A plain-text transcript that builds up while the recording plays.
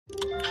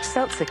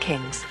Seltzer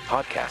Kings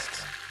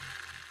podcasts.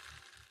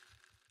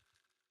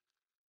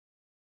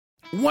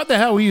 What the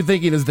Hell Were You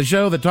Thinking is the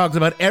show that talks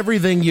about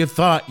everything you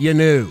thought you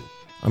knew.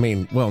 I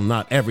mean, well,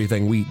 not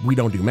everything. We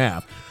don't do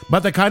math.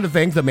 But the kind of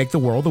things that make the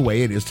world the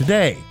way it is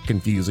today.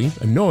 Confusing,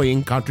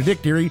 annoying,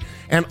 contradictory,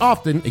 and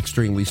often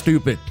extremely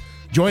stupid.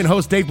 Join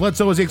host Dave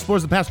Bledsoe as he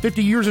explores the past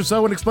 50 years or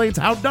so and explains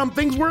how dumb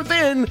things were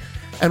then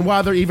and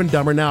why they're even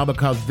dumber now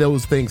because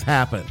those things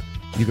happen.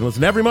 You can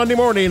listen every Monday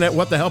morning at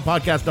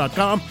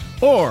whatthehellpodcast.com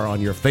or on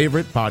your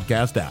favorite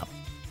podcast app.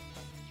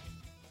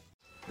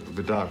 It'll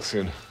be dark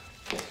soon.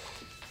 I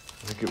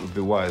think it would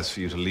be wise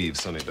for you to leave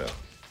Sunnydale.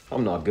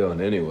 I'm not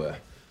going anywhere.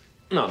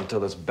 Not until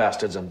those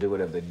bastards undo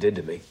whatever they did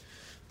to me.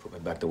 Put me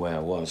back the way I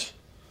was.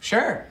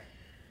 Sure.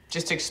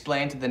 Just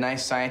explain to the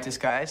nice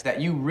scientist guys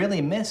that you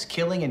really miss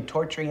killing and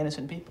torturing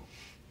innocent people.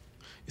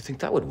 You think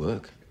that would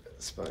work?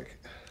 Spike,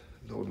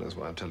 Lord knows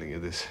why I'm telling you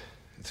this.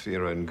 It's for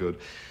your own good.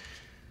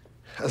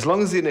 As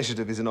long as the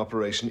initiative is in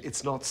operation,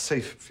 it's not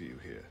safe for you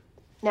here.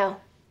 No.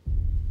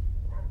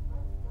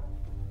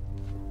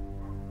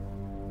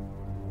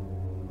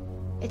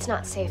 It's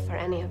not safe for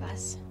any of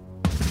us.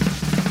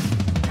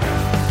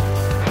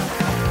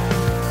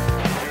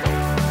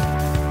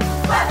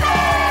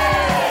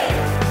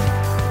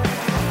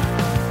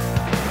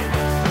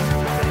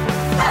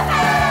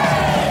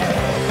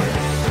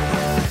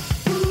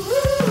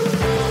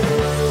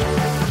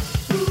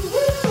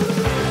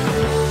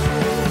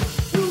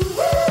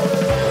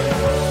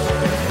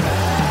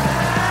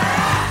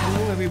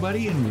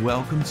 And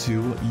welcome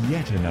to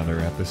yet another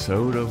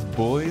episode of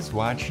Boys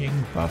Watching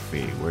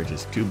Buffy. We're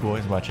just two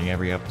boys watching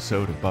every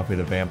episode of Buffy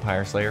the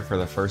Vampire Slayer for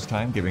the first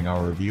time, giving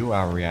our review,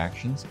 our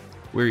reactions.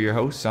 We're your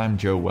hosts. I'm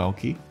Joe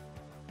Welke.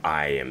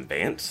 I am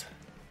Vance.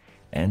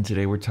 And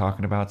today we're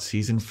talking about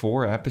Season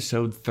 4,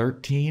 Episode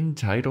 13,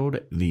 titled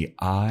The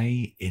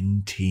I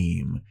in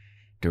Team.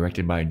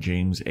 Directed by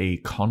James A.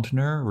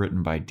 Contner,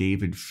 written by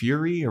David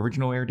Fury,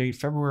 original air date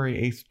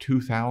February 8th,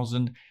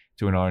 2000,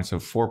 to an audience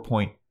of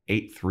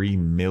 4.83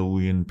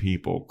 million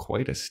people.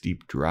 Quite a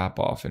steep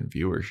drop-off in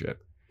viewership.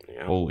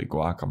 Yeah. Holy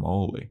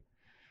guacamole.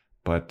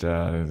 But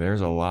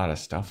there's a lot of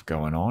stuff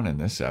going on in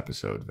this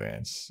episode,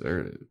 Vance.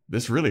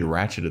 This really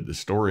ratcheted the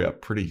story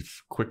up pretty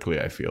quickly,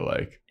 I feel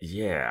like.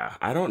 Yeah,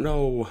 I don't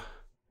know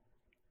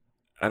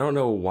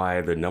why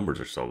the numbers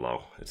are so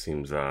low. It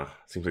seems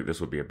like this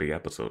would be a big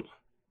episode.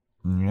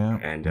 Yeah.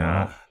 And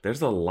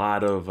there's a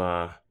lot of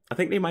I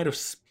think they might have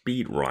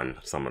speed run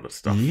some of the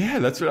stuff. Yeah,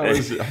 that's what I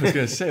was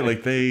gonna say.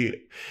 Like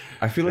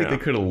I feel like they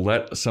could have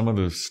let some of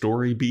the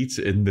story beats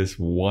in this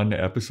one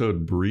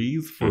episode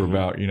breathe for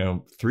about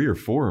 3 or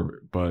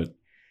 4, but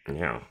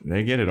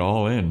they get it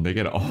all in. They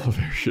get all of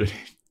their shit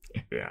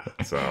in. Yeah,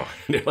 so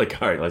they're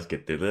like, all right, let's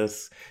get through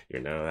this.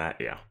 That,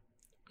 yeah.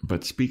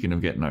 But speaking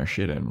of getting our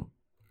shit in,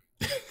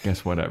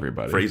 guess what,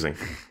 everybody? Phrasing.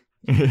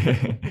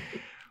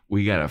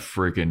 We got a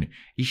freaking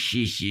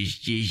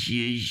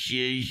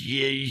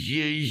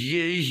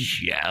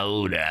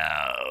shout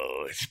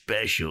out,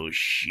 special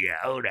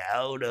shout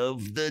out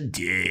of the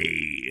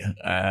day.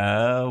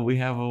 We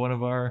have one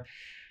of our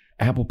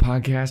Apple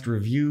Podcast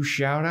review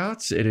shout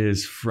outs. It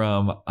is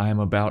from I'm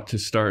About to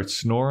Start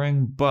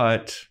Snoring,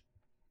 but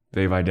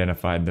they've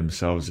identified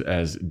themselves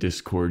as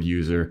Discord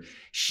user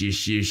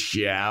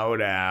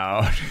shout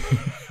out.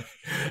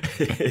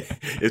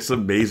 It's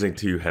amazing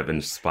to have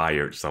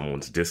inspired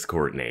someone's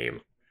Discord name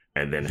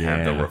and then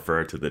have them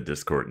refer to the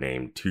Discord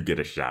name to get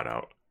a shout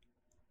out.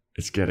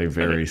 It's getting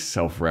very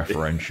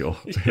self-referential.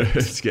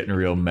 It's getting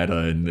real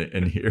meta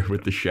in here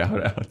with the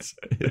shout outs.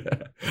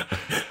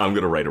 I'm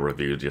going to write a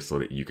review just so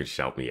that you can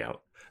shout me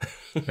out.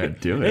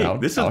 Do it. Hey,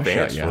 this is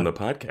Vance from the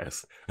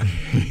podcast.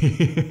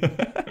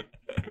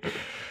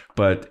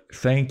 But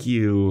thank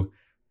you,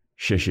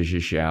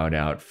 shout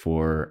out,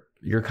 for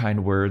your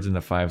kind words in the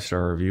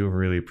 5-star review. I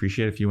really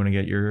appreciate it. If you want to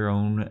get your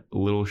own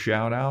little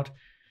shout out,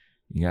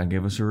 you got to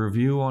give us a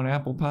review on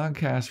Apple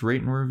Podcasts.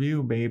 Rate and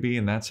review, baby.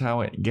 And that's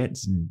how it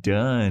gets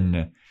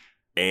done.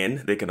 And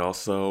they can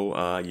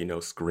also,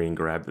 screen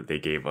grab that they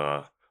gave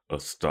a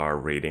star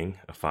rating,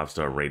 a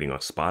 5-star rating on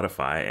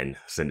Spotify and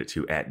send it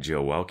to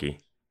 @JoeWelke.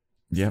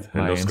 Yep,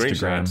 and my those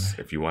Instagram. Screenshots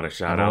if you want to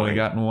shout out. I've only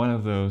gotten one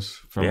of those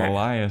from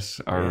Elias,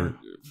 our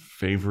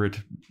favorite,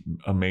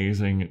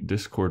 amazing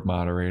Discord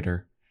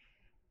moderator.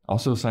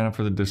 Also, sign up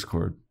for the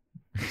Discord.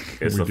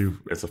 It's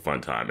a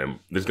fun time, and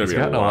there's going to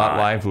be a lot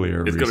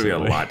livelier. It's going to be a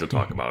lot to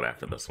talk about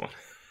after this one.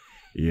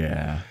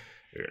 Yeah.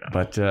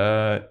 But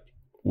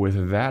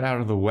with that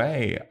out of the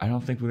way, I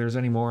don't think there's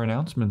any more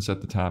announcements at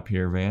the top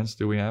here, Vance.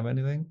 Do we have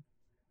anything?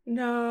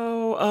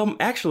 No.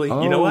 Actually,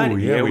 you know what?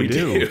 Yeah, we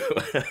do.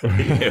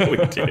 Yeah, we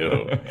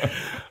do.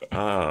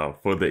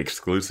 For the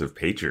exclusive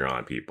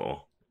Patreon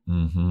people,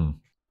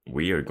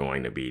 we are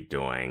going to be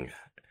doing.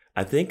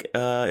 I think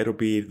it'll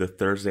be the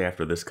Thursday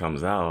after this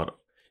comes out.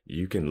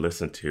 You can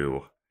listen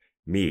to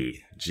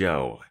me,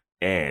 Joe,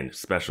 and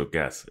special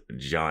guest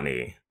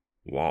Johnny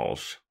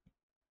Walsh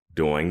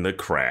doing The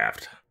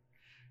Craft.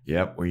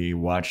 Yep, we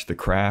watched The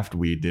Craft.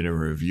 We did a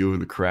review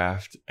of The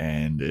Craft,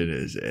 and it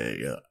is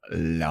a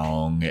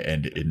long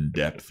and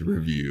in-depth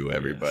review,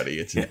 everybody.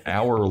 It's an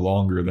hour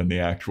longer than the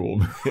actual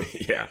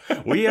movie. Yeah.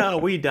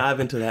 We dive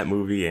into that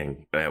movie,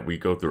 and we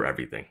go through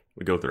everything.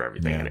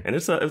 Yeah. And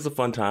it was a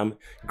fun time.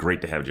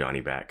 Great to have Johnny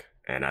back.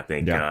 And I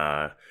think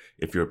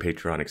if you're a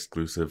Patreon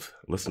exclusive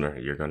listener,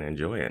 you're going to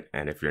enjoy it.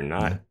 And if you're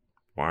not,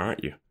 why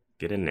aren't you?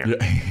 Get in there.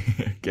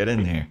 Yeah. Get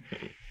in there.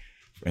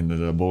 And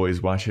the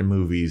Boys Watching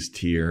Movies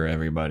tier,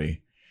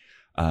 everybody.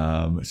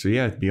 So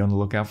yeah, be on the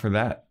lookout for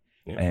that.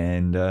 Yeah.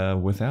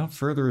 And without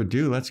further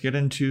ado, let's get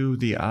into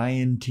the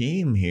Iron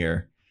Team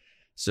here.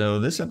 So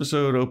this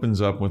episode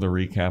opens up with a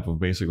recap of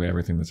basically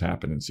everything that's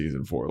happened in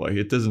season 4. Like,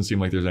 it doesn't seem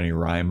like there's any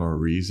rhyme or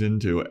reason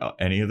to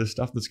any of the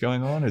stuff that's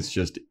going on. It's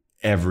just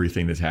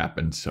everything that's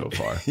happened so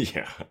far.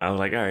 Yeah. I was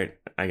like, all right,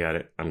 I got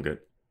it. I'm good.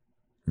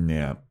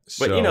 Yeah.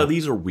 But,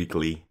 these are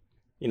weekly.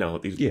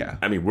 Yeah.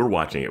 I mean, we're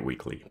watching it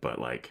weekly, but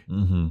like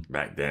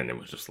back then it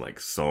was just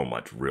like so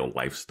much real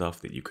life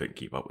stuff that you couldn't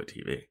keep up with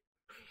TV.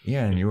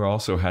 Yeah, and you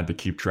also had to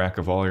keep track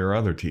of all your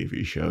other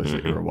TV shows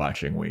that you were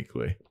watching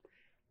weekly.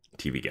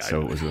 TV Guide.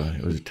 So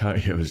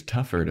it was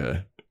tougher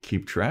to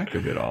keep track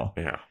of it all.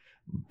 Yeah.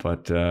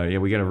 But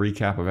we get a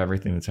recap of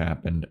everything that's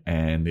happened,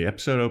 and the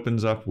episode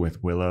opens up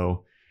with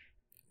Willow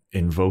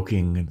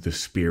invoking the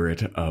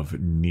spirit of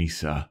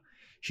Nisa.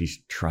 She's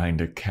trying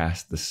to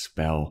cast the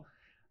spell.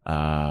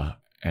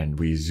 And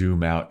we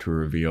zoom out to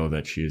reveal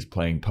that she is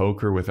playing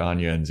poker with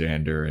Anya and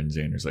Xander. And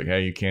Xander's like,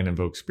 hey, you can't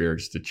invoke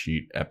spirits to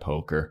cheat at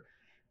poker.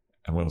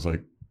 And Willow's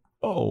like,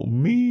 oh,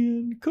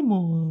 man, come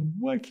on.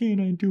 Why can't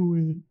I do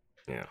it?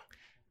 Yeah.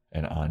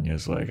 And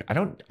Anya's like, I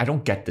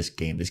don't get this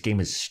game. This game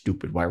is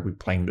stupid. Why are we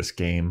playing this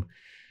game?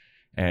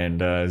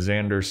 And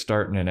Xander's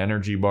starting an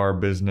energy bar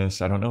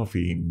business. I don't know if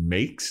he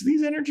makes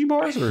these energy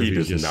bars or if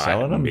he's just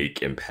selling them. He does not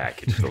make and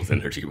package those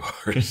energy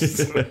bars.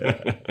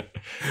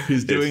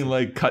 He's doing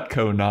like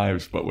Cutco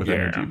knives, but with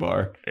energy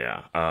bar.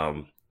 Yeah.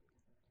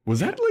 Was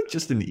that like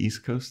just in the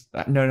East Coast?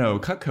 No.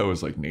 Cutco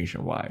is like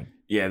nationwide.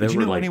 Yeah. Did you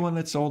know anyone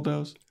that sold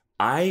those?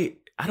 I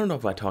don't know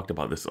if I talked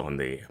about this on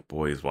the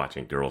Boys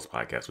Watching Girls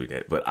podcast we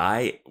did, but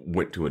I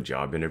went to a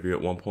job interview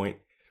at one point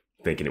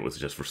thinking it was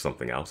just for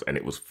something else, and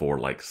it was for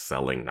like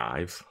selling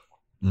knives.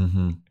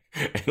 Mm-hmm.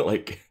 and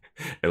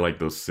like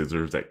those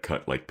scissors that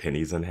cut like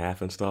pennies in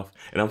half and stuff.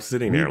 And I'm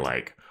sitting there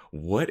like,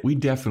 what? We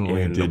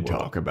definitely did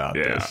talk about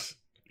this.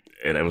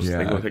 And I was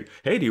thinking, like,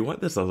 hey, do you want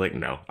this? I was like,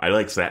 no. I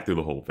like sat through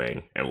the whole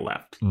thing and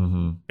left.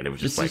 Mm-hmm. And it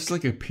was just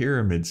like a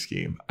pyramid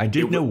scheme. I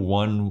did know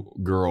one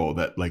girl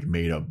that like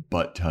made a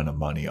butt ton of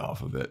money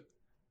off of it.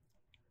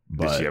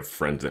 But did she have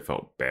friends that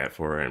felt bad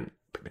for her and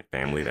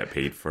family that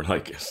paid for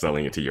like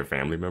selling it to your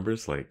family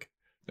members? Like,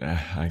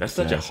 that's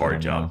such a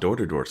hard job.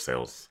 Door-to-door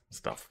sales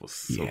stuff was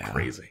so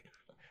crazy.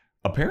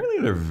 Apparently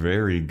they're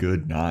very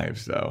good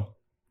knives though.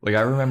 Like,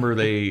 I remember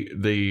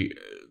they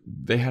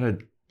had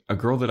a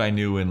girl that I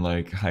knew in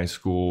like high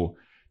school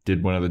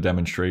did one of the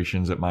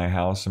demonstrations at my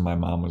house, and my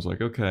mom was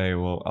like, okay,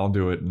 well, I'll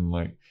do it. And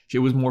like, it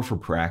was more for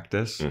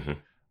practice.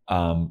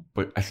 Mm-hmm.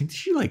 But I think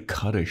she like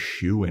cut a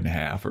shoe in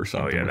half or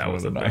something. Oh yeah, that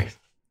was a thing.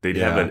 They'd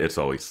have an It's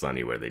Always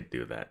Sunny where they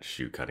do that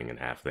shoe cutting in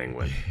half thing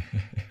with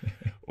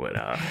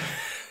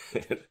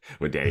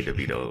with Danny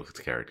DeVito's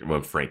character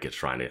when Frank is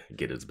trying to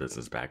get his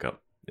business back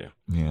up. Yeah.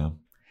 Yeah.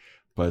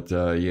 But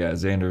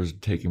Xander's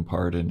taking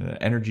part in an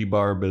energy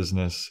bar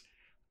business,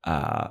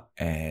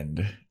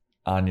 and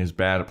Anya's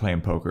bad at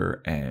playing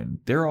poker, and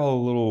they're all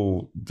a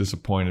little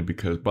disappointed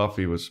because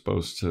Buffy was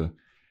supposed to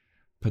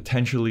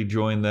potentially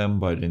join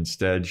them, but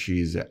instead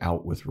she's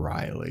out with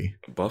Riley.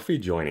 Buffy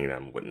joining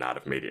them would not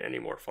have made it any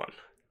more fun.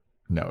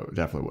 No,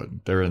 definitely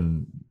wouldn't. They're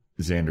in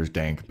Xander's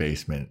dank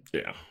basement.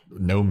 Yeah.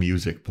 No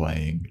music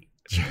playing.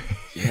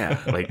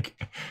 Yeah, like,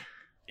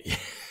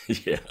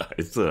 yeah,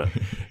 it's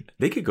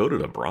they could go to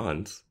the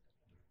Bronze.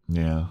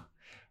 Yeah,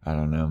 I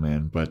don't know,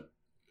 man, but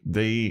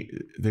they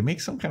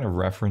make some kind of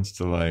reference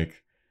to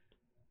like,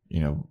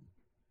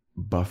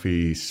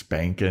 Buffy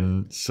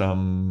spanking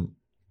some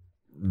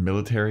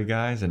military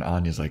guys, and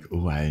Anya's like,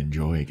 "Oh, I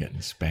enjoy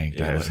getting spanked.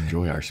 Yes. I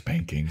enjoy our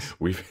spankings."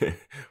 We've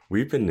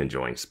been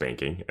enjoying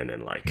spanking, and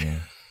then like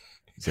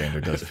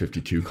Xander does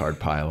 52 card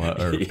pileup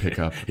or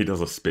pickup. He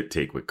does a spit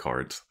take with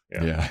cards.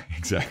 Yeah,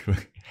 exactly.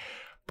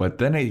 But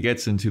then it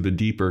gets into the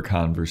deeper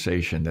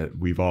conversation that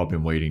we've all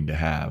been waiting to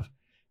have.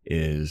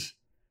 Is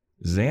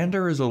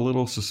Xander is a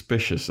little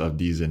suspicious of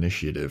these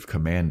initiative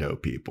commando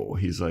people.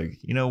 He's like,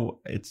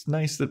 it's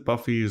nice that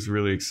Buffy is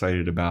really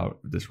excited about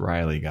this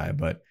Riley guy,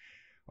 but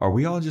are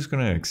we all just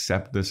going to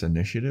accept this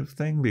initiative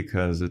thing?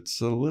 Because it's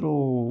a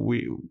little,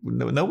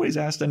 nobody's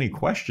asked any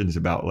questions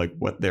about like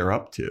what they're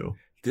up to.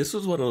 This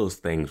was one of those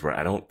things where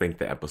I don't think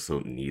the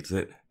episode needs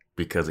it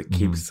because it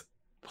keeps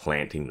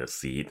planting the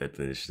seed that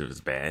the initiative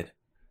is bad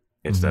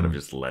instead of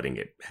just letting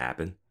it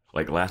happen.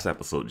 Like last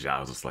episode,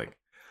 Giles was like,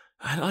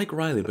 I like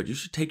Riley, but you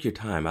should take your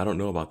time. I don't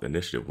know about the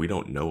initiative. We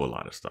don't know a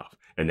lot of stuff.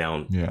 And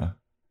now the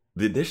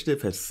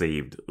initiative has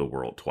saved the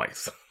world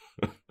twice.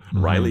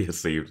 Riley has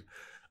saved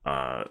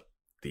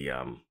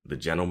the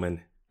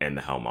gentleman and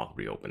the Hellmouth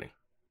reopening.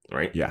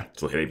 right? Yeah.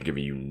 So they've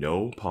given you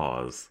no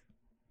pause.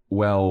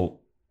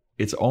 Well,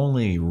 it's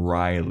only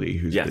Riley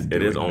who's Yes, been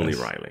doing it is only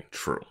this. Riley.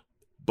 True.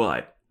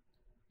 But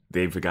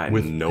they've gotten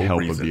With no help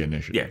reason. of the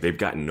initiative. Yeah, they've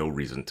gotten no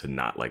reason to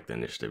not like the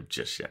initiative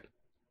just yet.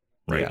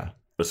 Right? Yeah.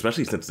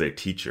 Especially since their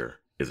teacher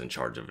is in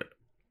charge of it.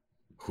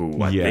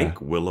 Who I Yeah.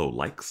 think Willow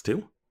likes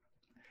too.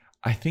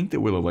 I think that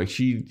Willow, like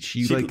she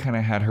like kind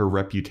of had her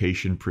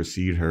reputation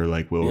precede her.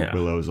 Like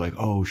Willow's like,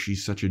 oh,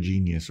 she's such a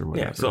genius or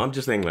whatever. Yeah, so I'm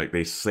just saying, like,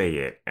 they say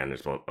it, and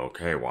it's like,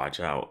 okay,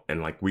 watch out.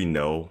 And, like, we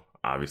know,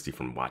 obviously,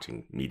 from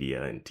watching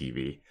media and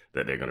TV,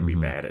 that they're going to be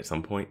bad at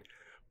some point.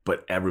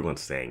 But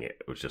everyone's saying it.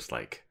 It was just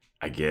like,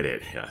 I get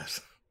it, yes.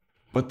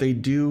 But they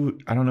do,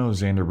 I don't know if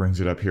Xander brings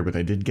it up here, but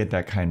they did get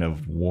that kind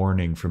of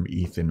warning from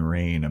Ethan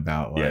Rain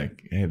about,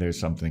 like, hey, there's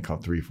something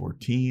called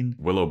 314.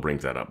 Willow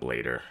brings that up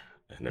later.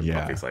 And then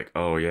Yeah. Buffy's like,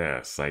 oh,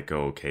 yeah,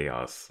 psycho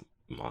chaos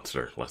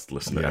monster. Let's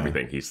listen to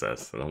everything he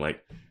says. And I'm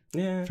like,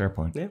 yeah. Fair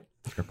point. Yeah.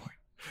 Fair point.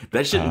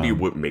 That shouldn't be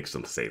what makes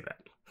them say that.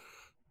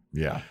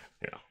 Yeah.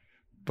 Yeah.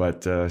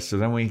 But so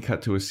then we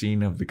cut to a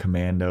scene of the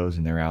commandos,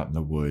 and they're out in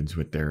the woods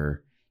with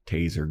their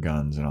taser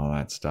guns and all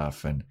that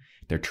stuff, and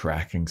they're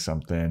tracking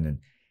something, and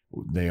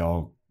they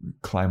all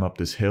climb up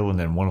this hill, and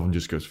then one of them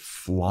just goes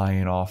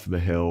flying off the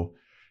hill,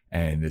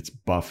 and it's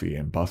Buffy,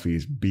 and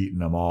Buffy's beating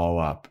them all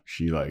up.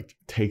 She like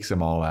takes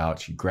them all out.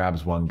 She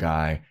grabs one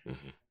guy,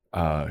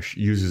 she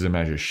uses him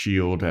as a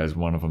shield as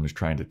one of them is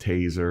trying to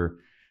tase her,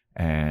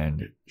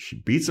 and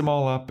she beats them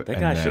all up. That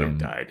guy should have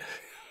died.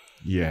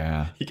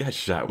 Yeah. He got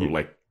shot with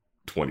like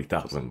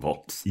 20,000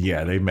 volts.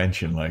 Yeah, they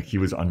mentioned like he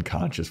was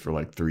unconscious for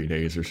like 3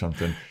 days or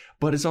something.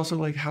 But it's also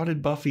like, how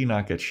did Buffy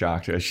not get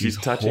shocked as she's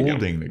touching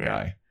holding him. the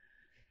guy?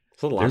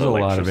 There's a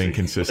lot of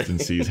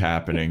inconsistencies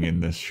happening in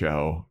this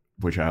show,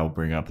 which I'll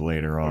bring up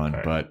later on.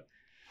 Okay.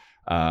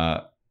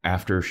 But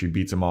after she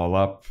beats them all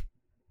up,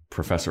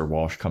 Professor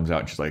Walsh comes out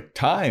and she's like,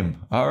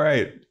 time. All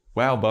right.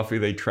 Wow, Buffy,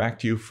 they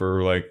tracked you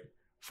for like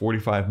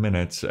 45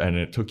 minutes and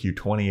it took you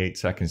 28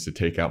 seconds to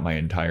take out my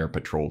entire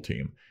patrol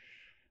team.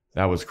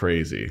 That was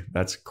crazy.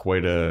 That's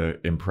quite a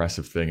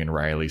impressive thing. And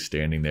Riley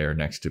standing there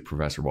next to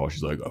Professor Walsh.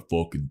 She's like, I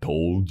fucking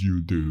told you,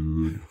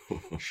 dude.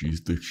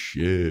 She's the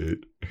shit.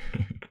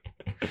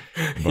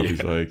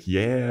 Buffy's like,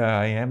 yeah,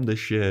 I am the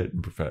shit.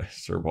 And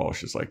Professor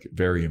Walsh is like,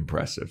 very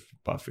impressive,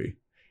 Buffy.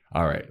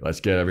 All right,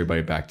 let's get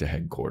everybody back to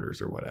headquarters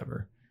or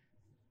whatever.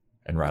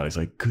 And Riley's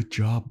like, good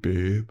job,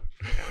 babe.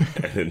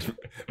 And then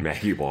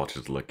Maggie Walsh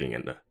is looking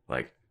in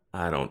like,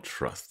 I don't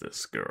trust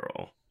this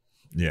girl.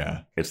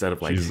 Yeah. Instead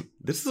of like,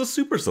 this is a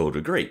super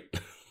soldier. Great.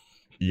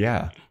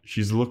 Yeah.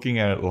 She's looking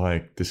at it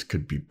like, this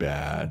could be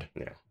bad.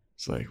 Yeah.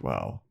 It's like,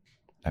 well,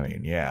 I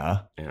mean,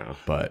 yeah. Yeah.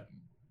 But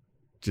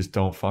just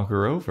don't fuck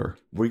her over.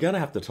 We're going to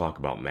have to talk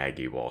about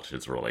Maggie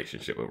Walsh's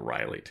relationship with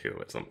Riley, too,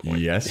 at some point.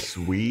 Yes,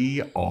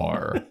 we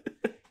are.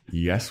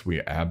 Yes, we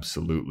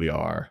absolutely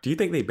are. Do you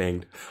think they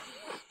banged?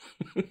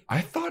 I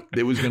thought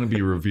it was going to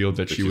be revealed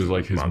that she was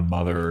like his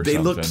mother or they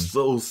something. They look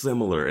so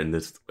similar in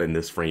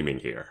this framing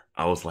here.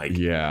 I was like,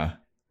 yeah.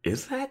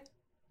 Is that?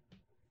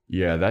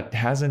 Yeah, that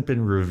hasn't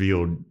been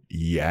revealed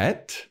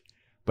yet.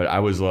 But I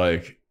was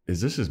like,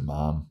 is this his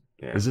mom?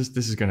 Yeah. This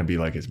is going to be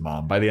like his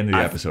mom. By the end of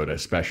the episode,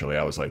 especially,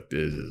 I was like,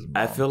 this is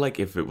mom. I feel like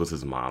if it was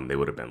his mom, they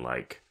would have been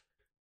like,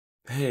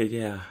 hey,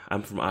 yeah,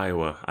 I'm from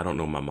Iowa. I don't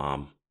know my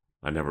mom.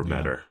 I never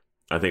met her.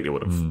 I think they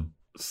would have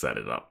set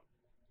it up.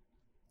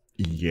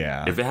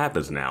 Yeah. If it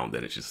happens now,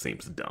 then it just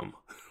seems dumb.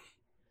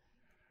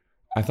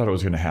 I thought it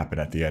was going to happen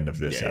at the end of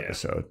this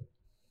episode,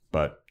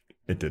 but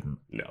it didn't.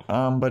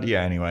 No. But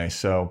yeah, anyway,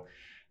 so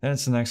then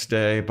it's the next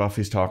day.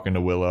 Buffy's talking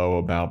to Willow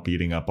about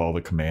beating up all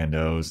the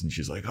commandos, and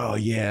she's like, oh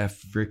yeah,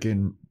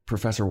 freaking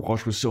Professor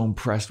Walsh was so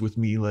impressed with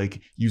me, like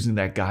using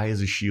that guy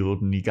as a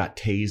shield, and he got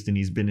tased, and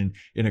he's been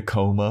in a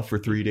coma for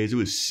 3 days. It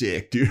was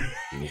sick, dude.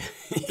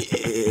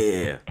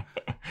 Yeah.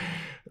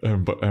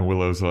 And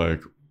Willow's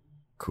like,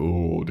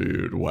 cool,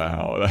 dude.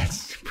 Wow,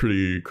 that's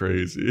pretty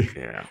crazy.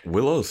 Yeah.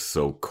 Willow's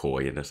so coy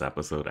in this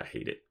episode. I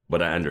hate it.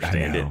 But I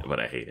understand it, but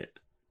I hate it.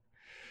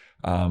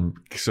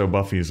 So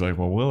Buffy's like,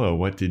 well, Willow,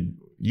 what did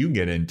you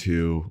get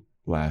into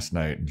last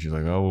night? And she's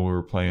like, oh, well, we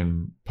were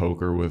playing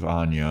poker with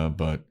Anya,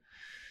 but,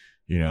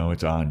 you know,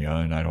 it's Anya,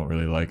 and I don't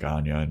really like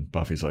Anya. And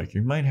Buffy's like,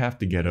 you might have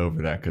to get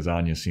over that because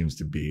Anya seems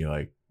to be,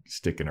 like,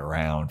 sticking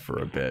around for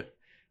a bit.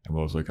 And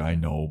Willow's like, I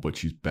know, but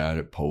she's bad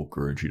at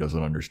poker, and she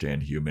doesn't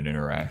understand human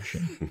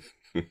interaction.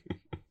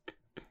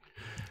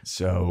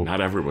 So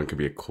not everyone can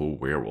be a cool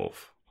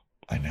werewolf.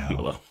 I know.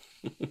 Willow.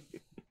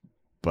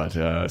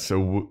 But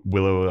so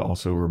Willow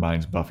also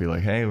reminds Buffy,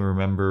 like, hey,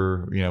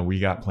 remember, you know, we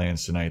got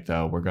plans tonight,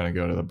 though. We're going to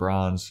go to the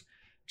Bronze,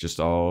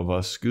 just all of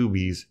us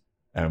Scoobies.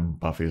 And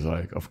Buffy's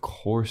like, of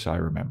course I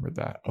remember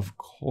that. Of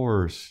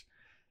course.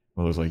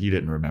 Willow's like, you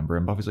didn't remember.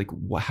 And Buffy's like,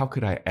 how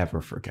could I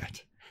ever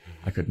forget?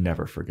 I could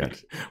never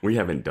forget. We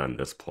haven't done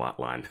this plot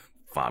line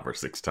 5 or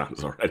 6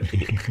 times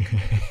already.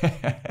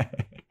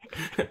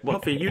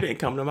 Buffy, you didn't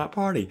come to my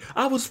party.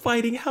 I was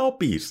fighting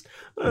Helpies.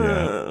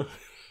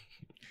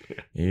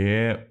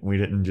 Yeah, we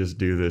didn't just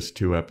do this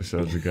 2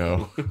 episodes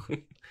ago.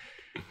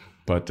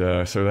 But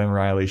so then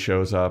Riley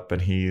shows up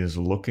and he is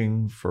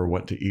looking for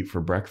what to eat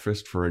for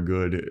breakfast for a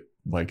good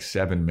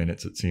 7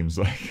 minutes, it seems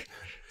like.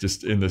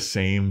 Just in the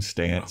same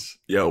stance.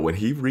 Yo, when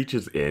he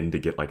reaches in to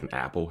get an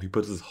apple, he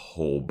puts his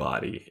whole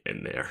body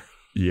in there.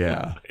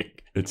 Yeah,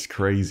 it's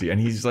crazy. And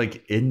he's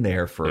in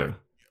there for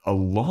a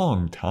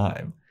long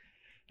time.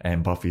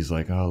 And Buffy's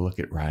like, oh, look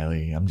at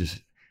Riley. I'm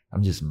just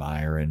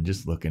admiring,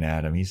 just looking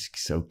at him. He's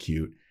so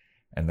cute.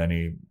 And then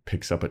he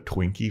picks up a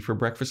Twinkie for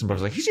breakfast. And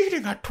Buffy's like, he's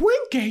eating a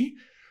Twinkie?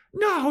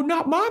 No,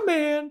 not my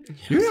man.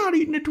 You're not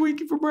eating a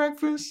Twinkie for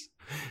breakfast.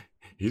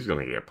 He's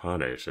going to get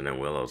punished. And then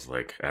Willow's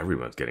like,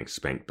 everyone's getting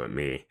spanked but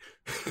me.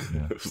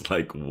 Yeah. It was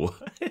like, what?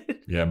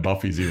 Yeah, and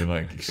Buffy's even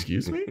like,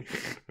 excuse me?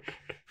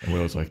 And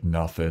Willow's like,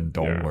 nothing.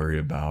 Don't worry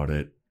about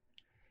it.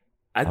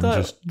 I'm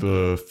just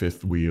the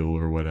fifth wheel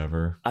or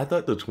whatever. I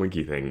thought the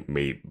Twinkie thing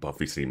made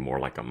Buffy seem more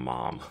like a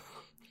mom.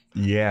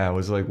 Yeah, I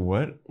was like,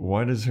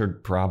 what is her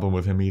problem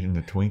with him eating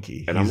a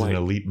Twinkie? And He's an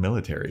elite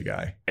military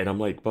guy. And I'm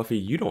like, Buffy,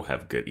 you don't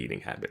have good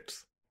eating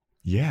habits.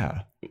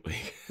 Yeah.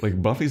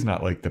 Buffy's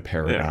not the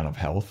paragon of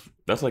health.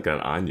 That's like an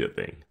Anya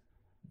thing.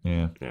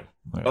 Yeah. Yeah.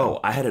 Oh,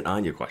 I had an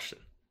Anya question.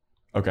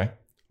 Okay.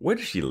 Where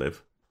does she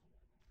live?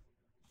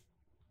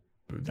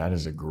 That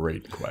is a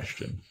great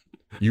question.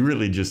 You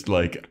really just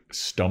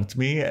stumped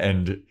me,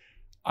 and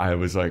I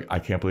was like, I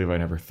can't believe I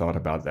never thought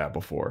about that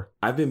before.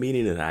 I've been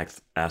meaning to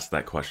ask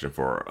that question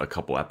for a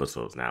couple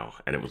episodes now,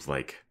 and it was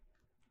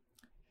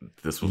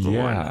this was the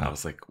one. I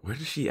was like, where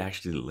does she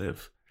actually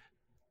live?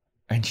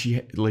 And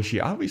she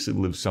obviously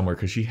lives somewhere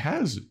because she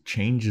has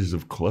changes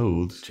of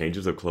clothes.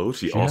 Changes of clothes?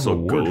 She also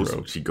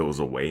goes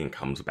away and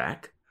comes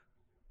back?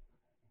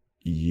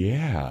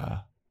 Yeah.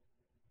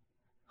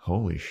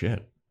 Holy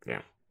shit.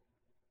 Yeah.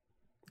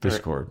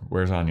 Discord. Right.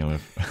 Where's Anya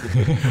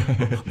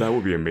live? That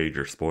would be a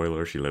major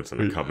spoiler. She lives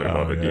in a covenant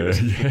of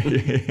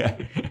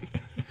Adidas.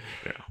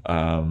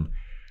 Yeah.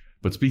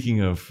 But speaking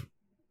of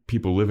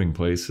people living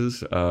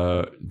places,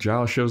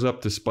 Giles shows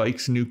up to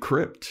Spike's new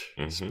crypt.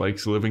 Mm-hmm.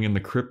 Spike's living in the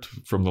crypt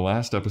from the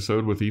last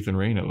episode with Ethan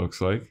Rayne, it looks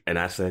like. And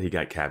I said he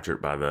got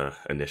captured by the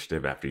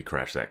Initiative after he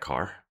crashed that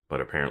car. But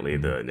apparently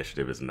the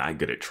Initiative is not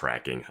good at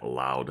tracking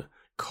loud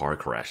car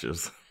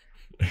crashes.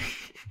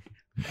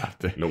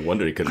 No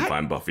wonder he couldn't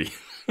find Buffy.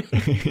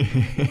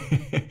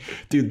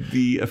 Dude,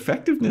 the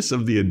effectiveness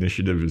of the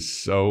Initiative is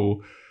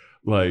so,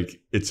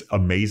 it's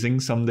amazing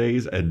some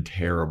days and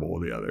terrible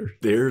the other.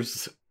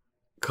 There's a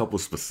couple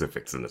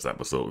specifics in this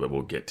episode that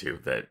we'll get to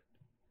that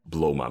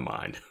blow my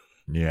mind.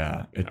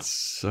 Yeah, it's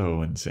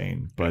so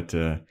insane. But,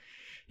 so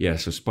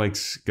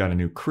Spike's got a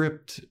new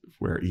crypt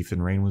where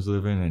Ethan Rayne was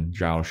living, and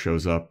Giles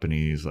shows up, and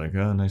he's like,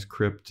 oh, nice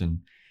crypt,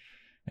 and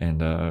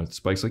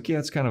Spike's like, yeah,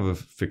 it's kind of a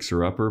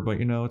fixer-upper, but,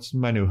 it's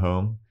my new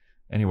home.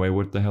 Anyway,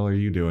 what the hell are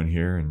you doing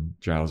here? And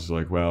Giles is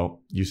like,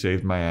 well, you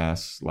saved my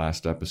ass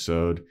last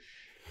episode,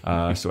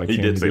 so I came to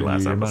give you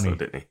your money.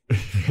 Didn't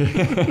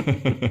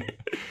he?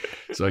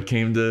 So I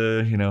came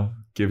to,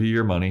 give you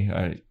your money.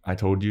 I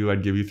told you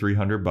I'd give you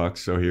 $300,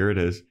 so here it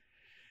is.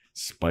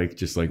 Spike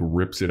just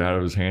rips it out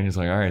of his hand. He's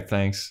like, all right,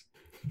 thanks.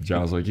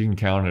 Giles is like, you can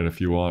count it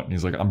if you want. And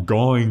he's like, I'm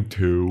going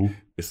to.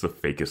 It's the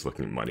fakest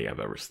looking money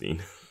I've ever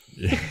seen.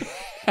 Yeah.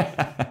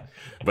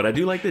 But I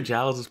do like that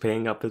Giles is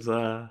paying up his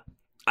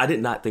I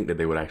did not think that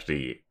they would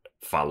actually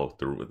follow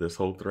through with this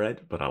whole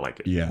thread, but I like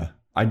it. Yeah.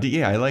 I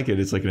like it.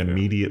 It's an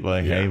immediate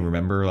hey,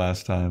 remember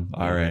last time?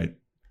 All right.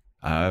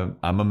 I'm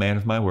a man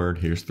of my word.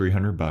 Here's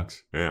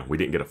 $300. Yeah, we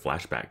didn't get a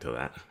flashback to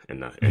that in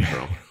the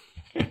intro.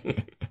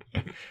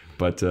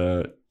 But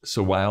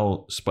so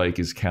while Spike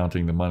is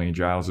counting the money,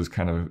 Giles is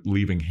kind of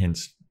leaving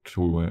hints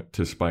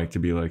to Spike to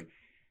be like,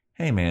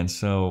 hey man,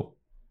 so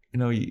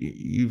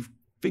you've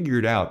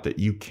figured out that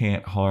you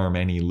can't harm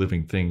any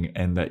living thing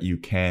and that you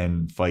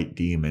can fight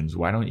demons.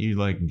 Why don't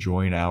you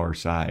join our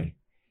side?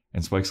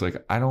 And Spike's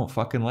like, I don't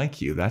fucking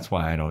like you. That's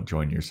why I don't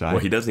join your side.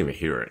 Well, he doesn't even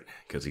hear it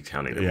because he's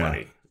counting the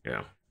money.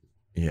 Yeah.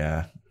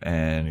 Yeah.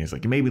 And he's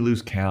like, you made me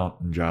lose count.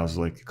 And Giles is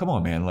like, come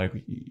on,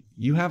 man.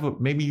 You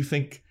have maybe you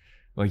think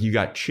you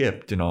got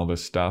chipped and all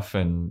this stuff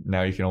and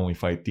now you can only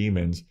fight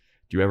demons.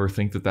 Do you ever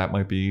think that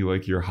might be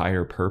your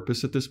higher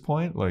purpose at this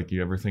point?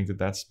 You ever think that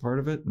that's part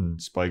of it?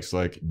 And Spike's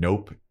like,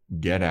 nope.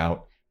 Get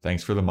out.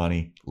 Thanks for the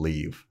money.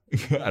 Leave.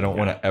 I don't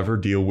want to ever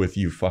deal with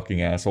you fucking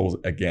assholes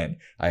again.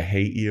 I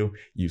hate you.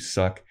 You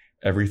suck.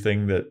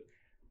 Everything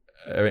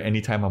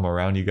anytime I'm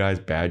around you guys,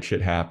 bad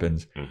shit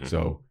happens. Mm-hmm.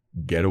 So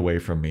get away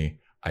from me.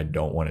 I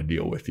don't want to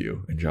deal with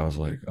you. And Giles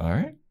like, all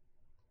right.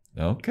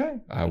 Okay.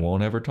 I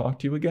won't ever talk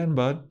to you again,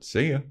 bud.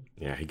 See ya.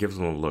 Yeah, he gives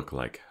him a look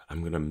like, I'm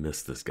going to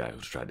miss this guy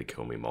who's tried to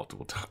kill me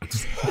multiple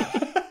times.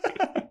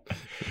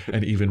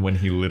 And even when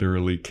he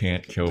literally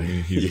can't kill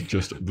me, he's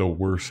just the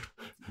worst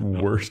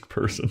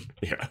person.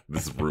 Yeah,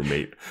 this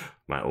roommate,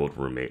 my old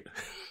roommate.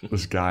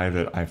 This guy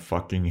that I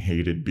fucking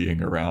hated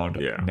being around.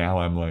 Yeah. Now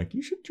I'm like,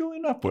 you should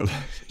join up with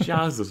us.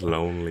 Giles is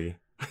lonely.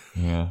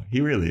 Yeah,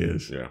 he really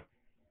is. Yeah.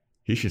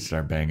 He should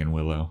start banging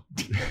Willow.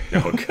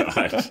 Oh,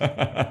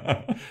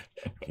 God.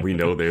 We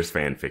know there's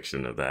fan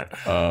fiction of that.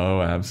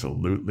 Oh,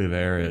 absolutely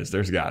there is.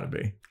 There's got to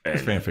be.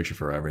 There's fan fiction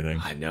for everything.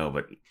 I know,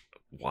 but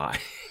why?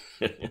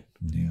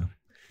 Yeah.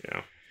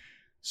 Yeah.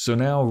 So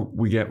now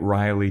we get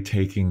Riley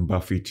taking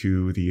Buffy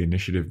to the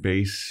Initiative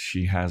base.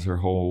 She has her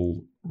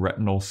whole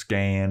retinal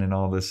scan and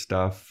all this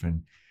stuff,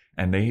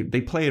 and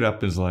they play it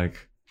up as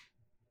like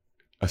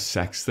a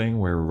sex thing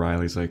where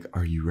Riley's like,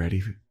 "Are you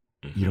ready?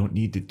 You don't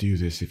need to do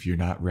this if you're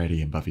not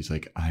ready." And Buffy's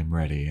like, "I'm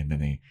ready." And then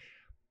they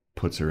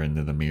puts her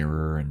into the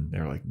mirror, and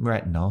they're like,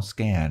 "Retinal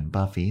scan,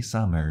 Buffy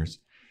Summers."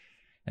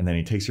 And then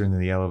he takes her into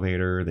the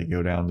elevator. They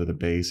go down to the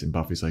base, and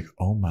Buffy's like,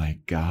 "Oh my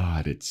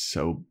God, it's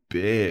so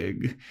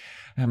big.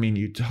 I mean,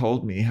 you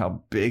told me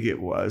how big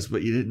it was,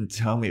 but you didn't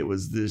tell me it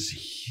was this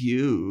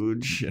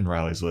huge." And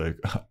Riley's like,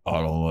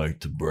 "I don't like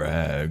to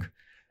brag."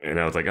 And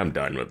I was like, I'm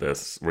done with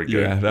this. We're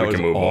good. Yeah, that we was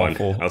can move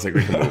awful. on. I was like,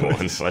 we can move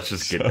on. So let's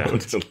just get down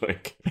to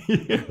like,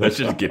 let's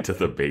just get to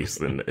the base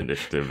and the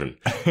initiative, and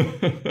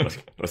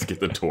let's get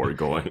the tour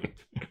going.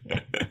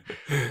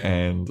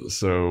 And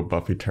so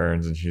Buffy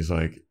turns, and she's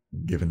like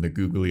giving the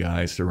googly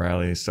eyes to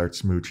Riley,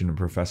 starts smooching, and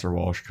Professor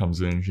Walsh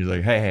comes in. She's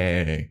like,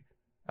 hey,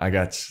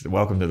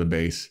 welcome to the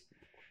base.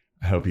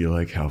 I hope you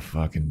like how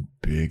fucking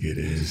big it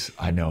is.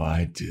 I know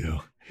I do.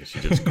 She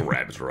just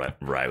grabs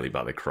Riley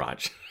by the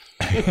crotch.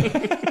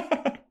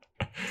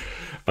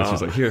 But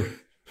she's like, here.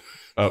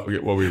 Oh,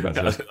 what were you about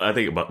to say? I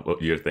think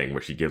about your thing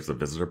where she gives the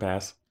visitor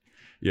pass.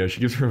 Yeah, she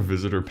gives her a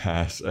visitor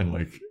pass, and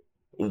like,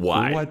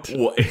 why? What?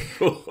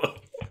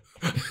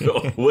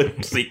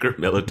 What secret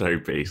military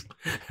base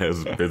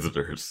has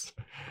visitors?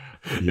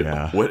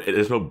 Yeah.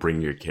 There's no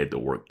bring your kid to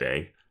work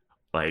day.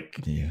 Like,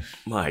 yeah.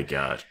 My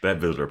gosh, that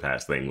visitor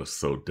pass thing was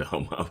so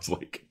dumb. I was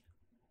like,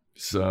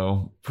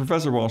 so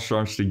Professor Walsh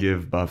starts to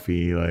give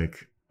Buffy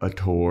like a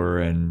tour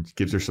and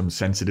gives her some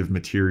sensitive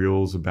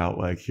materials about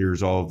like,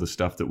 here's all of the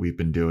stuff that we've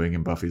been doing.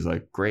 And Buffy's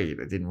like, great.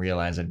 I didn't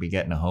realize I'd be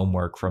getting a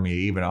homework from you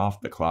even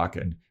off the clock.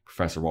 And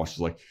Professor Walsh is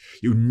like,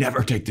 you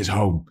never take this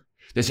home.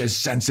 This is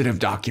sensitive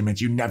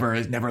documents. You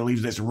never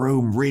leave this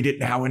room. Read it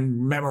now and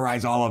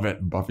memorize all of it.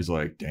 And Buffy's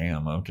like,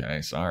 damn,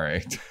 okay,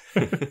 sorry.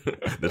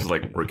 This is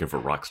like working for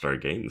Rockstar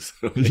Games.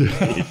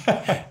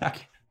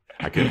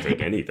 I couldn't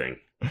take anything.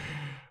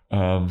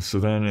 So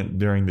then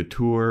during the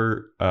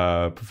tour,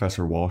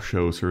 Professor Walsh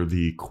shows her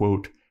the,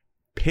 quote,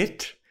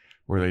 pit,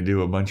 where they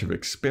do a bunch of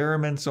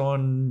experiments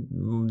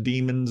on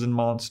demons and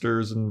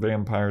monsters and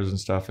vampires and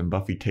stuff. And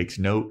Buffy takes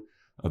note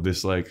of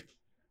this, like,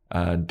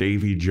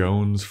 Davy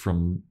Jones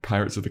from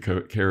Pirates of the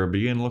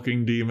Caribbean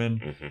looking demon.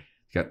 Mm-hmm.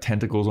 He's got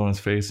tentacles on his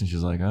face, and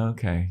she's like,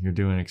 okay, you're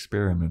doing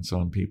experiments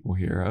on people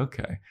here.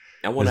 Okay.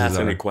 I won't ask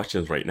any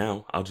questions right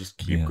now. I'll just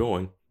keep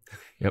going.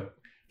 Yep.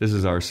 This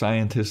is our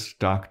scientist,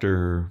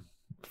 Dr.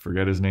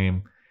 Forget his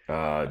name.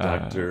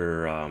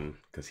 Dr.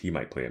 Because he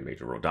might play a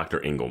major role.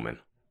 Dr. Engelman.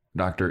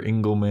 Dr.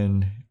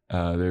 Engelman.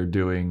 They're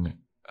doing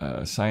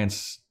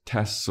science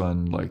tests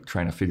on like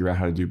trying to figure out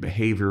how to do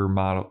behavior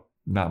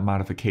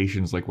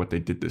modifications like what they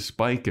did to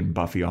Spike, and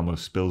Buffy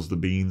almost spills the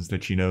beans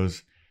that she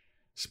knows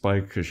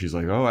Spike because she's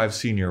like, oh, I've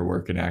seen your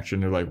work in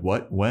action. They're like,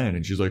 what? When?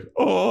 And she's like,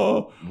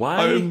 oh,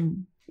 why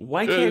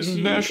can't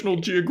she? National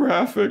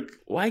Geographic.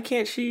 Why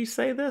can't she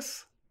say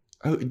this?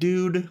 Oh,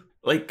 dude.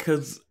 Like,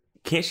 because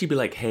can't she be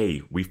like,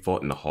 hey, we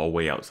fought in the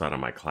hallway outside of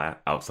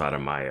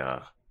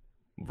my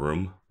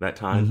room that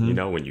time, mm-hmm. You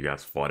know, when you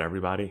guys fought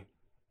everybody?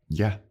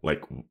 Yeah.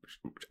 Like,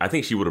 I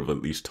think she would have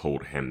at least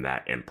told him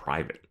that in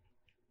private.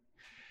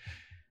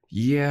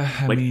 Yeah,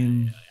 I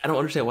mean, I don't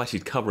understand why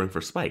she's covering for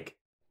Spike.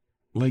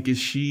 Like,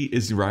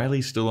 is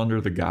Riley still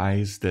under the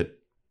guise that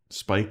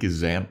Spike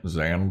is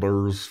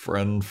Xander's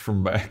friend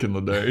from back in the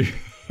day?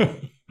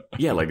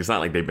 Yeah, like, it's not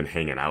like they've been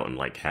hanging out and,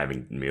 like,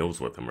 having meals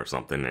with him or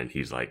something, and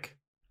he's like,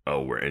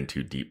 oh, we're in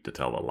too deep to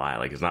tell a lie.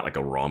 Like, it's not like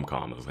a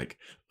rom-com. It's like,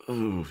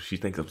 oh, she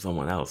thinks of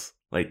someone else.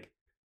 Like,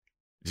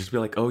 just be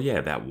like, oh,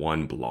 yeah, that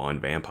one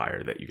blonde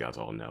vampire that you guys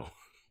all know.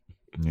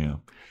 Yeah.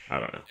 I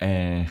don't know.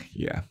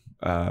 Yeah.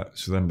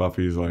 So then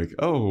Buffy's like,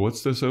 oh,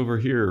 what's this over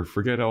here?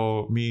 Forget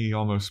me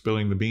almost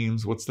spilling the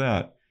beans. What's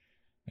that?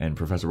 And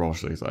Professor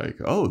Walsh is like,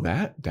 oh,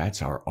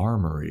 that's our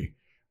armory.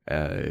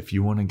 If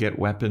you want to get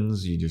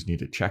weapons, you just need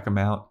to check them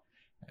out.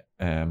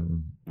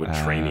 With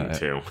training,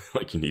 too.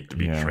 Like, you need to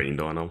be trained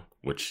on them,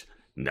 which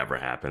never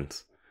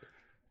happens.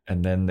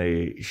 And then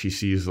she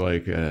sees,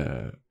 like,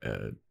 year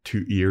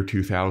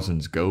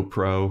 2000's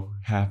GoPro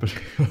happening.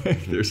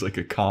 There's, like,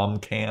 a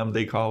comm cam,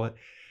 they call it.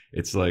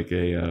 It's like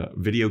a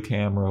video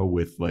camera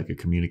with, like, a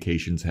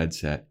communications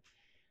headset.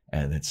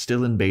 And it's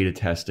still in beta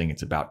testing.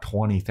 It's about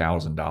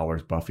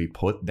 $20,000. Buffy,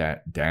 put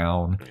that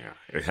down. Yeah,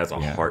 it has a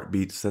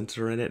heartbeat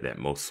sensor in it that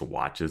most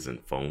watches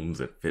and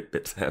phones and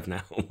Fitbits have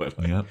now.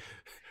 Yep.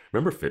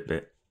 Remember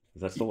Fitbit?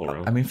 Is that still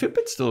around? I mean,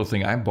 Fitbit's still a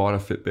thing. I bought a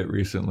Fitbit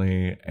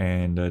recently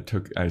and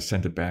I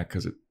sent it back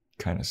because it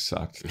kind of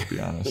sucked, to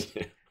be honest.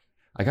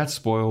 I got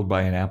spoiled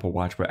by an Apple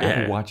Watch, but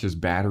Apple Watch's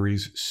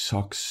batteries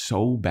suck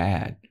so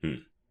bad.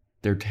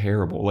 They're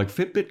terrible. Like,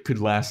 Fitbit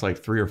could last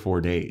like 3 or 4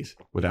 days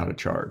without a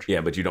charge.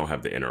 Yeah, but you don't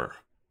have the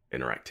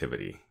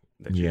interactivity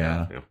that you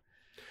have. You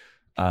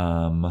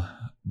know?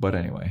 But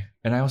anyway.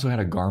 And I also had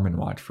a Garmin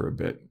watch for a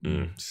bit.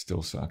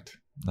 Still sucked.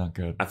 Not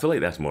good. I feel like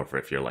that's more for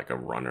if you're like a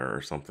runner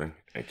or something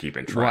and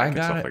keeping track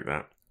and stuff like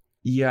that.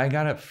 Yeah, I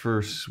got it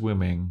for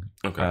swimming.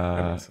 Okay,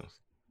 that makes sense.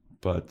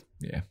 But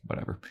yeah,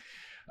 whatever.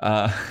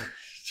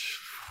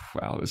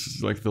 Wow, this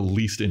is like the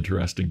least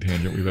interesting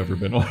tangent we've ever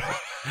been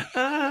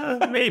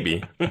on.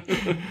 Maybe.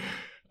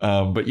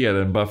 But yeah,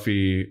 then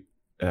Buffy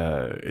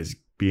is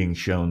being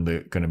shown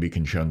going to be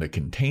shown the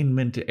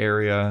containment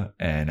area,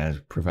 and as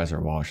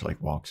Professor Walsh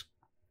like walks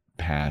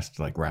past,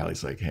 like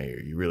Riley's like, "Hey,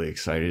 are you really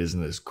excited?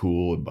 Isn't this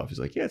cool?" And Buffy's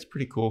like, "Yeah, it's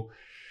pretty cool."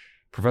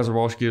 Professor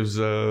Walsh gives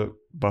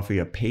Buffy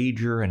a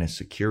pager and a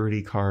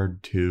security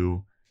card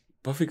too.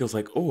 Buffy goes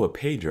like, "Oh, a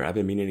pager! I've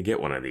been meaning to get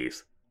one of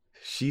these."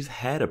 She's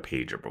had a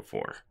pager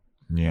before.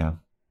 Yeah,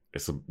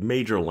 it's a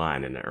major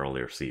line in the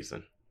earlier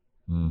season.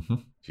 Mm-hmm.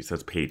 She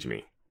says, "Page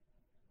me."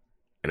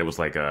 And it was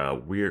like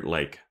a weird,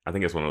 like, I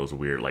think it's one of those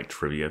weird, like,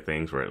 trivia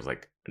things where it's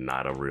like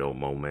not a real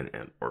moment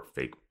or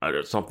fake,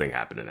 or something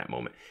happened in that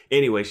moment.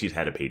 Anyway, she's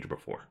had a pager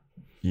before.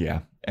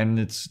 Yeah. And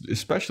it's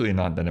especially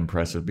not that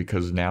impressive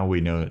because now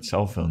we know that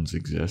cell phones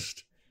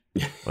exist.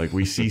 Like,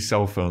 we see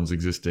cell phones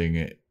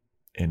existing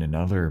in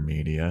another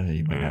media.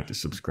 You might have to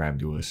subscribe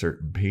to a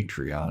certain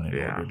Patreon in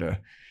order to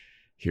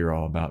hear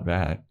all about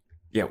that.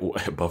 Yeah, well,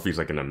 Buffy's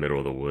like in the middle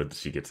of the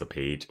woods. She gets a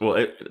page.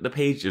 Well, the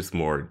page is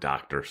more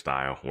doctor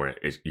style, where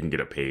you can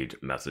get a page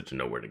message and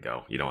know where to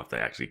go. You don't have to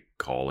actually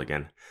call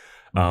again.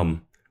 Mm-hmm.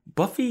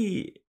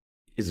 Buffy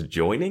is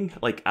joining.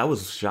 Like, I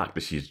was shocked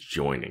that she's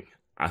joining.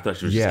 I thought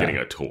she was just getting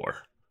a tour.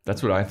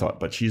 That's what I thought.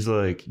 But she's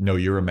like, no,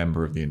 you're a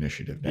member of the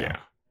initiative now. Yeah.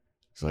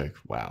 It's like,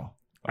 wow.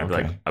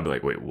 Okay. I'd be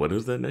like, wait, what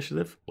is the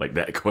initiative? Like,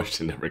 that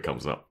question never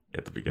comes up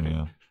at the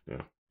beginning.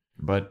 Yeah.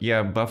 But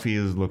yeah, Buffy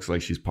looks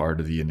like she's part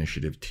of the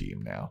initiative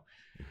team now.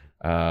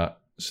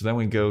 So then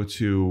we go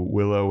to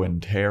Willow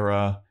and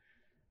Tara,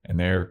 and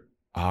they're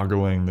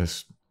ogling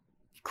this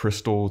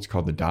crystal. It's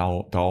called the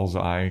doll's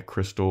eye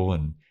crystal.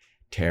 And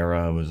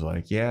Tara was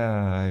like,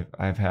 yeah,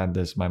 I've had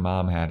this. My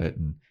mom had it.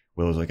 And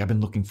Willow's like, I've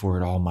been looking for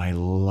it all my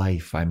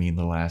life. I mean,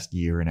 the last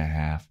year and a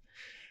half.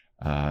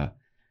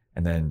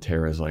 And then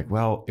Tara's like,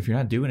 well, if you're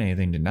not doing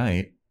anything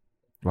tonight,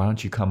 why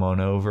don't you come on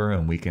over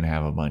and we can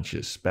have a bunch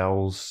of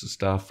spells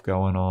stuff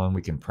going on.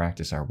 We can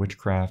practice our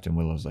witchcraft. And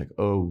Willow's like,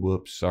 oh,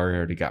 whoops, sorry, I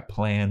already got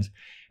plans.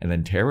 And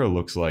then Tara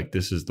looks like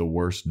this is the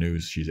worst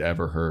news she's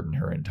ever heard in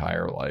her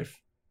entire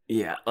life.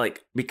 Yeah,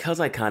 like,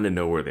 because I kind of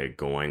know where they're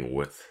going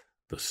with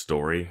the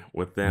story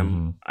with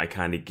them, I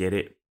kind of get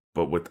it.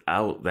 But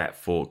without that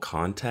full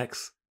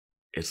context,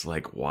 it's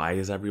like, why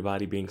is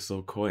everybody being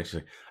so coy? She's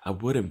like, I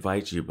would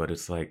invite you, but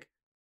it's like,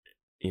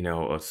 you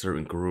know, a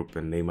certain group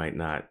and they might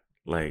not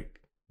like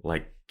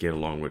get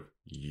along with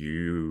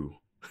you.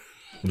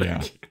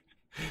 Yeah.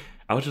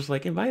 I was just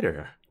like, invite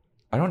her.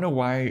 I don't know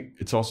why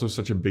it's also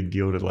such a big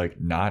deal to like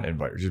not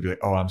invite her. Just be like,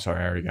 oh, I'm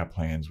sorry, I already got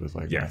plans with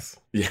like. Yes.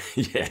 Yeah,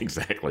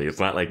 exactly. It's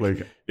not like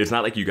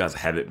you guys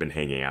haven't been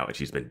hanging out and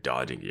she's been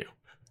dodging you.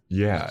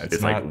 Yeah,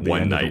 it's not like the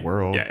one end night. Of the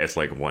world. Yeah, it's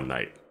like one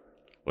night.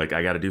 Like,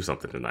 I got to do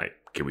something tonight.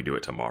 Can we do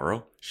it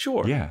tomorrow?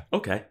 Sure. Yeah.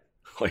 Okay.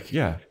 Like,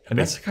 yeah, and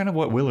that's kind of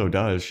what Willow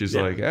does. She's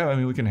like, oh, I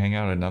mean, we can hang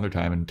out another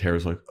time. And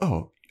Tara's like,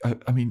 oh,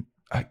 I mean,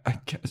 I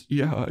guess.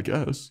 Yeah, I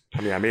guess.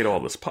 I mean, I made all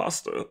this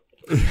pasta.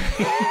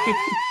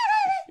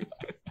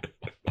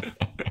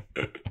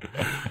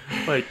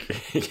 Like,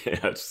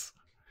 yes.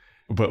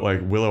 But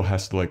like Willow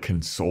has to like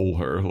console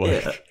her.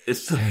 Like,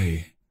 it's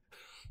hey,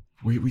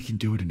 we can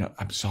do it enough.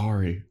 I'm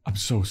sorry. I'm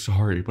so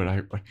sorry.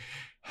 But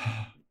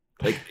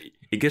like,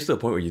 it gets to the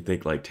point where you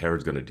think like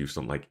Tara's gonna do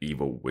some like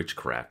evil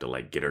witchcraft to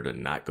like get her to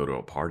not go to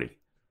a party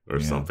or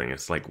something.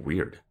 It's like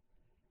weird.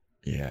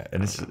 Yeah,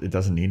 and it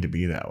doesn't need to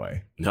be that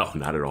way. No,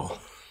 not at all.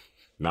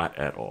 Not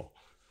at all.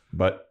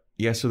 But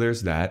yeah, so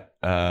there's that.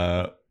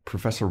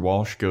 Professor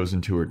Walsh goes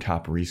into her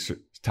top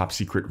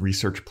secret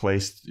research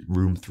place,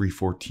 room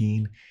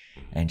 314,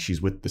 and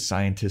she's with the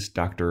scientist,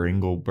 Dr.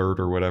 Engelbert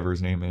or whatever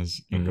his name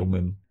is,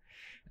 Engelman.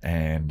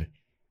 And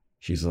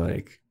she's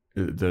like,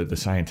 the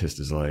scientist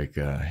is like,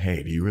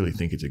 hey, do you really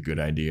think it's a good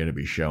idea to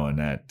be showing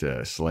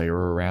that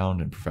Slayer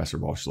around? And Professor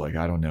Walsh is like,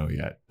 I don't know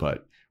yet,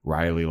 but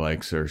Riley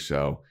likes her,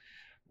 so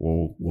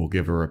we'll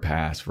give her a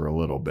pass for a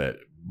little bit.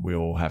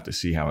 We'll have to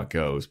see how it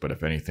goes, but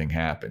if anything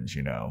happens,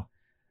 you know,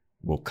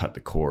 we'll cut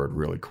the cord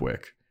really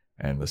quick.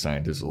 And the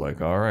scientist is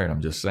like, all right,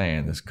 I'm just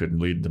saying this could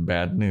lead to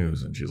bad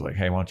news. And she's like,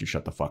 hey, why don't you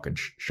shut the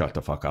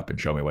fuck up and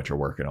show me what you're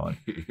working on?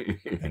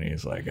 And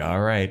he's like,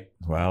 all right,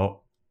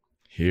 well,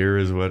 here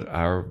is what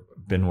I've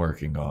been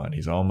working on.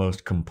 He's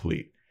almost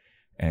complete.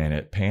 And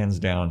it pans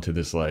down to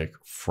this like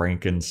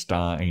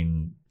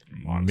Frankenstein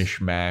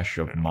mishmash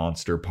of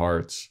monster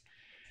parts.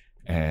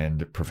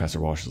 And Professor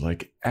Walsh is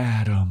like,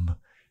 Adam,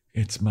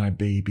 it's my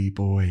baby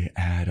boy,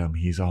 Adam.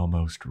 He's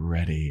almost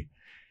ready.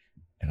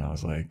 And I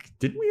was like,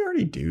 didn't we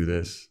already do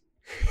this?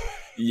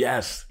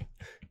 Yes.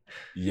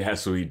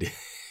 Yes, we did.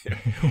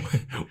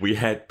 We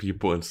had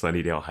people in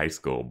Sunnydale High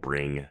School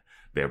bring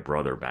their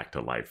brother back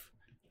to life.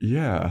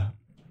 Yeah.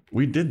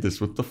 We did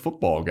this with the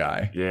football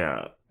guy.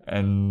 Yeah.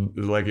 And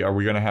like, are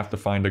we going to have to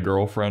find a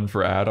girlfriend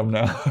for Adam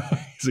now?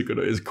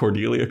 Is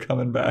Cordelia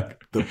coming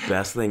back? The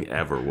best thing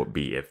ever would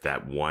be if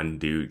that one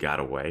dude got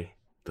away,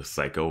 the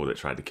psycho that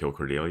tried to kill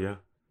Cordelia.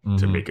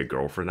 to make a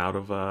girlfriend out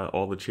of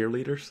all the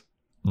cheerleaders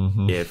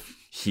if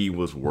he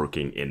was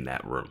working in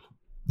that room.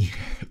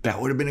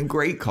 That would have been a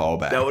great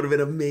callback. That would have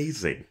been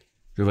amazing.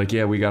 They're like,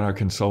 yeah, we got our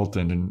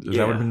consultant, and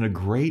that would have been a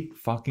great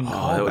fucking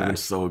callback. That would have been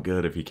so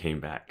good if he came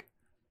back.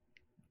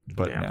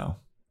 But no.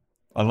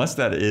 Unless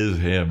that is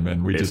him,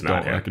 and we just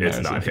don't recognize it.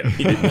 It's not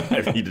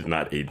him. He did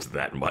not age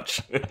that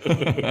much.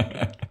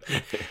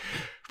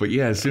 But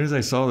yeah, as soon as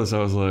I saw this, I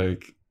was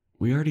like,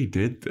 we already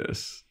did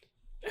this.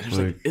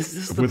 Like,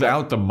 is this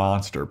without the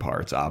monster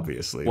parts,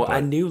 obviously. Well, I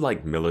knew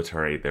like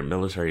their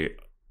military,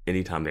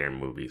 anytime they're in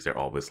movies, they're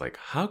always like,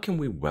 how can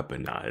we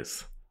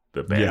weaponize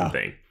the bad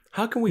thing?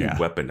 How can we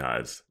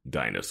weaponize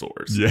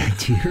dinosaurs? Yeah,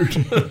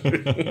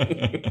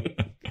 dude.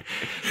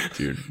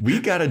 Dude, we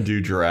gotta do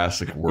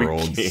Jurassic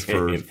Worlds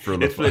for the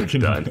fucking... It's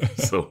been done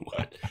so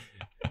much.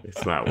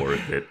 It's not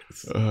worth it.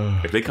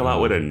 If they come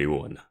out with a new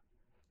one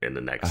in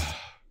the next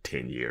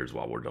 10 years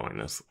while we're doing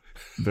this.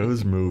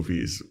 Those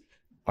movies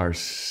are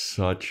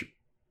such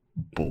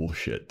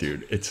bullshit,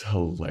 dude. It's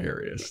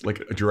hilarious.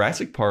 Like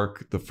Jurassic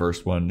Park, the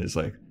first one is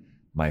like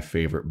my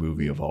favorite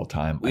movie of all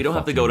time. We don't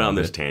have to go down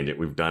this tangent.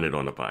 We've done it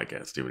on the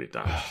podcast too many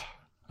times.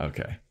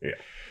 Okay. Yeah.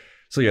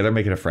 So yeah, they're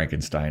making a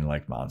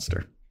Frankenstein-like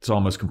monster. It's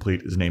almost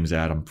complete. His name's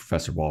Adam.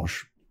 Professor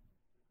Walsh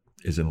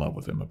is in love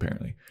with him,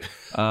 apparently.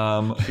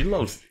 He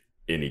loves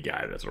any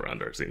guy that's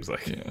around her, it seems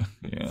like.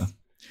 Yeah.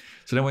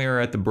 So then we are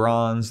at the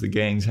Bronze. The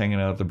gang's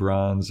hanging out at the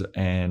Bronze,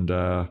 and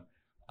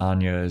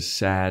Anya is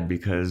sad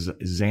because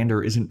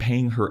Xander isn't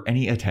paying her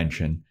any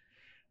attention.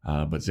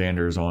 But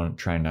Xander is on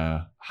trying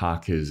to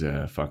hawk his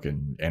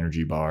fucking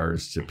energy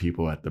bars to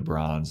people at the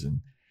Bronze, and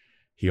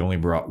he only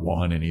brought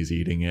one, and he's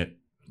eating it.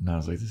 And I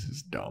was like, this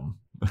is dumb.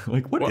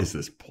 Like, what is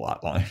this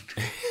plot line?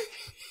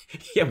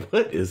 Yeah,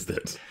 what is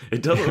this?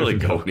 It doesn't really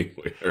go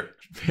anywhere.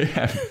 They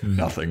have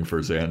nothing for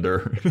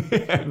Xander.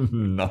 They have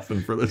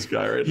nothing for this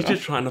guy right now. He's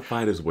just trying to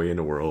find his way in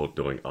the world,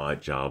 doing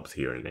odd jobs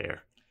here and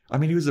there. I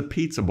mean, he was a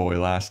pizza boy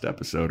last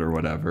episode or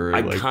whatever.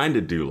 I kind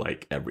of do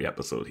like every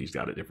episode he's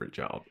got a different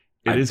job.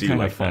 It is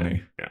kind of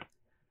funny. That. Yeah.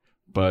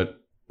 But,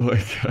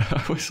 like,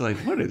 I was like,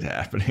 what is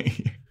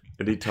happening?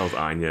 And he tells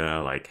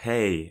Anya, like,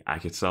 hey, I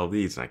can sell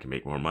these and I can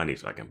make more money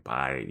so I can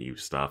buy new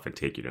stuff and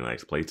take you to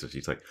nice places.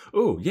 She's like,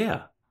 oh,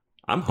 yeah,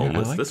 I'm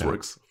homeless. Like this that.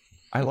 works.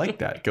 I like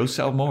that. Go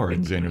sell more.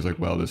 And Xander's like,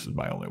 well, this is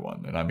my only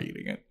one and I'm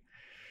eating it.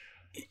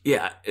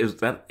 Yeah. Is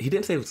that he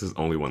didn't say it was his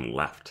only one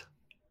left.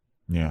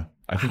 Yeah.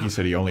 I think he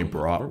said he only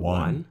brought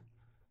one.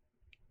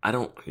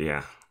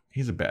 Yeah.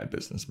 He's a bad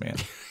businessman.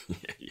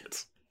 Yeah,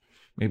 yes.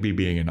 Maybe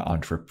being an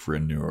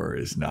entrepreneur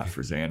is not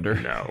for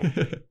Xander.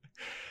 No.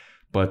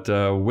 But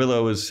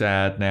Willow is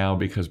sad now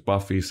because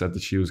Buffy said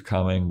that she was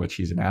coming, but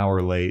she's an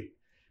hour late.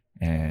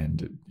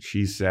 And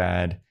she's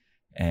sad.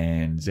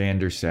 And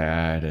Xander's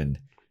sad. And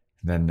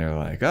then they're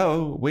like,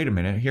 oh, wait a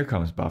minute. Here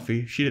comes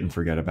Buffy. She didn't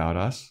forget about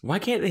us. Why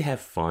can't they have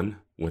fun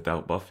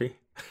without Buffy?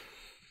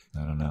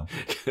 I don't know.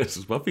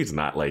 Because Buffy's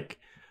not like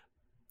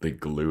the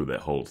glue that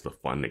holds the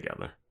fun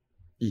together.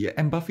 Yeah,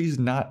 and Buffy's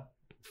not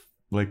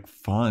like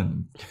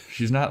fun.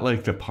 She's not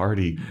like the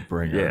party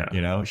bringer,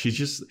 you know? She's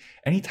just,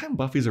 anytime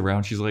Buffy's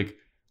around, she's like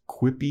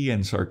quippy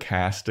and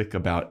sarcastic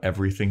about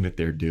everything that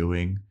they're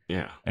doing.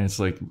 Yeah. And it's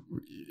like,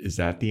 is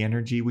that the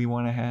energy we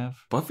want to have?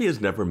 Buffy has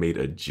never made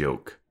a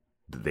joke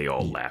that they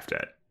all laughed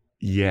at.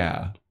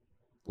 Yeah.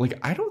 Like,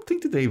 I don't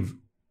think that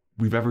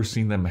we've ever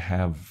seen them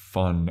have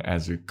fun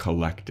as a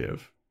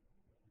collective.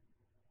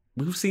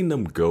 We've seen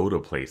them go to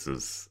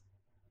places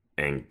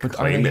and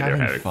claim that they're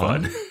having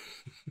fun.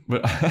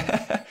 But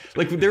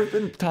like there have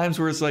been times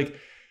where it's like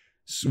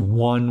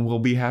one will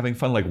be having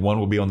fun, like one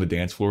will be on the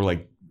dance floor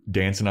like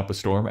dancing up a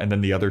storm, and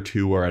then the other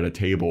two are at a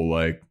table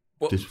like,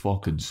 this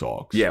fucking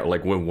sucks. Yeah,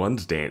 like when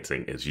one's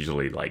dancing, it's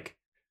usually like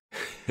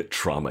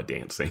trauma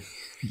dancing.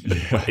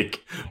 Yeah.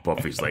 Like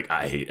Buffy's like,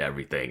 I hate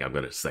everything, I'm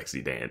gonna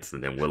sexy dance,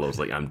 and then Willow's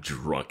like, I'm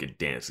drunk and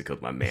dancing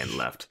because my man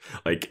left.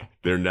 Like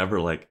they're never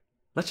like,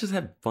 let's just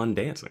have fun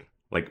dancing.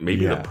 Like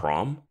maybe the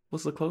prom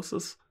was the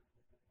closest.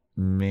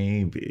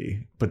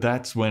 Maybe. But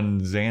that's when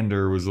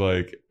Xander was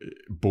like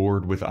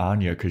bored with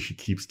Anya because she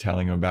keeps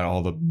telling him about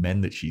all the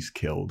men that she's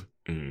killed.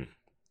 Mm.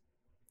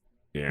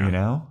 Yeah. You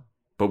know?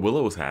 But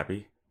Willow was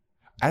happy.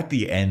 At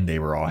the end, they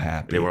were all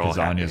happy. They were all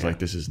happy. Anya's like,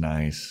 this is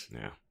nice.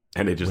 Yeah.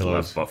 And they just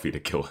left Buffy to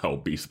kill Hell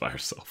Beast by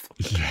herself.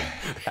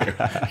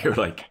 You're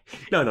like,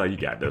 no, you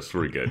got this.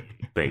 We're good.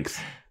 Thanks.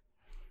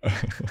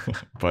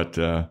 But,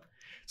 so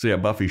yeah,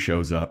 Buffy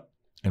shows up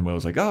and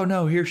Willow's like, oh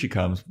no, here she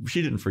comes.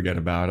 She didn't forget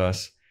about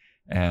us.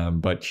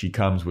 But she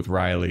comes with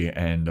Riley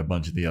and a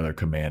bunch of the other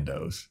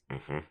commandos.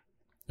 Mm-hmm.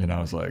 And I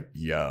was like,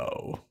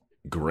 yo.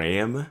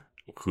 Graham,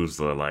 who's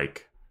the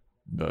like...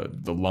 The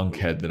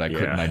lunkhead that I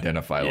couldn't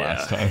identify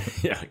last time.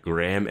 Yeah,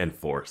 Graham and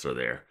Force are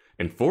there.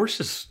 And Force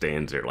just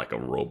stands there like a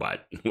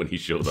robot when he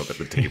shows up at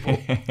the table.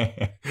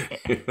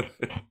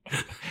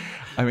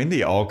 I mean,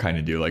 they all kind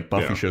of do. Like,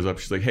 Buffy shows up.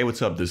 She's like, hey,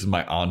 what's up? This is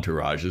my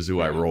entourage. This is who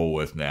I roll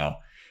with now.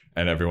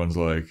 And everyone's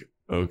like,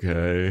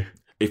 okay.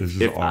 This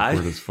is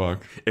awkward as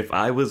fuck. If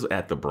I was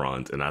at the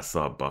Bronze and I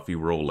saw Buffy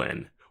roll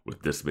in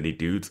with this many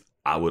dudes,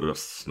 I would have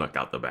snuck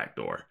out the back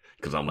door.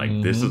 Because I'm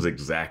like, this is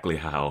exactly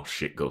how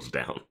shit goes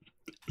down.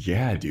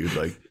 Yeah, dude.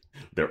 Like,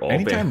 they're all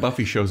anytime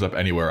Buffy shows up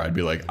anywhere, I'd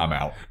be like, I'm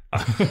out.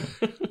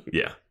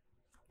 Yeah.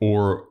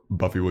 Or,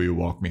 Buffy, will you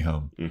walk me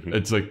home? Mm-hmm.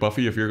 It's like,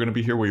 Buffy, if you're going to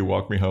be here, will you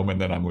walk me home? And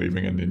then I'm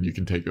leaving, and then you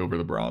can take over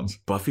the bronze.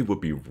 Buffy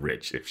would be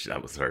rich if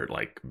that was her,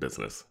 like,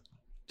 business.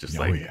 Just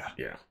Oh, like,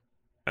 yeah.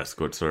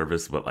 Escort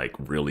service, but, like,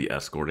 really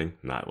escorting,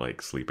 not,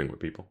 like, sleeping with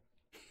people.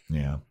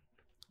 Yeah.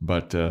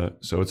 But,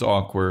 so it's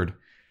awkward.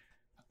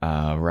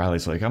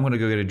 Riley's like, I'm going to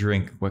go get a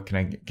drink. What can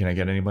I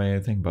get anybody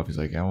anything? Buffy's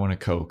like, I want a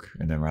Coke.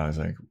 And then Riley's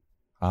like,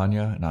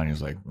 Anya? And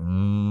Anya's like,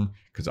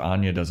 because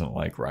Anya doesn't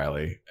like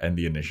Riley and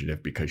the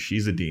initiative because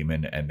she's a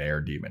demon and they're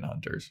demon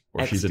hunters.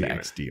 Or she's an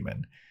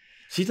ex-demon.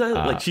 She doesn't,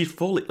 like, she's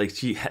fully, like,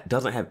 she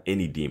doesn't have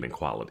any demon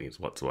qualities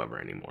whatsoever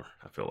anymore,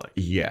 I feel like.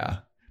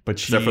 Yeah. But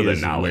she Except for the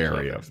is knowledge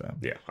wary of of them.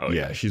 Yeah.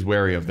 Yeah, she's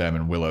wary of them,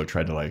 and Willow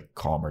tried to, like,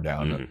 calm her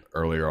down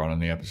earlier on in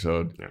the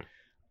episode.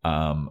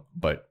 Yeah.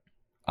 But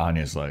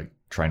Anya's, like,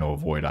 trying to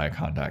avoid eye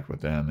contact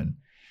with them, and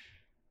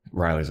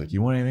Riley's like,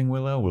 you want anything,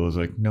 Willow? Willow's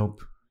like,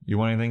 nope. You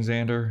want anything,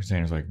 Xander?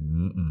 Xander's like,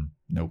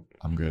 nope,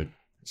 I'm good.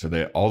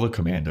 So all the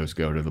commandos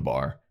go to the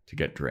bar to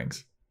get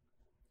drinks.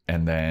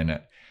 And then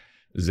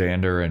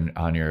Xander and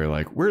Anya are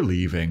like, we're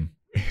leaving.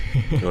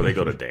 No, they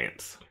go to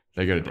dance.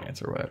 They go to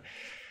dance or whatever.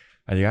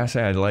 And you gotta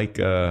say, I like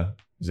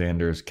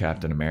Xander's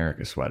Captain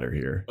America sweater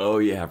here. Oh,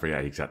 yeah, I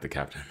forgot he's got the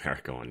Captain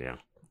America on, yeah.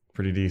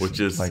 Pretty decent. Which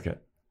is like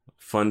it.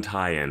 Fun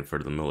tie-in for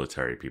the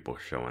military people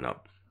showing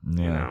up.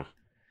 Yeah. You know?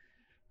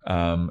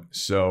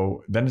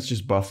 So then it's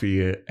just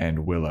Buffy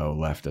and Willow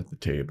left at the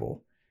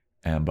table.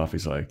 And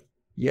Buffy's like,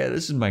 yeah,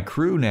 this is my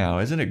crew now.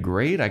 Isn't it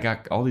great? I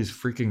got all these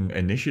freaking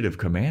initiative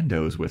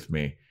commandos with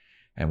me.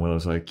 And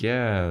Willow's like,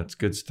 yeah, it's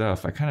good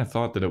stuff. I kind of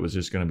thought that it was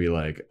just going to be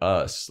like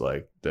us,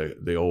 like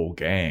the old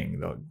gang.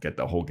 They'll get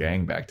the whole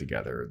gang back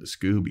together, the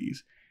Scoobies.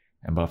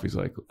 And Buffy's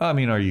like, I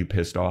mean, are you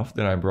pissed off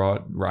that I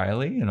brought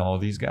Riley and all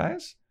these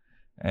guys?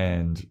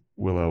 And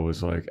Willow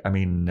was like, I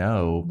mean,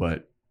 no,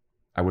 but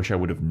I wish I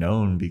would have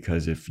known,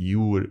 because if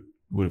you would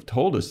have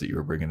told us that you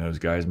were bringing those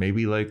guys,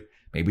 maybe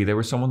there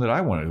was someone that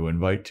I wanted to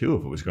invite too,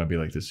 if it was going to be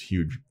like this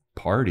huge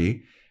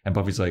party. And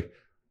Buffy's like,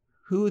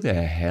 who the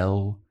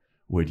hell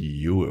would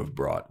you have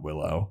brought,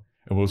 Willow?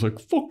 And Willow's like,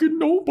 fucking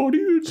nobody.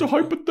 It's a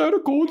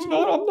hypothetical.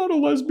 I'm not a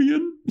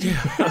lesbian.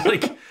 Yeah,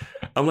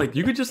 I'm like,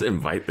 you could just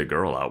invite the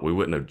girl out. We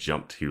wouldn't have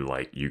jumped to,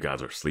 like, you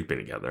guys are sleeping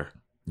together.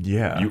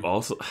 Yeah. You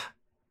also,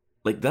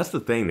 like, that's the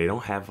thing. They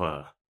don't have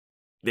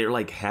they're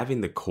like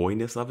having the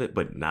coyness of it,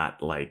 but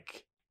not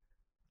like,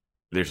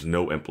 there's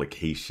no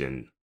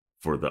implication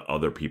for the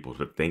other people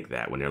to think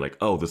that when they're like,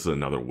 oh, this is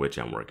another witch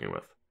I'm working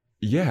with.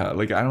 Yeah,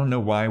 like, I don't know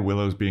why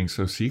Willow's being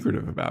so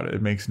secretive about it.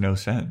 It makes no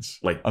sense.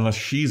 Like, unless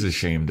she's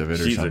ashamed of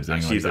it or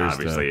something. She's like,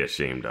 obviously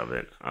ashamed of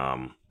it.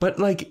 But,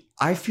 like,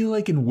 I feel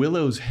like in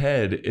Willow's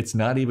head, it's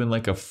not even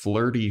like a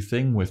flirty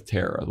thing with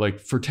Tara.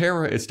 Like, for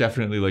Tara, it's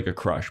definitely like a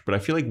crush. But I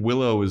feel like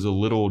Willow is a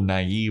little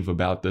naive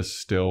about this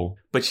still.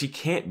 But she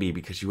can't be,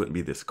 because she wouldn't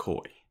be this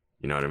coy.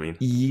 You know what I mean?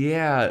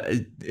 Yeah,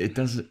 it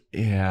doesn't.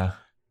 Yeah.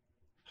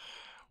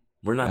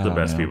 We're not the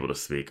best people to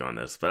speak on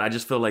this, but I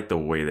just feel like the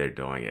way they're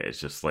doing it, it's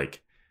just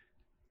like,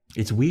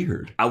 it's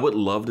weird. I would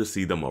love to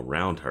see them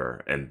around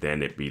her, and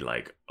then it'd be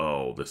like,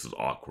 oh, this is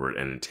awkward,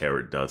 and then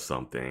Tara does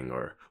something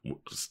or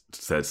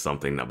says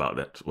something about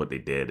that, what they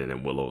did, and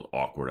then Willow's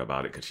awkward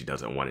about it because she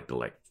doesn't want it to,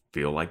 like,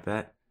 feel like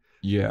that.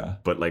 Yeah.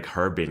 But, like,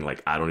 her being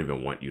like, I don't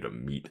even want you to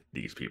meet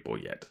these people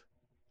yet.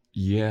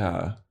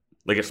 Yeah.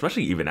 Like,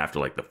 especially even after,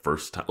 like, the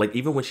first time. Like,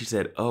 even when she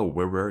said, oh,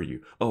 where were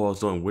you? Oh, I was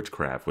doing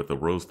witchcraft with the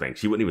rose thing.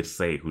 She wouldn't even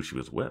say who she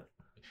was with.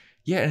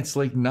 Yeah, and it's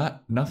like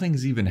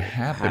nothing's even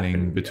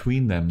happening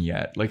between them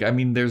yet. Like, I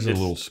mean, there's a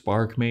little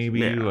spark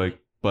maybe, like,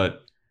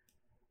 but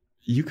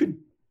you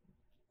could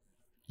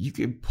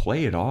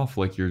play it off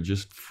like you're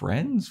just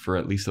friends for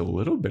at least a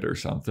little bit or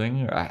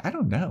something. I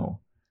don't know.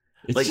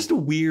 It's like, just a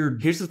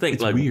weird. Here's the thing,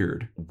 it's like,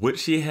 weird. Would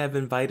she have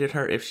invited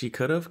her if she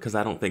could have? Because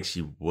I don't think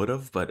she would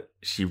have, but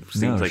she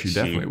seems like she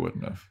definitely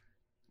wouldn't have.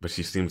 But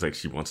she seems like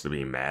she wants to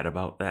be mad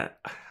about that.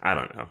 I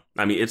don't know.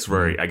 I mean, it's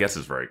very. I guess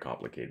it's very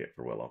complicated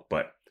for Willow,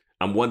 but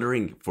I'm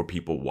wondering for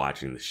people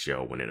watching the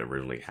show when it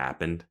originally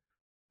happened,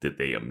 did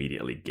they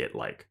immediately get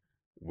like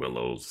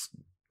Willow's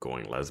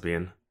going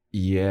lesbian?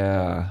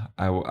 Yeah,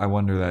 I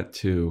wonder that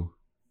too.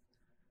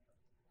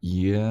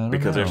 Yeah,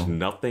 because there's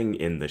nothing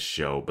in the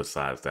show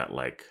besides that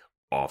like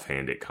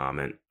offhanded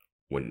comment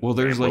when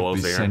there's like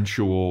the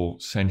there.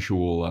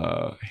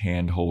 sensual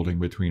hand holding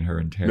between her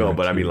and Tara. No,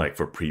 but I mean like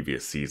for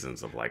previous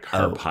seasons of like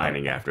her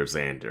pining after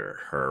Xander,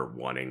 her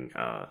wanting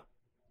I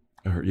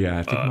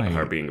think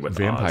her being with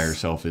vampire Oz.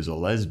 Self is a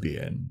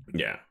lesbian.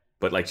 Yeah,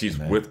 but like she's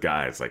with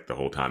guys like the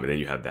whole time, and then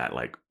you have that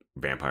like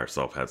vampire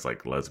self has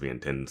like lesbian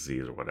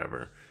tendencies or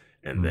whatever,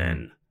 and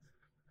then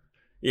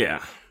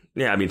yeah.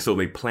 I mean, so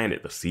they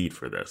planted the seed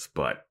for this,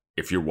 but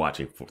if you're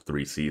watching for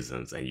 3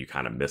 seasons and you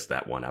kind of miss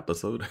that one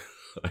episode,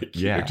 like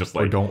you're just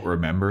like or don't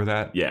remember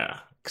that,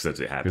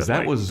 since it happened because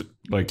that was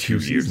like 2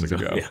 seasons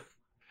ago.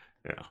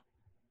 Yeah,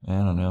 I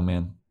don't know,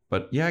 man,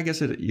 but yeah, I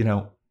guess it.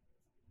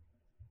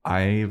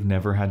 I've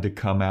never had to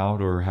come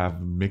out or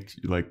have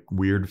mixed, like,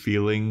 weird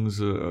feelings,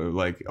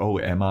 like, oh,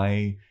 am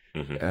I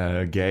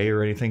gay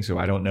or anything? So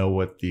I don't know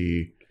what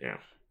the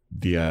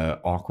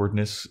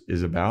awkwardness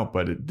is about,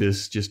 but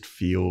this just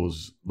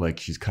feels like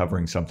she's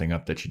covering something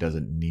up that she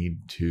doesn't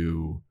need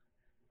to.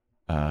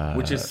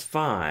 Which is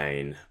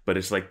fine, but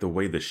it's like the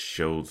way the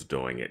show's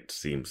doing it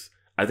seems.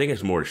 I think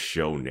it's more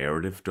show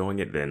narrative doing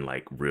it than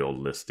like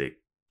realistic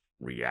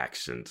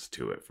reactions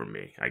to it for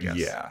me, I guess.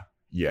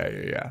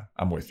 Yeah.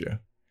 I'm with you.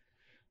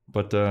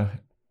 But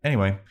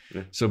anyway,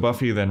 so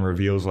Buffy then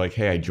reveals like,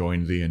 hey, I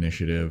joined the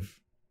initiative.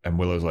 And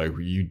Willow's like,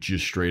 you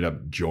just straight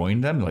up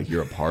joined them? Like,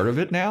 you're a part of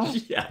it now?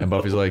 Yeah. And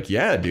Buffy's like,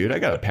 yeah, dude, I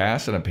got a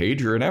pass and a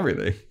pager and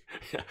everything.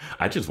 Yeah,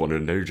 I just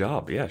wanted a new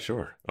job. Yeah,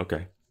 sure.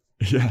 Okay.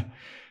 Yeah.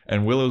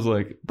 And Willow's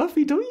like,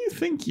 Buffy, don't you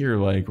think you're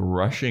like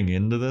rushing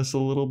into this a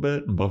little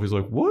bit? And Buffy's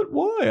like, what?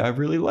 Why? I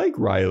really like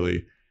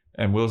Riley.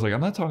 And Willow's like,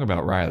 I'm not talking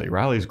about Riley.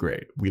 Riley's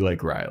great. We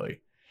like Riley.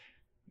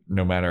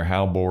 No matter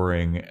how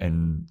boring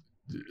and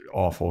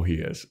awful he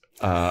is.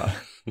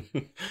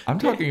 I'm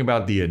talking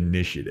about the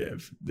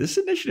initiative. This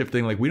initiative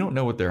thing, like, we don't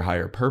know what their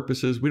higher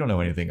purpose is. We don't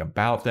know anything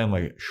about them.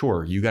 Like,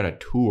 sure, you got a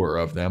tour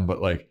of them,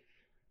 but like,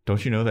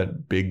 don't you know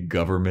that big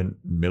government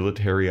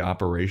military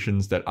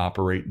operations that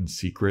operate in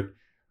secret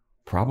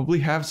probably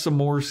have some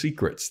more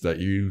secrets that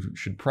you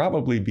should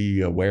probably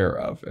be aware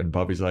of? And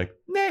Buffy's like,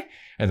 nah.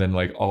 And then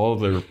like all of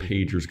their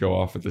pagers go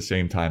off at the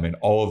same time, and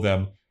all of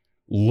them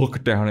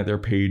look down at their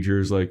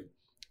pagers like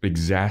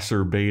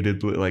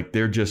exacerbated. Like,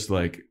 they're just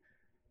like,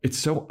 it's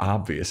so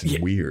obvious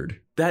and weird.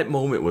 That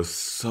moment was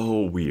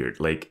so weird.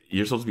 Like,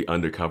 you're supposed to be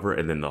undercover,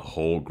 and then the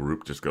whole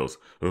group just goes,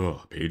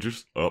 oh,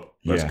 pagers up,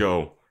 let's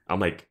go. I'm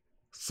like,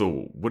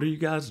 so what are you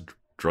guys,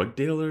 drug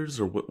dealers,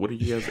 or what are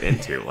you guys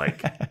into?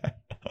 Like,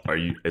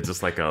 is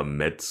this like a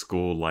med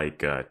school,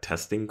 like,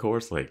 testing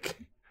course? Like,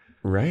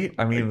 right?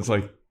 I mean, it's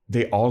like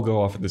they all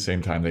go off at the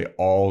same time. They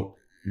all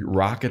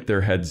rocket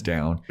their heads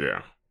down.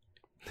 Yeah.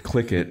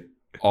 Click it.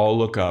 All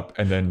look up,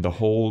 and then the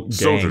whole gang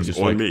soldiers just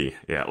on like, me.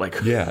 Yeah, like,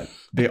 yeah,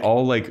 they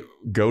all like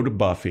go to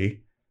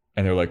Buffy,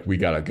 and they're like, we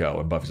gotta go.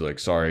 And Buffy's like,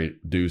 sorry,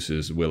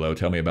 deuces, Willow,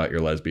 tell me about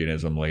your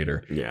lesbianism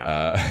later.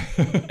 Yeah.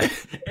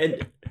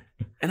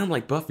 And I'm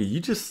like, Buffy,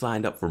 you just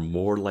signed up for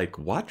more like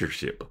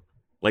Watchership.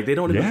 Like, they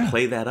don't even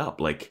play that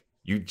up. Like,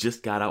 you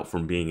just got out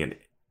from being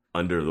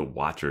under the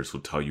Watchers who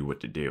tell you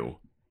what to do,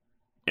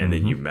 and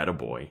then you met a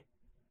boy,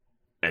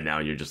 and now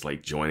you're just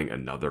like joining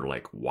another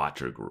like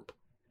Watcher group.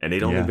 And they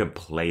don't even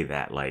play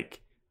that,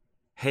 like,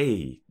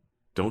 hey,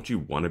 don't you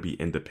want to be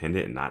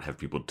independent and not have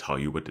people tell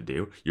you what to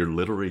do? You're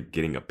literally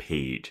getting a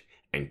page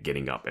and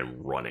getting up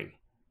and running.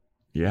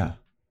 Yeah.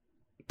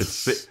 To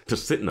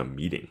sit in a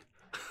meeting.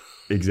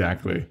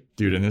 Exactly.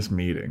 Dude, in this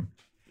meeting.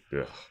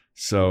 Yeah.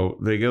 So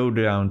they go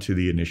down to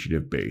the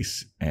initiative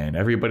base, and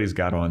everybody's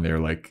got on their,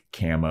 like,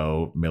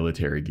 camo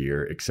military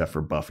gear, except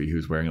for Buffy,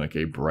 who's wearing, like,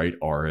 a bright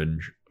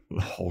orange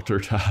halter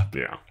top.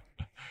 Yeah.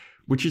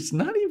 Which is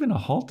not even a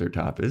halter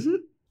top, is it?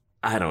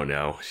 I don't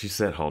know. She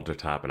said halter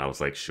top, and I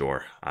was like,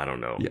 sure. I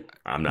don't know. Yeah.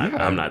 I'm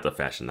not the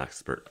fashion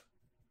expert.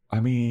 I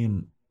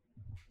mean,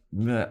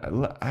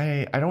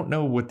 I don't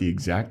know what the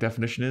exact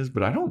definition is,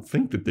 but I don't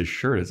think that this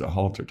shirt is a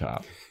halter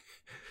top.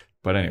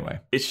 But anyway.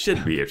 It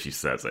should be if she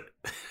says it.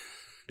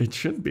 It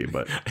should be,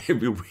 but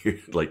it'd be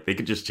weird. Like, they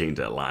could just change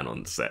that line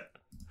on the set.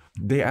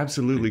 They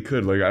absolutely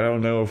could. Like, I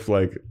don't know if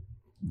like,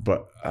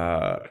 but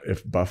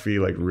if Buffy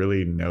like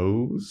really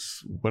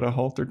knows what a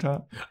halter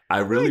top.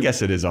 I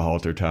guess it is a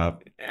halter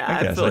top.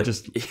 I guess.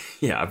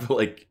 I feel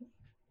like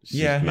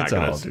it's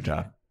a halter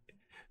top.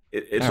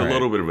 It's a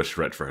little bit of a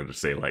stretch for her to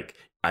say, like,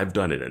 I've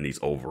done it in these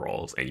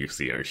overalls, and you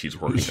see her, she's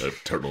wearing a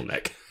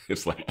turtleneck.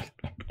 It's like,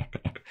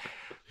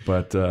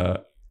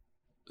 but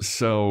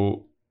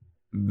so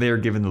they're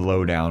given the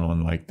lowdown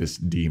on like this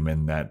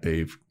demon that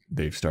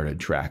they've started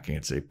tracking.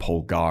 It's a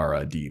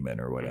Polgara demon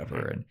or whatever,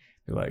 and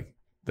they're like,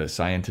 the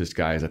scientist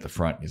guy is at the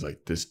front. And he's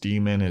like, this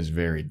demon is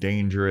very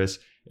dangerous.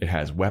 It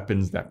has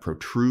weapons that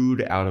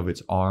protrude out of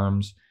its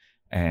arms,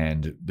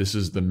 and this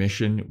is the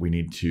mission. We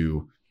need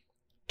to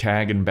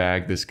tag and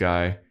bag this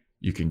guy.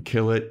 You can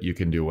kill it, you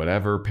can do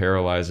whatever,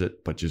 paralyze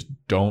it, but just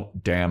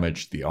don't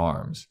damage the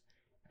arms.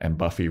 And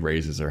Buffy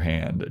raises her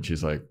hand, and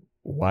she's like,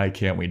 why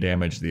can't we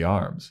damage the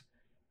arms?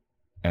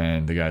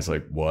 And the guy's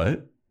like, what?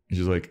 And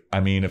she's like, I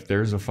mean, if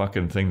there's a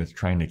fucking thing that's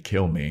trying to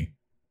kill me,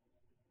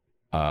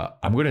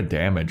 I'm going to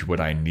damage what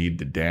I need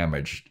to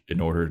damage in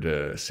order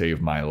to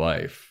save my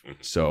life.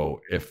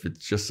 So if it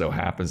just so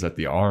happens that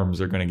the arms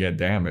are going to get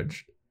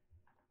damaged,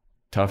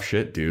 tough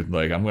shit, dude.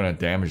 Like, I'm going to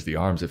damage the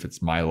arms if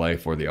it's my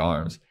life or the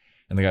arms.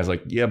 And the guy's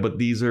like, yeah, but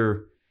these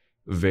are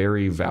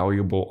very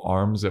valuable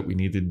arms that we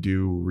need to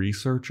do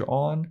research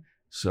on.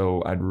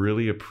 So I'd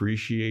really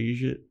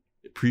appreciate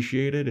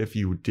it if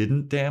you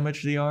didn't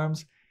damage the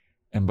arms.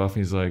 And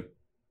Buffy's like,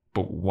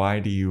 but why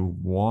do you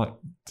want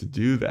to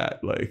do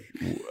that? Like,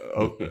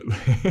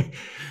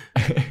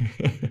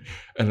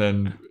 and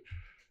then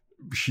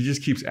she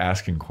just keeps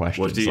asking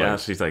questions. Well, she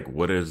asks, she's like,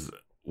 what does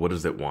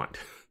it want?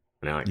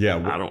 And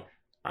I'm like,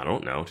 I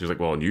don't know. She's like,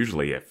 well,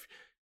 usually if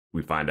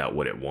we find out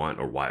what it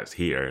wants or why it's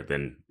here,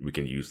 then we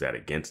can use that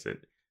against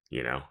it.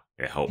 You know,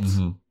 it helps.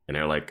 And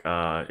they're like,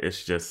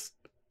 it's just,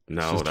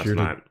 no, just that's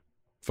not.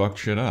 Fuck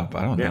shit up.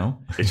 I don't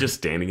know. It's just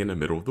standing in the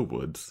middle of the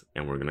woods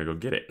and we're going to go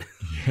get it.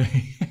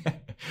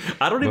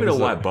 I don't even know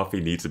why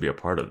Buffy needs to be a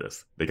part of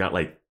this. They got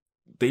like,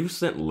 they've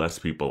sent less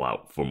people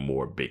out for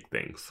more big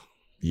things.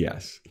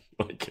 Yes.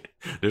 Like,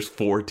 there's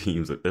 4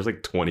 teams. There's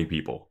like 20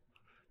 people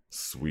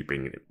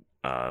sweeping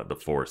the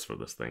forest for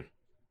this thing.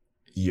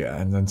 Yeah,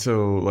 and then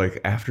so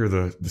like after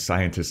the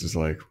scientist is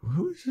like,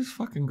 who is this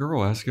fucking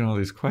girl asking all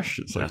these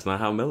questions? Like, that's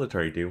not how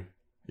military do.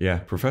 Yeah,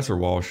 Professor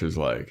Walsh is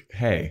like,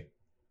 hey,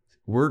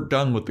 we're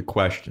done with the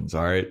questions,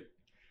 all right?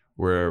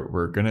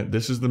 We're gonna,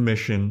 this is the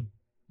mission.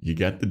 You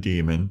get the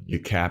demon, you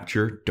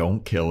capture,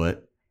 don't kill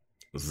it.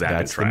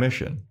 That's the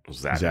mission.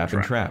 Zap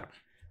and trap.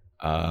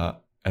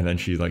 And then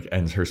she like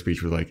ends her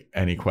speech with like,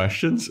 any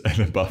questions? And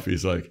then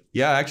Buffy's like,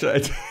 yeah,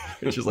 actually.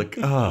 And she's like,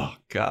 oh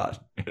God.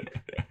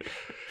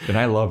 And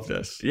I love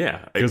this.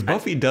 Yeah. Because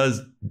Buffy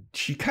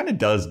she kind of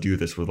does do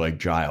this with like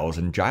Giles,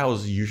 and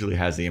Giles usually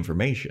has the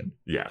information.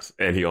 Yes.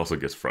 And he also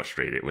gets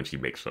frustrated when she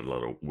makes a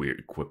little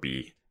weird,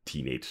 quippy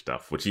teenage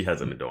stuff, which she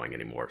hasn't been doing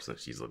anymore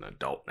since she's an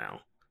adult now.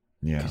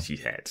 Yeah. Because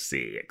she's had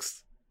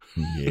 6.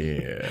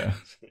 Yeah.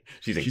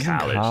 She's in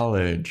college.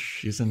 college.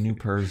 She's a new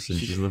person.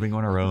 She's living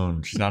on her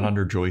own. She's not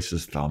under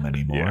Joyce's thumb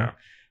anymore.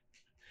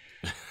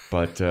 Yeah.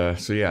 But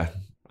so yeah.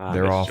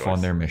 They're off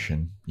on their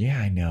mission. Yeah,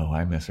 I know.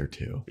 I miss her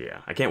too.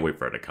 Yeah, I can't wait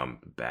for her to come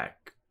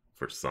back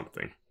for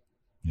something.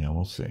 Yeah,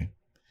 we'll see.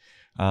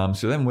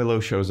 So then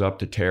Willow shows up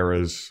to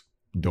Tara's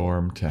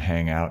dorm to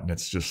hang out, and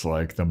it's just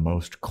like the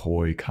most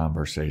coy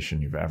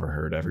conversation you've ever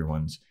heard.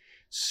 Everyone's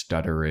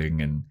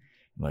stuttering and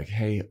like,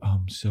 hey,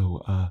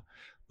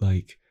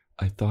 like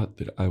I thought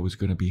that I was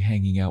going to be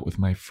hanging out with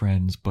my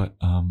friends, but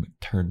it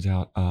turns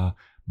out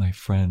my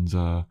friends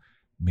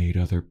made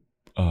other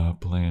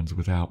plans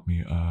without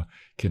me.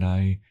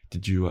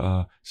 Did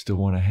you still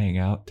want to hang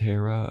out,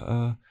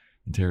 Tara?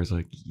 And Tara's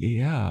like,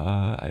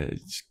 yeah,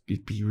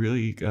 it'd be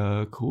really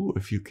cool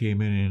if you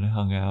came in and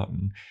hung out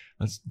and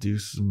let's do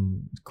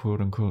some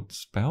quote unquote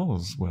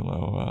spells,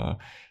 Willow.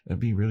 That'd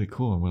be really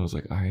cool. And Willow's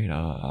like, all right,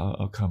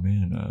 I'll come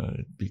in.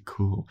 It'd be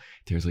cool.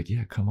 Tara's like,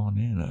 yeah, come on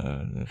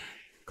in.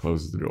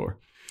 Closes the door.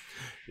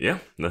 Yeah,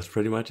 that's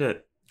pretty much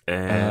it.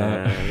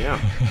 And yeah,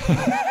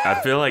 I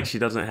feel like she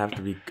doesn't have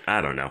to be,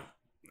 I don't know.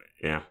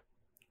 Yeah.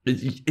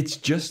 It's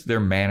just their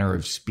manner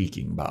of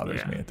speaking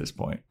bothers me at this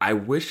point. I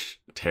wish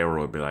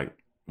Tara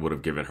would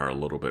have given her a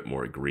little bit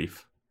more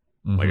grief.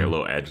 Like a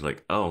little edge,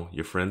 like, oh,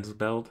 your friend's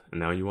bailed and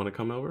now you want to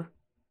come over?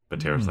 But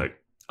Tara's like,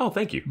 oh,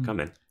 thank you. Come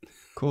in.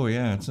 Cool,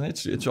 yeah.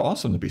 It's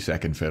awesome to be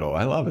second fiddle.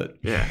 I love it.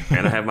 Yeah.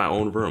 And I have my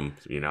own room.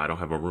 You know, I don't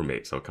have a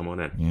roommate, so come on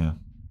in. Yeah.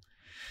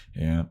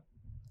 Yeah.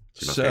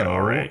 She must be an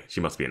RA.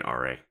 She must be an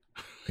RA.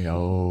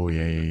 Oh,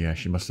 yeah.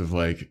 She must have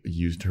like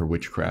used her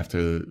witchcraft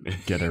to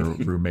get her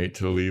roommate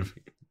to leave.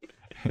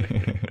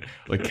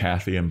 Like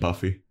Kathy and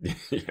Buffy.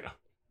 Yeah.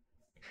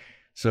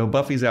 So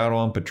Buffy's out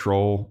on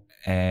patrol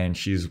and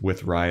she's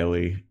with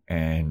Riley,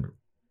 and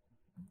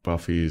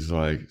Buffy's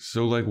like,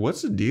 so like,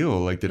 what's the deal?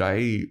 Like, did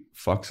I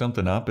fuck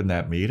something up in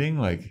that meeting?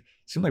 Like, it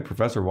seemed like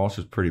Professor Walsh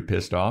was pretty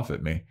pissed off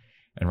at me.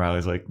 And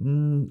Riley's like,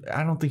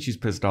 I don't think she's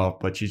pissed off,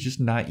 but she's just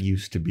not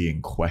used to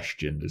being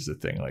questioned is the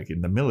thing. Like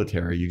in the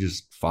military, you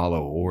just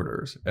follow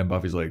orders. And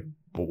Buffy's like,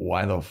 but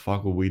why the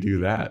fuck would we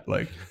do that?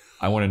 Like,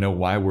 I want to know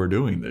why we're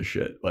doing this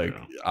shit. Like,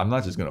 I'm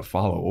not just going to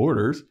follow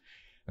orders.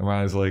 And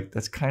Riley's like,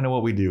 that's kind of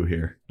what we do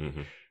here.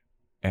 Mm-hmm.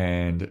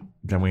 And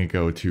then we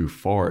go to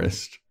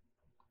Forrest.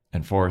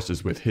 And Forrest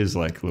is with his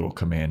like little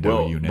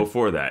commando unit.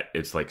 Before that,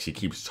 it's like she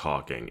keeps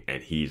talking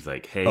and he's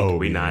like, hey, can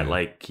we not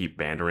like keep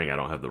bantering? I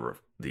don't have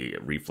the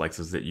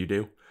reflexes that you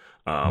do.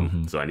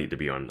 So I need to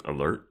be on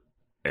alert.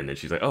 And then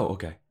she's like, oh,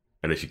 okay.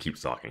 And then she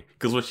keeps talking.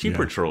 Because when she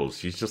patrols,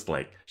 she's just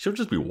like, she'll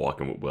just be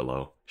walking with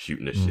Willow,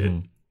 shooting the shit,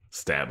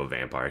 stab a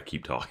vampire,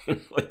 keep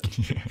talking. Like,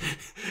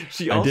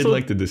 I did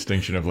like the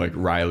distinction of like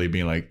Riley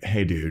being like,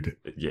 hey, dude,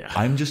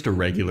 I'm just a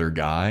regular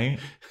guy.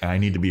 And I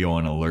need to be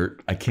on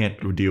alert. I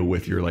can't deal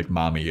with your like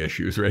mommy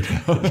issues right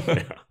now.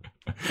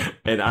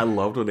 And I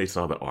loved when they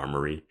saw the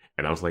armory.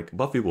 And I was like,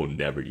 Buffy will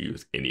never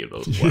use any of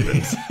those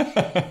weapons.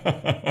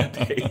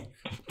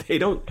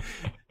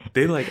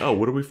 They're like, oh,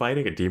 what are we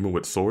fighting? A demon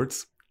with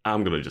swords?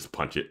 I'm going to just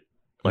punch it.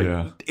 Like,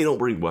 they don't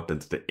bring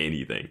weapons to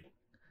anything.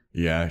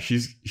 Yeah,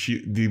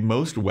 the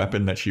most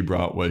weapon that she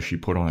brought was she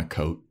put on a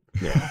coat.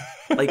 Yeah.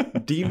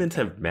 Like, demons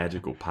have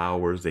magical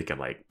powers. They can,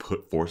 like,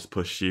 force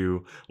push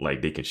you.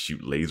 Like, they can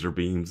shoot laser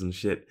beams and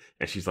shit.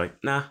 And she's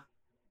like, nah.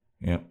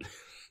 Yep.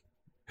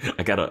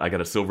 I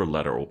got a silver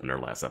letter opener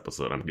last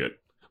episode. I'm good.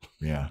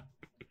 Yeah.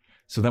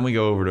 So then we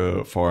go over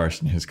to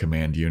Forrest and his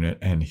command unit,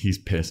 and he's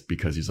pissed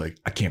because he's like,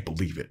 I can't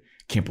believe it.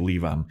 Can't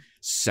believe I'm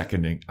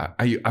seconding.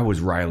 I was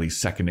Riley's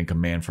second in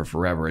command for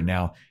forever, and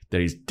now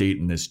that he's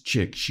dating this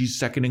chick, she's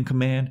second in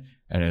command.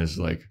 And it's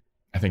like,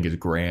 I think it's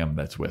Graham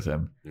that's with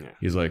him. Yeah.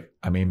 He's like,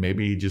 I mean,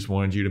 maybe he just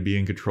wanted you to be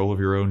in control of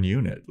your own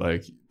unit.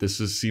 Like, this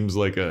seems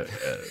like a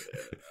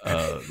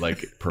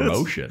like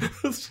promotion.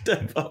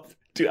 Step up.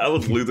 Dude, I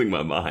was losing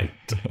my mind.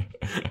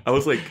 I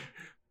was like,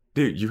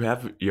 dude, you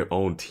have your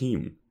own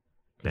team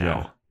now.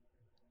 Yeah.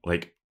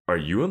 Like, are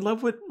you in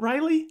love with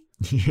Riley?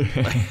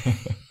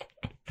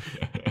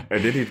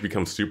 And then he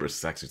becomes super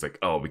sexy. He's like,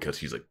 oh, because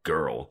she's a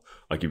girl.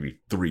 I'll give you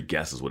 3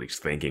 guesses what he's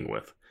thinking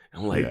with.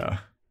 And I'm like,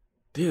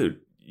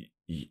 dude,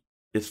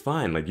 it's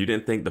fine. Like, you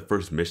didn't think the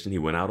first mission he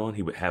went out on,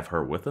 he would have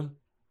her with him?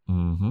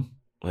 Mm-hmm.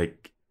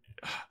 Like,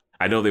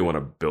 I know they want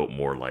to build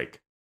more,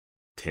 like,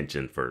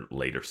 tension for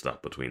later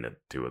stuff between the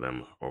two of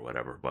them or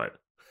whatever, but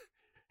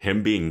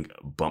him being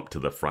bumped to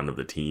the front of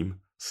the team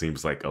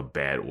seems like a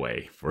bad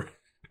way for...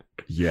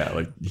 Yeah,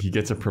 like, he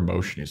gets a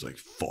promotion. He's like,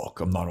 fuck,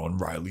 I'm not on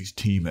Riley's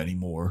team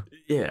anymore.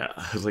 Yeah.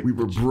 I was like, we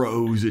were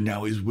bros, and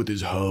now he's with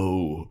his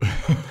hoe.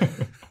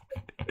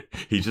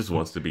 He just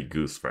wants to be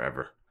Goose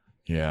forever.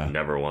 Yeah. He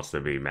never wants to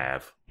be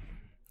Mav.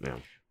 Yeah.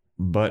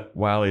 But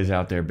while he's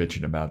out there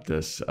bitching about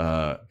this,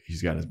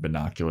 he's got his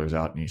binoculars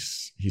out, and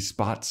he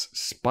spots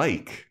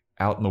Spike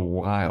out in the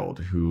wild,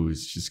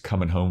 who's just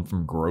coming home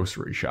from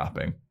grocery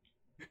shopping.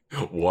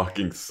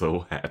 Walking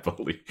so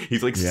happily.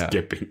 He's like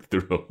skipping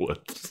through the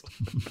woods.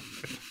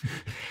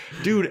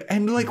 Dude,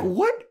 and like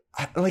what?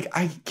 Like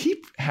I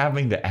keep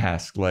having to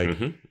ask, like,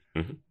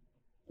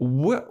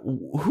 what?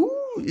 Who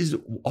is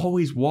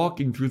always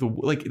walking through the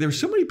like? There's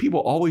so many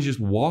people always just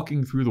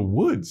walking through the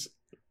woods.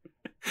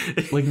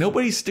 Like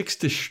nobody sticks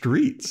to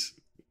streets.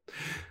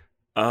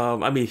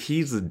 I mean,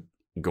 he's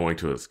going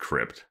to his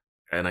crypt,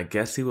 and I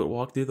guess he would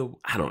walk through the.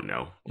 I don't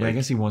know. Yeah, I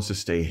guess he wants to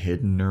stay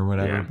hidden or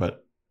whatever, Yeah.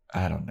 but.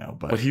 I don't know,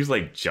 but he's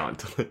like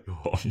jauntily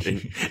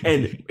walking.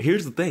 And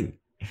here's the thing.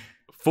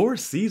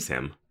 Forrest sees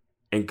him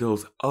and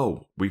goes,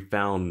 oh, we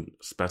found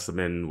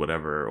specimen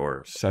whatever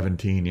or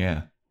 17,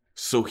 yeah.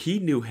 So he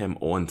knew him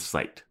on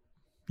sight.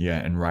 Yeah,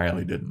 and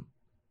Riley didn't.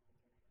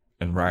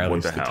 And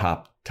Riley's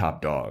the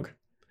top dog.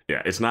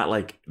 Yeah, it's not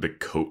like the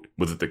coat.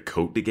 Was it the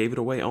coat that gave it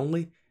away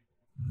only?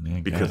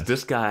 Because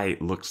this guy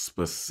looked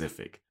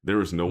specific. There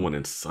was no one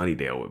in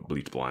Sunnydale with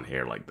bleach blonde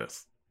hair like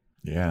this.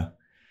 Yeah.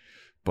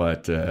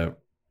 But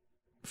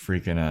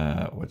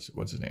freaking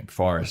what's his name?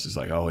 Forrest is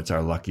like, oh, it's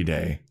our lucky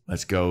day.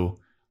 Let's go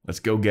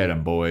get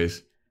him,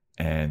 boys.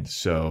 And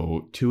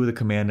so 2 of the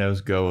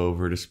commandos go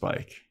over to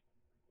Spike.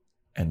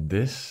 And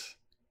this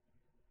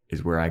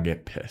is where I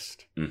get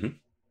pissed. Mm-hmm.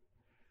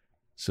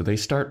 So they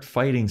start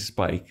fighting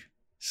Spike.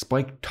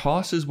 Spike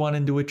tosses one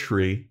into a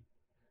tree,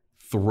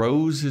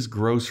 throws his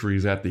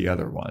groceries at the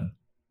other one,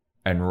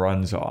 and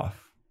runs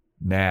off.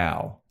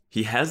 Now.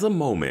 He has a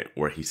moment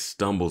where he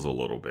stumbles a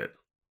little bit,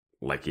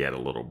 like he had a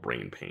little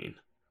brain pain.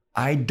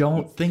 I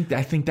think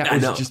that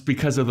was just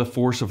because of the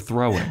force of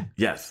throwing.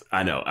 Yes,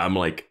 I know. I'm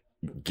like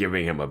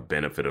giving him a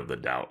benefit of the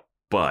doubt,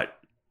 but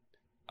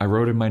I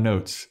wrote in my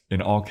notes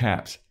in all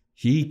caps,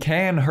 he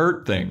can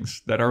hurt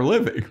things that are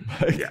living.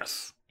 Like,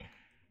 yes.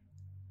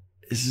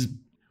 This is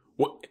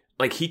what,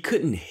 like he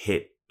couldn't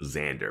hit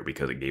Xander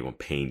because it gave him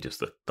pain just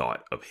the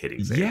thought of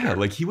hitting Xander. Yeah,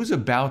 like he was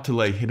about to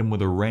like hit him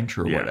with a wrench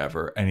or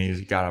whatever, and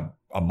he's got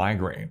a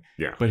migraine.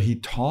 Yeah. But he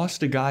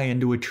tossed a guy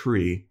into a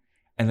tree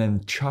and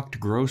then chucked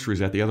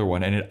groceries at the other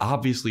one, and it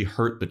obviously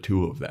hurt the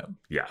 2 of them.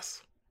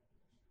 Yes.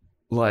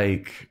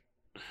 Like,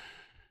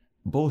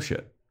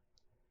 bullshit.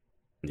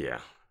 Yeah.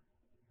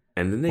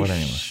 And then they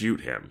shoot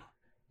him.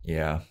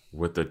 Yeah.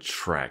 With a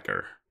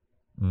tracker.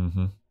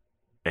 Mm-hmm.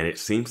 And it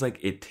seems like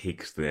it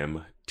takes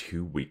them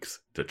 2 weeks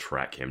to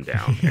track him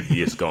down, and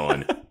he has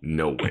gone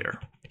nowhere.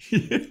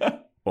 Yeah.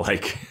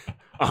 Like,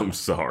 I'm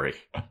sorry.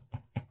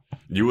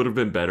 You would have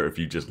been better if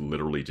you just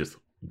literally just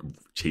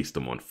chased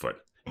him on foot.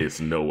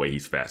 There's no way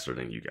he's faster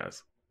than you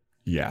guys.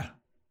 Yeah.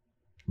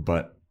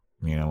 But,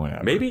 you know,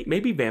 whatever.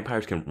 Maybe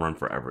vampires can run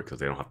forever because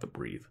they don't have to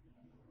breathe.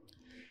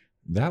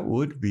 That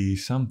would be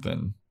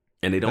something.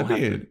 And they don't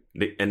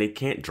and they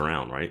can't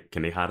drown, right?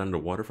 Can they hide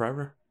underwater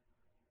forever?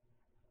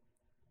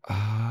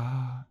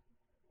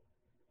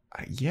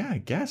 Yeah, I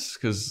guess,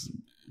 because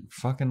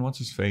fucking what's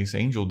his face?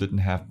 Angel didn't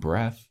have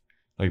breath.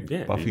 Like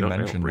Buffy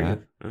mentioned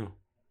that. Oh.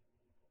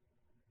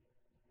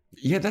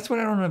 Yeah, that's what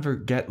I don't ever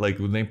get. Like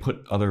when they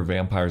put other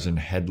vampires in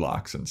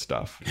headlocks and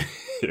stuff,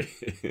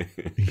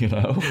 you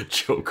know,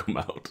 choke them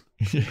out.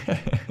 Yeah.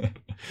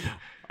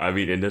 I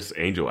mean, in this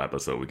Angel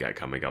episode we got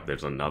coming up,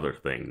 there's another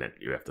thing that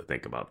you have to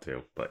think about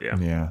too. But yeah.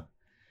 Yeah.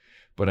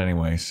 But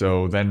anyway,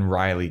 so then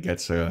Riley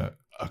gets a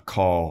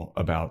call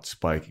about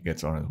Spike. He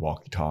gets on his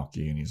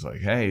walkie-talkie and he's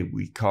like, hey,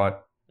 we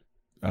caught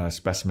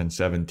specimen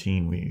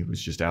 17. We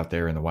was just out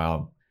there in the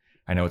wild.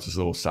 I know it's this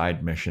little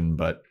side mission,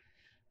 but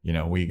you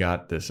know, we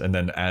got this. And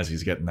then as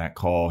he's getting that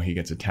call, he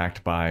gets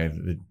attacked by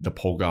the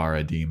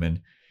Polgara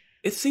demon.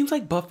 It seems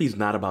like Buffy's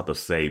not about to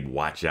say,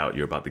 watch out,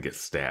 you're about to get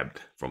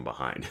stabbed from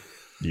behind.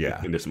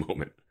 Yeah. In this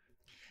moment.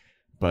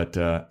 But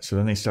so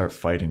then they start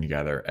fighting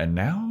together. And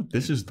now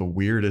this is the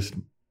weirdest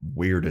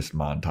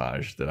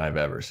montage that I've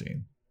ever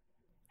seen.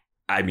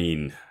 I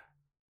mean,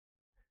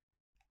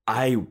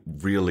 I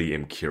really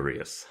am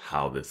curious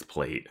how this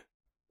played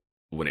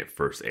when it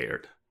first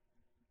aired.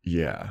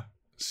 Yeah.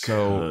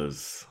 So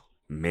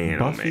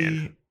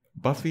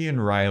Buffy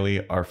and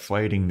Riley are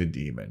fighting the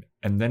demon,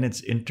 and then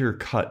it's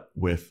intercut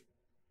with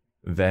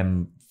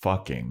them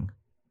fucking.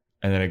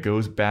 And then it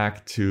goes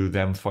back to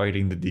them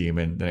fighting the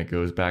demon. Then it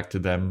goes back to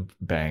them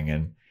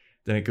banging.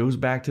 Then it goes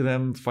back to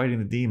them fighting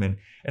the demon.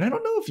 And I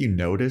don't know if you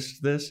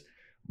noticed this,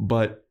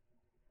 but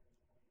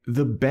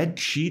the bed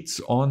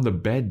sheets on the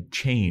bed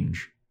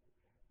change.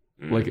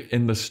 Like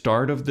in the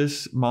start of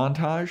this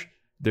montage,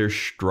 they're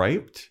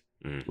striped.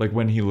 Like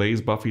when he lays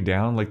Buffy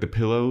down, like the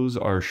pillows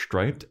are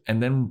striped.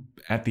 And then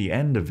at the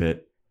end of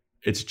it,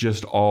 it's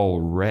just all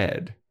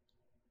red.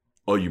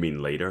 Oh, you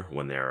mean later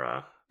when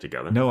they're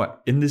together? No,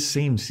 in this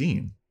same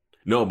scene.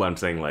 No, but I'm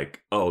saying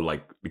like,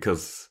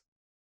 because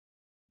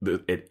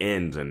it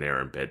ends and they're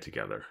in bed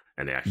together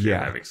and they actually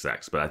are having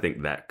sex. But I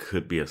think that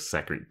could be a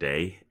second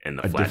day, and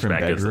the flashback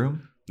different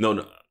bedroom?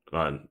 No.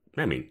 I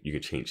mean, you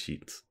could change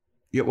sheets.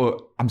 Yeah,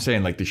 well, I'm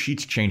saying like the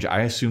sheets change.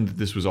 I assumed that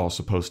this was all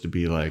supposed to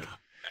be like,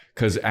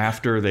 because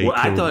after they. Well,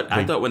 I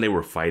thought when they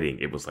were fighting,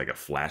 it was like a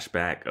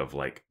flashback of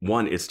like,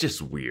 one, it's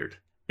just weird.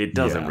 It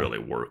doesn't really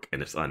work,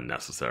 and it's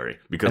unnecessary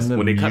because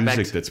when they cut back,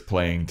 music that's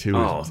playing too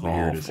is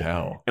weird as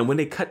hell. And when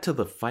they cut to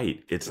the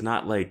fight, it's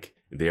not like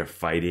they're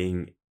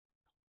fighting,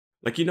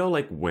 like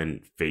like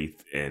when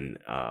Faith and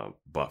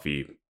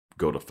Buffy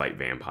go to fight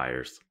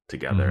vampires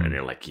together, and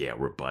they're like, yeah,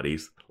 we're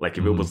buddies. Like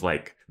if it was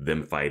like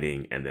them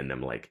fighting and then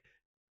them like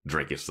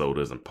drinking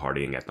sodas and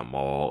partying at the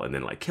mall, and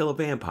then like kill a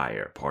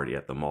vampire, party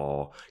at the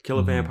mall, kill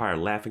a vampire,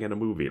 laughing at a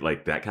movie,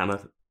 like that kind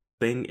of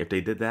thing. If they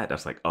did that,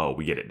 that's like, oh,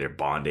 we get it. They're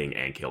bonding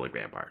and killing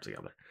vampires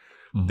together.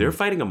 They're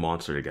fighting a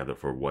monster together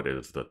for what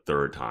is the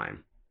third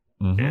time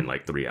in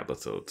like 3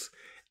 episodes.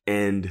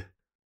 And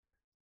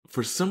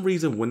for some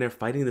reason, when they're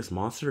fighting this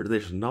monster,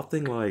 there's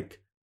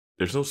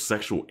no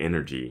sexual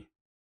energy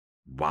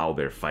while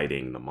they're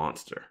fighting the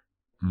monster.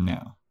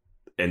 No.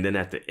 And then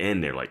at the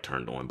end, they're like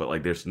turned on. But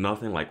like, there's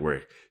nothing like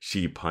where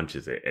she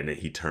punches it and then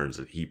he turns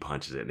it, he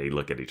punches it, and they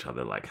look at each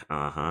other like,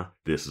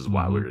 this is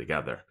why we're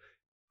together.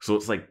 So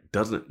it's like,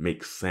 doesn't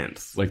make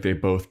sense. Like they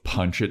both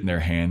punch it and their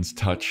hands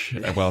touch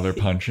while they're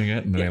punching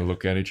it, and then they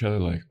look at each other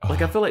like, oh.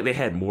 Like I feel like they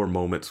had more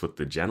moments with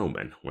the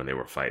gentleman when they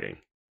were fighting,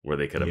 where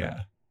they could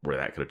have, where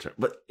that could have turned.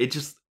 But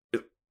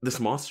this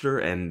monster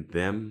and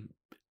them,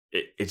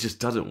 it just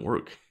doesn't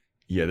work.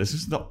 Yeah, this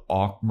is the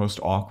most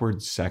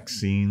awkward sex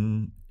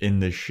scene in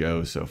this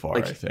show so far,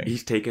 I think.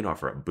 He's taking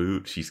off her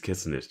boot. She's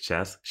kissing his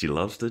chest. She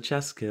loves the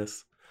chest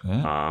kiss.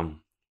 Yeah.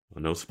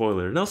 No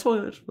spoilers,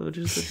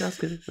 just the chest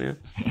kiss. Yeah.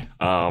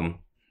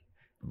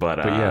 But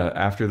yeah,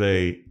 after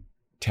they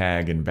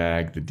tag and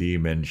bag the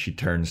demon, she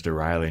turns to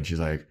Riley and she's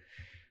like,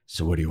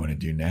 so what do you want to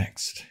do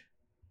next?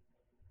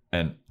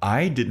 And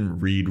I didn't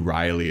read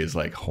Riley as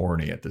like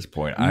horny at this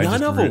point.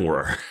 None of them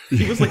were.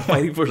 He was like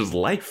fighting for his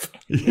life.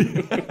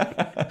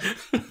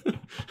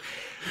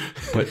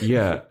 But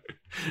yeah,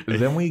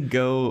 then we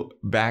go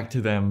back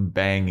to them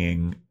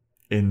banging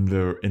in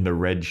the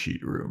red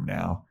sheet room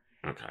now.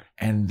 Okay.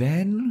 And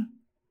then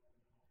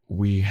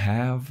we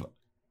have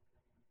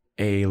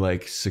a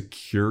like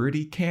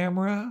security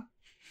camera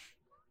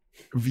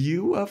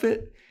view of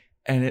it,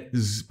 and it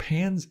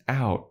pans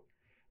out.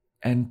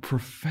 And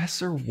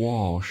Professor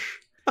Walsh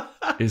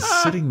is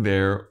sitting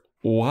there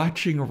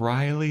watching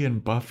Riley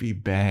and Buffy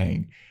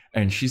bang.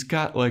 And she's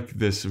got like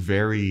this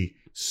very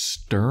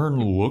stern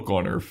look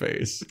on her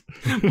face.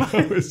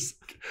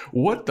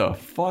 What the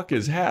fuck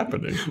is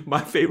happening?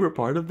 My favorite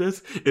part of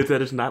this is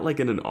that it's not like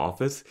in an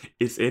office.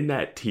 It's in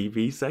that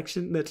TV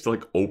section that's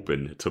like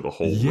open to the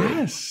whole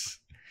room.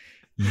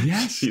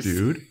 Yes,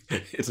 dude.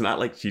 It's not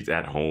like she's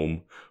at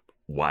home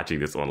watching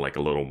this on like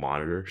a little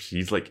monitor.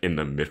 She's like in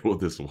the middle of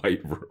this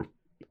white room.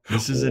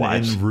 This is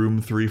in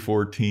room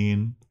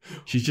 314.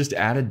 She's just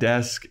at a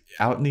desk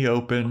out in the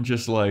open,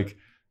 just like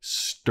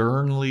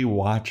sternly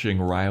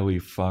watching Riley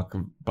fuck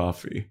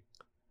Buffy.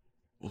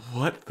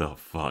 What the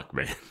fuck,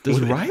 man? Does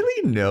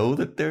Riley know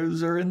that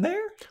those are in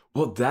there?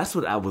 Well, that's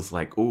what I was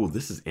like, oh,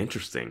 this is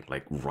interesting.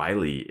 Like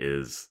Riley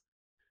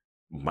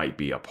might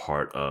be a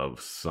part of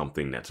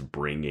something that's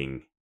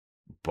bringing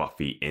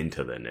Buffy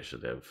into the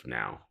initiative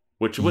now.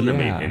 Which wouldn't have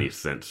made any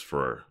sense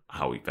for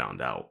how we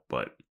found out.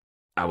 But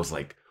I was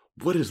like,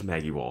 what is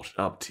Maggie Walsh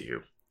up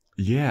to?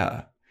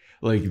 Yeah.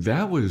 Like,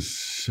 that was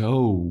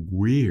so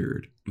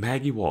weird.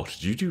 Maggie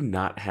Walsh, you do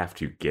not have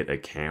to get a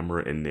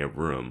camera in their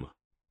room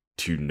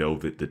to know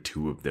that the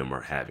two of them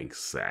are having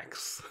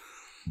sex.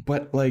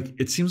 But, like,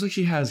 it seems like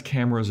she has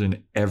cameras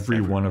in every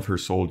one of her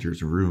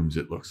soldiers' rooms,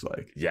 it looks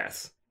like.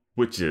 Yes.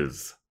 Which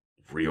is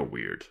real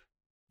weird.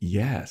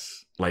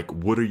 Yes. Like,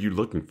 what are you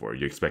looking for?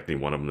 You're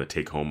expecting one of them to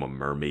take home a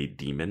mermaid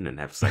demon and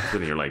have sex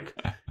with it, and you're like,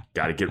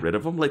 gotta get rid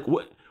of them? Like,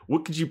 what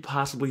could you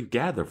possibly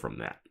gather from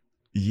that?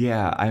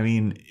 Yeah, I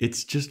mean,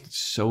 it's just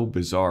so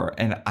bizarre.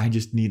 And I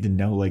just need to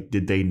know, like,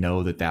 did they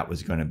know that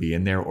was going to be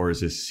in there, or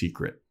is this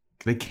secret?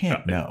 They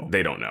can't know.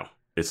 They don't know.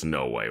 It's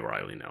no way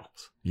Riley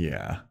knows.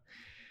 Yeah.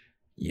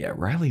 Yeah,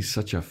 Riley's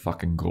such a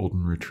fucking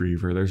golden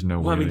retriever. There's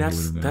no way. I mean,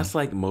 that's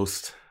like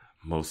most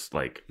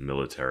like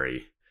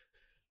military.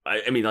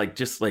 I mean, like,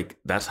 just like,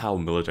 that's how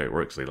military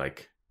works. They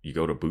like, you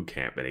go to boot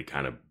camp and they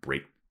kind of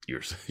break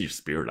your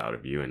spirit out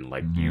of you, and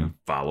like you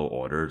follow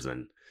orders,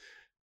 and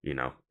You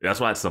know, that's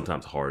why it's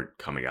sometimes hard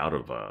coming out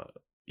of,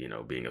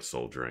 being a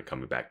soldier and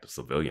coming back to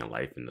civilian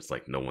life. And it's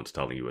like no one's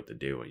telling you what to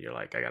do. And you're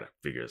like, I got to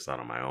figure this out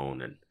on my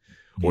own.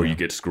 Or you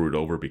get screwed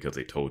over because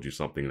they told you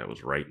something that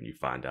was right and you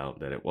find out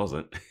that it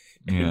wasn't.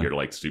 And you're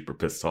like super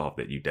pissed off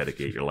that you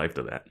dedicate your life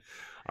to that.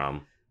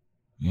 I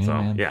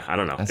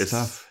don't know. That's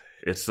tough.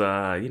 It's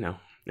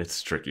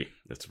it's tricky.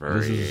 It's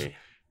very.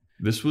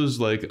 This was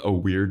like a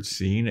weird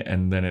scene,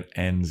 and then it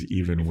ends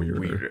even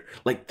weirder.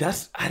 Like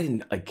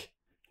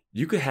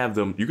you could have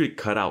them. You could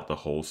cut out the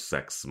whole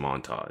sex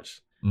montage,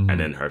 and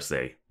then her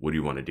say, "What do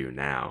you want to do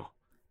now?"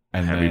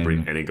 And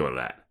then go to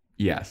that.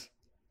 Yes.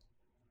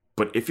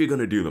 But if you're going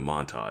to do the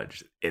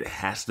montage, it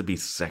has to be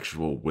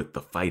sexual with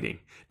the fighting.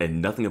 And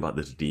nothing about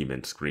this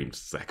demon screams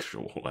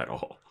sexual at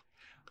all.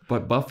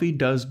 But Buffy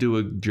does do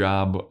a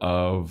job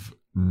of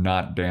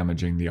not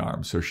damaging the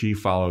arm. So she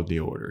followed the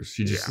orders.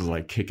 She just is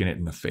like kicking it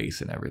in the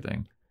face and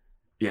everything.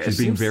 Yeah, she's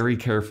being very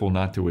careful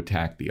not to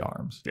attack the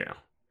arms. Yeah.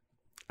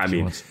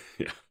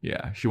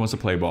 She wants to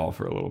play ball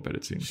for a little bit,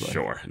 it seems like.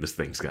 Sure. This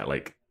thing's got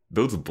like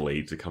those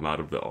blades that come out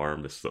of the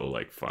arm is so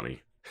like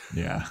funny.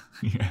 Yeah.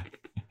 Yeah.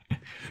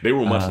 They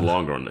were much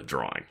longer on the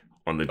drawing.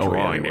 On the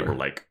drawing, they were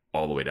like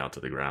all the way down to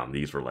the ground.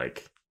 These were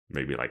like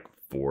maybe like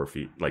 4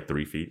 feet, like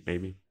 3 feet,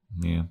 maybe.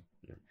 Yeah.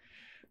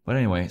 But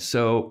anyway,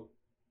 so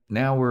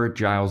now we're at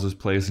Giles'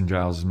 place, and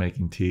Giles is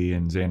making tea,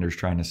 and Xander's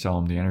trying to sell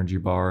him the energy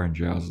bar, and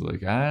Giles is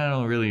like, I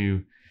don't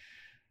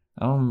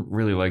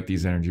really like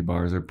these energy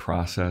bars. They're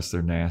processed,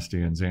 they're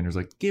nasty. And Xander's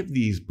like, give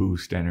these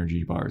Boost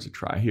energy bars a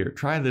try. Here,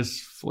 try this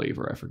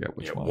flavor. I forget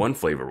which one. One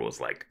flavor was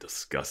like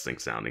disgusting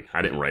sounding.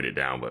 I didn't write it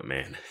down, but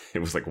man, it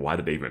was like, why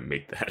did they even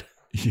make that?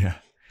 Yeah.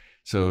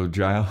 So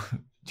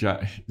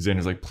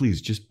Xander's like,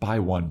 please just buy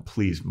one,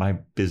 please. My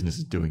business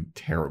is doing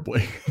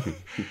terribly.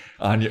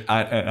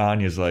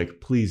 Anya's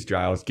like, please,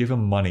 Giles, give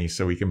him money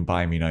so he can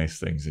buy me nice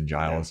things. And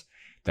Giles,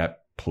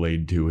 that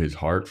played to his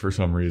heart for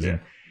some reason. Yeah.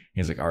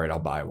 He's like, all right, I'll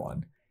buy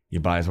one. He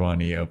buys one,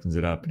 he opens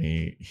it up, and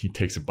he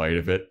takes a bite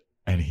of it,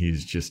 and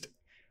he's just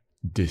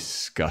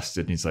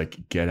disgusted. He's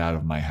like, get out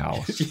of my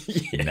house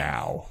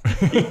now.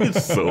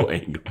 He's so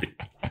angry.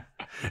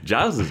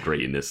 Giles is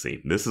great in this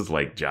scene. This is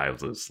like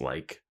Giles's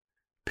like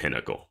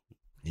pinnacle.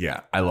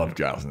 Yeah, I love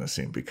Giles in this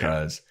scene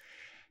because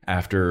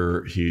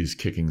after he's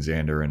kicking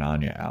Xander and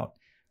Anya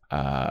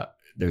out,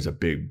 there's a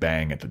big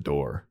bang at the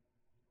door.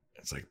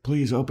 It's like,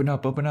 please open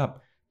up, open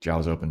up.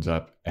 Giles opens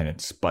up, and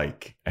it's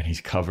Spike, and he's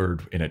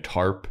covered in a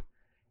tarp.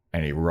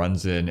 And he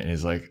runs in and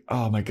is like,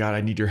 oh my God, I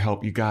need your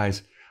help. You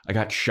guys, I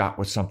got shot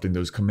with something.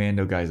 Those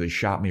commando guys, they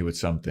shot me with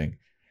something.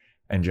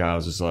 And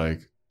Giles is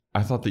like,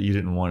 I thought that you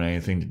didn't want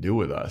anything to do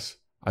with us.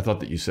 I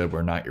thought that you said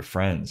we're not your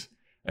friends.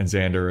 And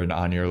Xander and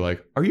Anya are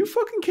like, are you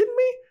fucking kidding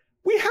me?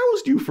 We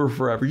housed you for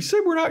forever. You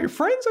said we're not your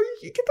friends?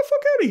 You get the fuck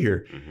out of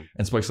here. Mm-hmm.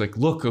 And Spike's like,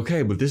 look,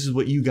 okay, but this is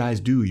what you guys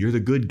do. You're the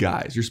good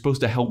guys. You're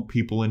supposed to help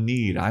people in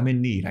need. I'm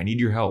in need. I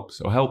need your help.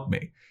 So help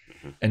me.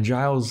 Mm-hmm. And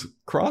Giles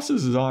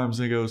crosses his arms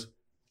and he goes,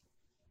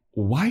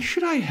 why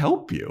should I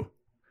help you?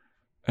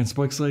 And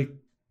Spike's like,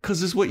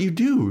 because it's what you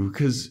do.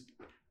 Because,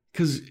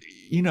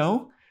 you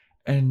know.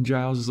 And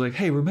Giles is like,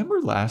 hey, remember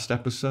last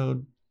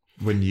episode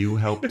when you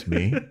helped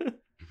me?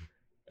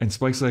 And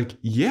Spike's like,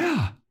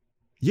 yeah,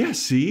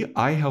 see,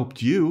 I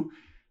helped you.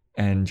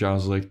 And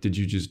Giles is like, did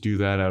you just do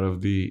that out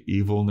of the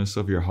evilness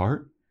of your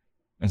heart?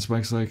 And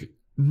Spike's like,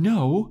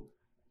 no,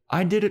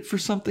 I did it for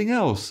something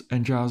else.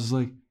 And Giles is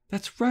like,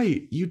 that's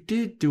right, you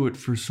did do it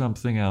for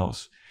something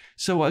else.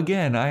 So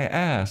again, I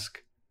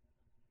ask,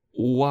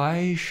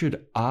 why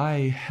should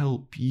I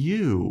help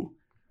you?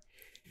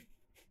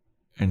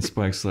 And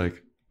Spike's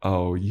like,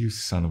 oh, you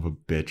son of a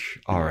bitch.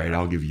 All right,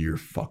 I'll give you your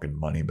fucking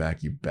money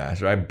back, you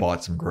bastard. I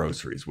bought some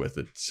groceries with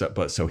it.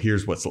 So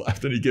here's what's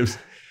left. And he gives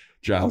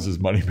Giles his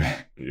money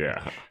back.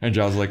 Yeah. And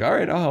Giles is like, all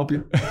right, I'll help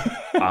you.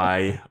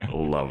 I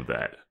love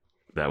that.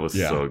 That was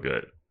so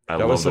good.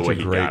 That was such a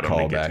great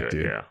callback,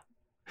 dude. Yeah.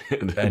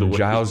 And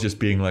Giles just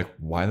being like,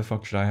 why the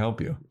fuck should I help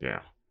you?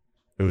 Yeah.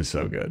 It was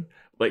so good.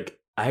 Like,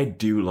 I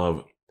do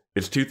love,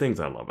 it's two things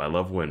I love. I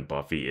love when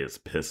Buffy is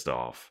pissed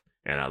off,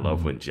 and I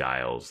love when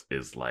Giles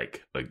is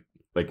like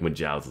when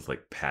Giles is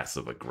like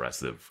passive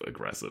aggressive,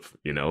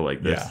 you know,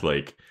 like this,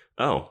 like,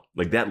 oh,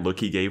 like that look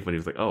he gave when he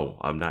was like, oh,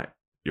 I'm not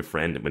your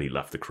friend when he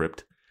left the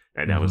crypt.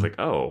 And now it's like,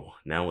 oh,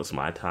 now it's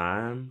my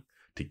time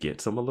to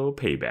get some a little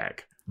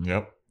payback.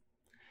 Yep.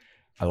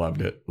 I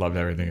loved it. Loved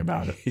everything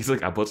about it. He's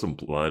like, I put some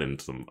blood and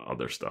some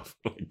other stuff.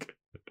 Like,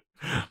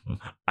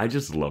 I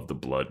just love the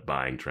blood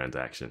buying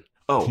transaction.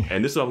 Oh,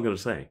 and this is what I'm going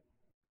to say.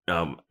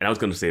 And I was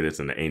going to say this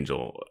in the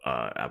Angel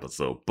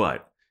episode,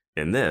 but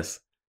in this,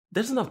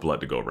 there's enough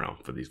blood to go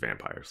around for these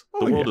vampires.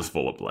 The world is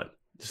full of blood.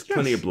 There's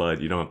plenty of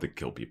blood. You don't have to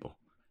kill people.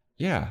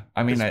 Yeah.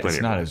 I mean,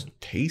 it's not as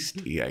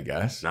tasty, I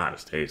guess. Not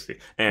as tasty.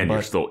 And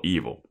you're still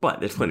evil, but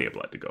there's plenty of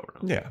blood to go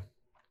around. Yeah.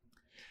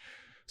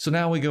 So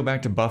now we go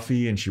back to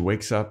Buffy, and she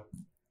wakes up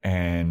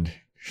and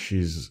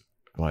she's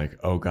like,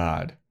 oh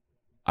God,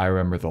 I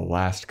remember the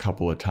last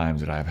couple of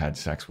times that I've had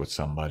sex with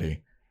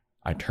somebody,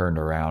 I turned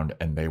around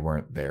and they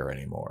weren't there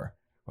anymore.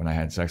 When I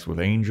had sex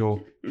with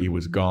Angel, he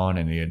was gone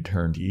and he had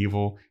turned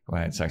evil. When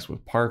I had sex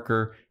with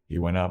Parker, he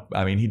went up.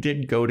 I mean, he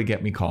did go to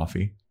get me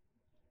coffee.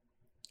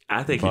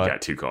 I think he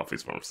got 2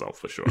 coffees for himself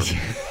for sure.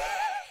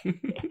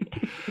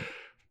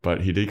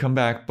 But he did come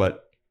back,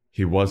 but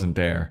he wasn't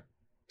there.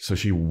 So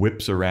she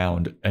whips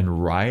around,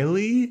 and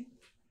Riley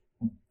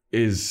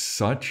is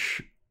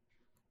such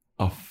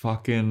a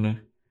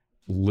fucking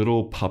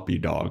little puppy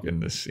dog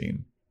in this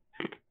scene.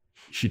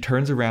 She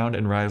turns around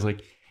and Riley's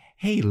like,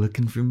 hey,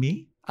 looking for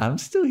me? I'm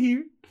still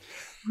here.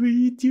 What are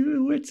you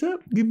doing? What's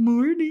up? Good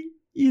morning.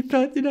 You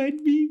thought that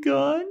I'd be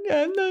gone?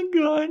 I'm not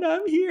gone.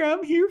 I'm here.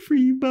 I'm here for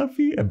you,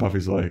 Buffy. And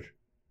Buffy's like,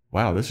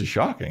 wow, this is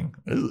shocking.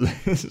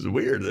 This is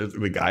weird.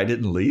 The guy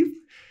didn't leave.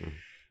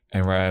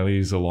 And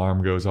Riley's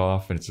alarm goes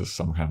off, and it's just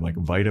some kind of like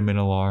vitamin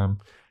alarm.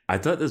 I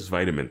thought this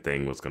vitamin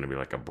thing was going to be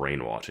like a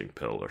brainwashing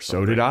pill or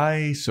something.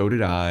 So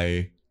did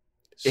I.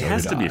 It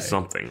has to be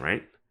something,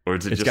 right? Or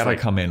is it it's just got to like,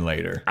 come in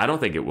later. I don't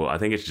think it will. I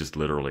think it's just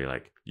literally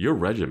like, you're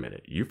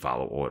regimented. You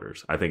follow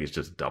orders. I think it's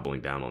just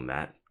doubling down on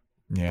that.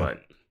 Yeah.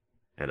 But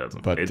it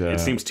doesn't. But, it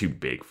seems too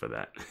big for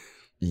that.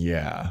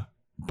 Yeah.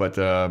 But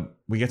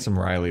we get some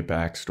Riley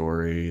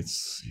backstory.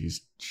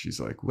 She's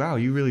like, wow,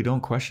 you really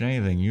don't question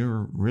anything.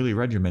 You're really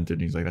regimented.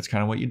 And he's like, that's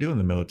kind of what you do in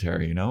the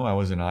military. You know, I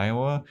was in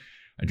Iowa.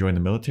 I joined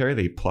the military.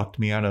 They plucked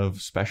me out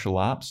of special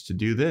ops to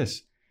do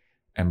this.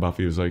 And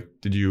Buffy was like,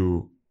 did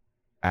you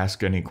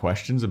ask any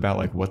questions about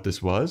like what this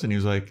was? And he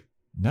was like,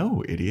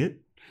 no,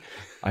 idiot.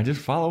 I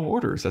just follow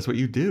orders. That's what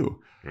you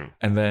do. Yeah.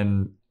 And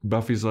then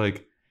Buffy's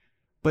like,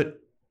 but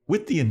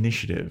with the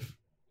initiative,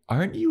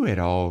 aren't you at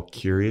all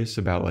curious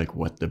about like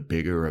what the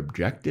bigger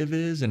objective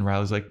is? And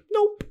Riley's like,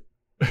 nope.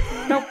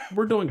 Nope,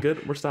 we're doing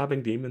good. We're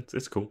stopping demons.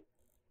 It's cool.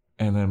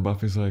 And then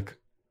Buffy's like,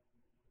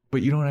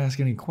 but you don't ask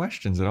any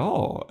questions at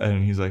all.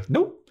 And he's like,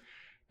 nope.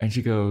 And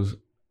she goes,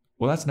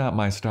 well, that's not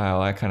my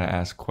style. I kind of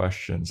ask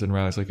questions. And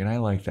Riley's like, and I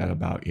like that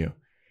about you.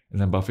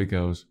 And then Buffy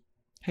goes,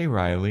 hey,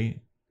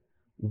 Riley,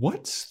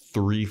 what's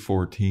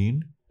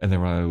 314? And then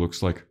Riley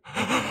looks like,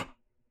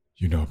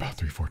 you know about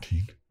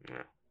 314? Yeah.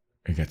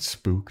 He gets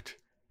spooked.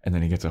 And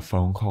then he gets a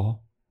phone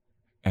call.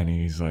 And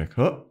he's like,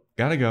 oh,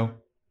 gotta go.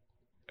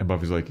 And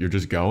Buffy's like, you're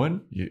just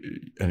going?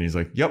 And he's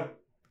like, yep.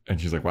 And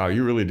she's like, wow,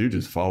 you really do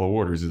just follow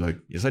orders. He's like,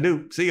 yes, I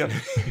do. See ya.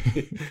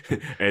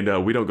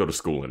 And we don't go to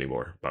school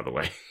anymore, by the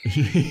way.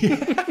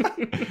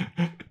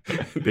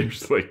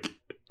 There's like,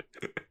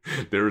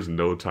 there's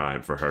no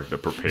time for her to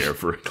prepare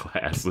for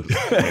classes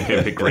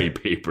and to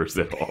grade papers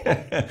at all.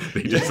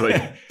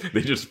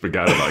 They just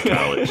forgot about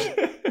college.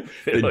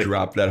 They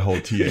dropped that whole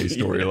TA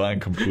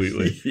storyline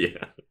completely.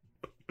 Yeah.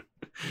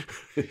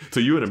 So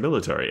you were in the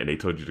military and they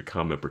told you to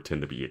come and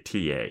pretend to be a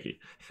TA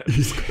at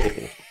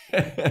school.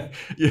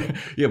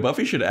 Yeah,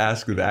 Buffy should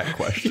ask that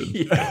question.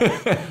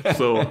 Yeah.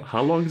 So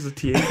how long is the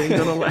TA thing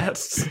gonna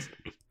last?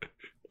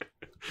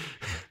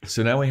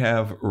 So now we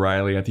have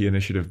Riley at the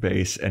initiative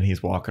base and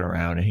he's walking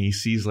around and he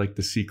sees like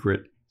the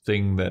secret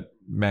thing that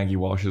Maggie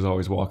Walsh is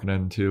always walking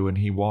into, and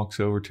he walks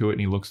over to it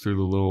and he looks through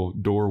the little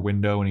door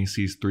window and he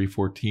sees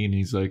 314 and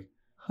he's like,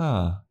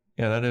 huh,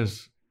 yeah, that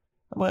is...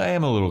 I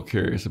am a little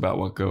curious about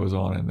what goes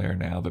on in there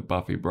now that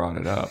Buffy brought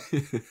it up.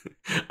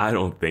 I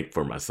don't think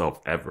for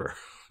myself ever,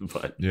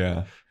 but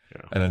yeah.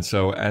 And then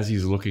so as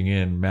he's looking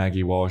in,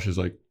 Maggie Walsh is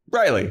like,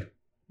 Riley,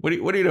 what are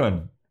you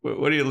doing?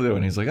 What are you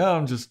doing? He's like, oh,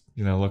 I'm just,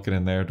 looking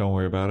in there. Don't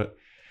worry about it.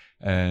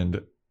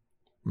 And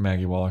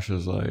Maggie Walsh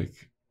is like,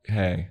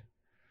 hey,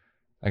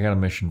 I got a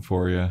mission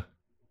for you.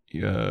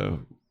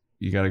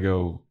 You got to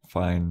go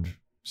find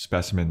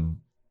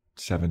specimen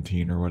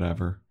 17 or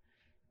whatever.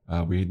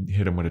 We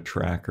hit him with a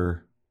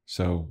tracker,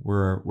 so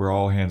we're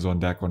all hands on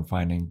deck on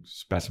finding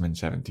specimen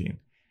 17.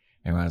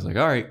 And I was like,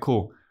 all right,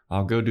 cool,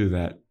 I'll go do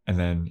that. And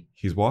then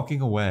he's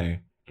walking away,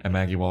 and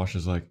Maggie Walsh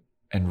is like,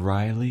 and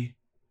Riley,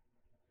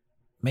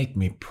 make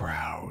me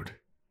proud.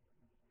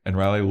 And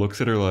Riley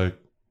looks at her like,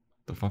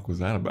 the fuck was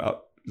that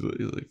about?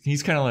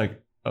 He's kind of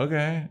like,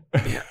 okay.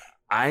 Yeah,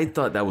 I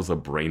thought that was a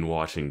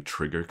brainwashing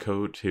trigger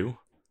code too.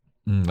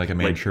 Like a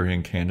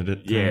Manchurian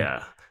candidate thing.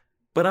 Yeah.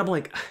 But I'm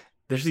like...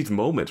 There's these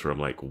moments where I'm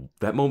like,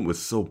 that moment was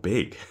so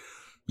big.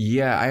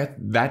 Yeah,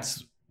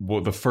 that's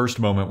the first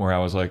moment where I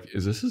was like,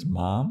 is this his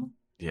mom?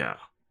 Yeah.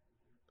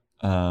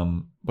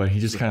 But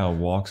he just kind of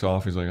walks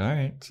off. He's like, all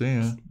right, see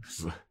ya.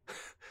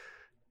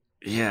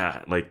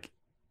 Yeah, like,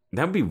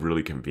 that would be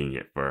really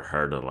convenient for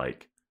her to,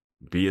 like,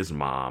 be his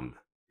mom.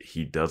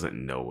 He doesn't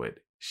know it.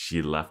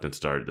 She left and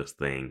started this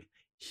thing.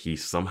 He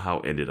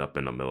somehow ended up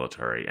in the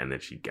military, and then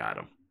she got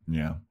him.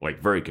 Yeah.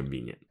 Like, very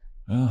convenient.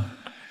 Oh.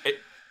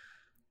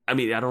 I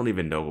mean, I don't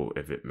even know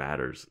if it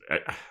matters.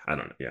 I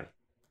don't know. Yeah.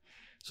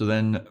 So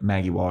then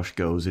Maggie Walsh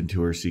goes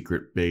into her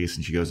secret base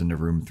and she goes into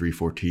room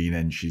 314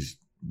 and she's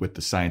with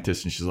the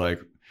scientist and she's like,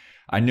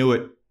 I knew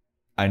it.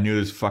 I knew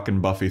this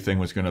fucking Buffy thing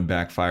was going to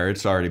backfire.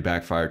 It's already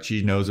backfired.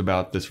 She knows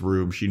about this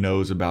room. She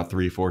knows about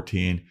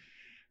 314.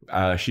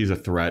 She's a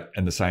threat.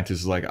 And the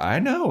scientist is like, I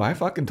know. I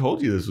fucking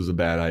told you this was a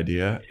bad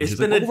idea. It's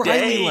been a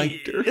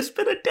day. It's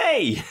been a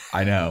day.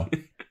 I know.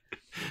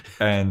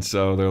 And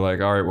so they're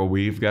like, all right, well,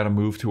 we've got to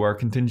move to our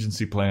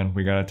contingency plan.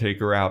 We got to take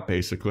her out,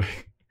 basically.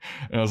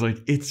 And I was like,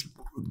 it's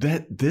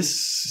this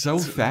so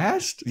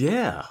fast?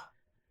 Yeah.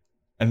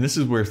 And this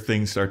is where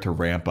things start to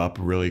ramp up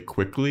really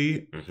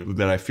quickly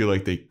that I feel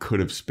like they could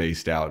have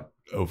spaced out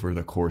over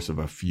the course of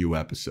a few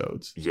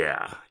episodes.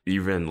 Yeah.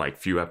 Even like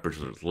few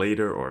episodes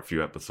later or a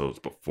few episodes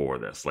before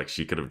this. Like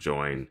she could have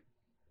joined.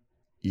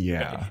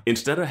 Yeah.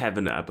 Instead of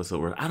having the episode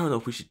where, I don't know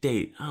if we should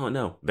date. I don't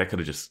know. That could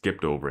have just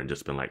skipped over and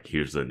just been like,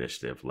 here's the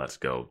initiative. Let's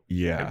go.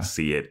 Yeah. And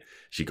see it.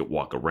 She could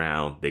walk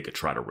around. They could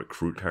try to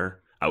recruit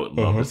her. I would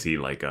love to see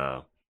like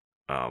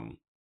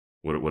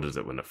what is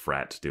it when the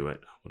frats do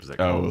it? What is that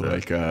called? Oh,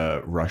 like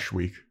Rush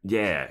Week.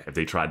 Yeah, if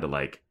they tried to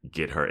like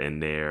get her in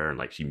there and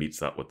like she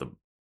meets up with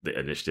the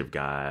initiative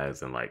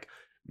guys and like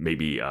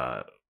maybe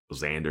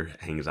Xander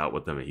hangs out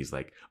with them and he's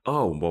like,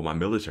 oh, well, my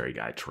military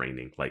guy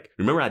training. Like,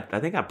 remember, I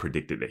think I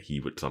predicted that he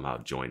would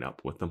somehow join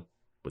up with them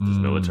with this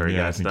military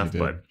guy stuff,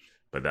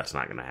 but that's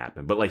not gonna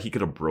happen. But like he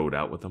could have broed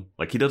out with them.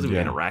 Like he doesn't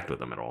even interact with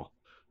them at all.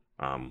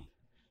 I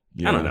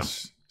don't know.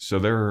 So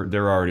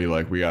they're already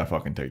like, we gotta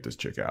fucking take this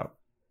chick out.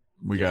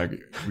 We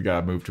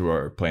gotta move to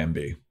our plan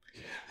B.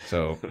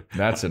 So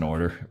that's in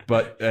order.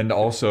 And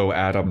also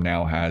Adam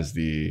now has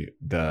the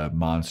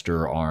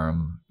monster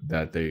arm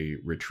that they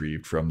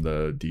retrieved from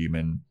the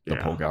demon, the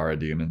Polgara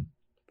demon.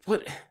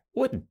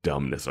 What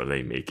dumbness are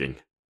they making?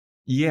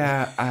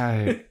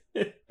 Yeah,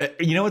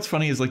 you know what's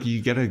funny is like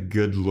you get a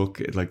good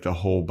look at like the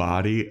whole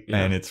body,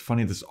 and it's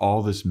funny this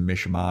all this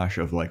mishmash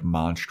of like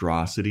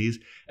monstrosities,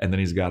 and then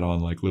he's got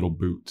on like little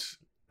boots.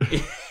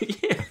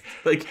 Yeah,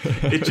 like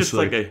it's just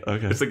like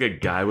okay. It's like a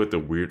guy with a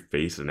weird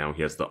face, and now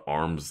he has the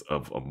arms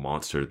of a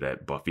monster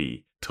that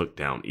Buffy took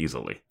down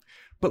easily.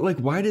 But like,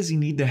 why does he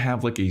need to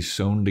have like a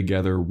sewn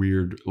together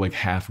weird like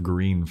half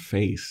green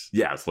face?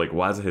 Yeah, it's like,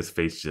 why is his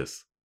face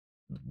just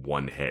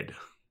one head?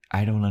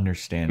 I don't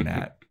understand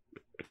that.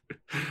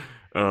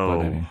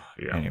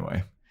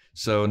 Anyway,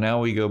 so now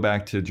we go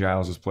back to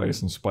Giles's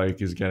place, and Spike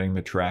is getting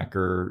the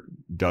tracker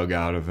dug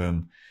out of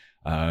him.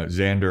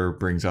 Xander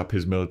brings up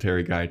his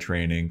military guy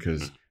training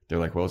because they're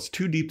like, well, it's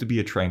too deep to be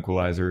a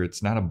tranquilizer.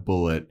 It's not a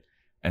bullet.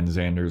 And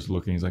Xander's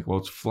looking, he's like, well,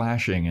 it's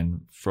flashing.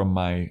 And from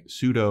my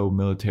pseudo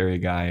military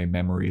guy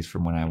memories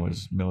from when I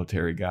was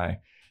military guy,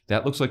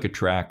 that looks like a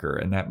tracker.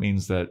 And that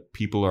means that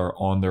people are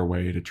on their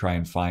way to try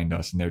and find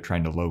us, and they're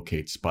trying to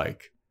locate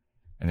Spike.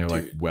 And they're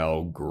like,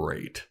 well,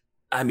 great.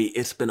 I mean,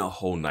 it's been a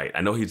whole night.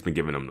 I know he's been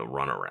giving them the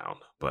runaround,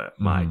 but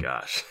my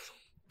gosh.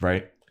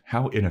 Right?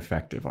 How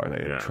ineffective are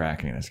they at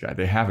tracking this guy?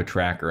 They have a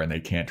tracker and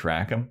they can't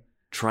track him.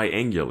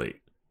 Triangulate.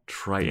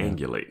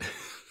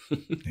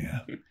 Yeah.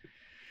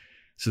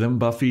 So then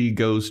Buffy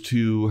goes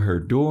to her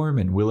dorm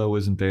and Willow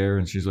isn't there.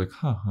 And she's like,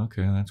 huh,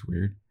 okay, that's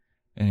weird.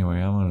 Anyway,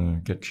 I'm going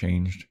to get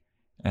changed.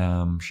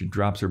 She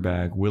drops her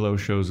bag. Willow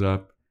shows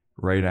up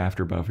right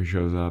after Buffy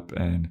shows up.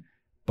 And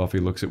Buffy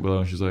looks at Willow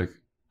and she's like,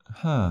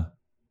 huh,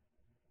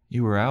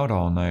 you were out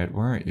all night,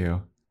 weren't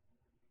you?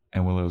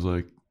 And Willow's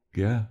like,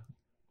 yeah.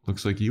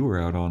 Looks like you were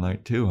out all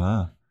night too,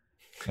 huh?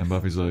 And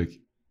Buffy's like,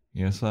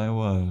 yes, I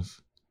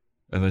was.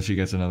 And then she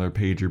gets another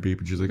pager beep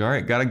and she's like, all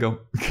right, gotta go.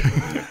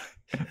 I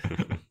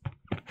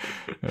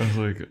was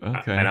like,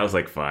 okay. And I was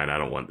like, fine, I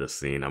don't want this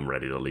scene. I'm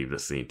ready to leave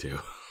this scene too.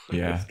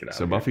 Yeah.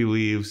 So Buffy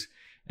leaves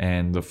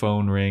and the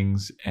phone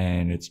rings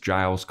and it's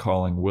Giles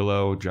calling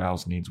Willow.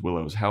 Giles needs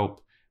Willow's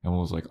help. And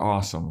Willow's like,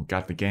 awesome,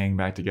 got the gang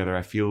back together.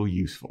 I feel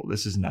useful.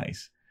 This is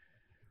nice.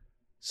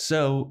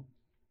 So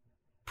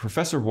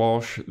Professor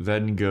Walsh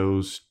then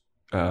goes,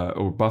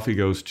 or Buffy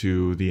goes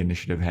to the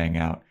Initiative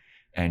hangout,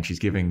 and she's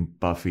giving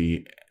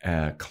Buffy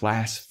a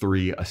Class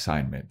 3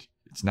 assignment.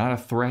 It's not a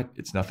threat.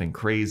 It's nothing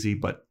crazy,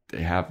 but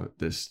they have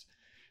this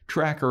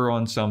tracker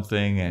on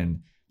something,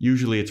 and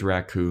usually it's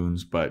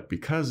raccoons, but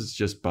because it's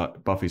just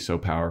Buffy's so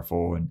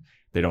powerful and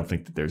they don't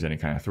think that there's any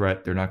kind of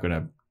threat, they're not going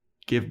to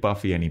give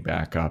Buffy any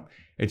backup.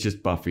 It's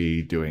just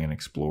Buffy doing an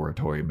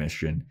exploratory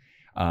mission.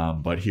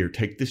 But here,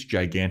 take this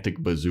gigantic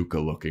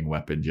bazooka-looking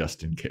weapon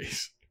just in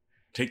case.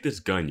 Take this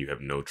gun you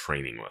have no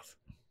training with.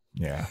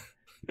 Yeah.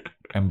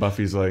 And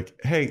Buffy's like,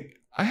 hey,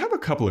 I have a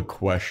couple of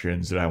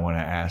questions that I want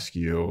to ask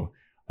you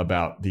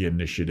about the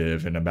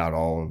Initiative and about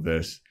all of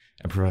this.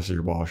 And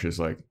Professor Walsh is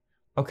like,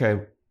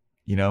 okay,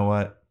 you know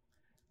what?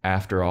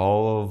 After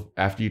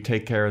you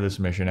take care of this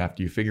mission,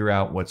 after you figure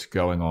out what's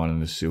going on in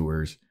the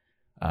sewers,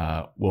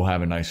 we'll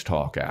have a nice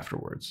talk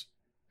afterwards.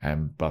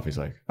 And Buffy's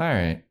like, all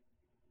right.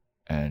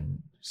 And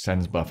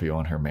sends Buffy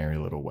on her merry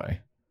little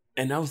way.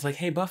 And I was like,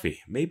 hey,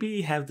 Buffy,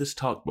 maybe have this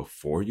talk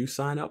before you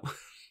sign up.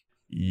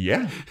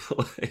 Yeah.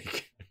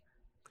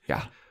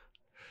 Yeah.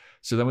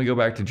 So then we go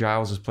back to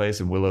Giles's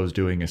place and Willow's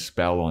doing a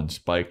spell on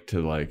Spike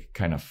to like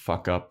kind of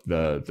fuck up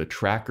the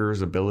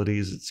tracker's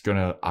abilities. It's going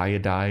to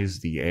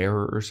iodize the air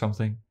or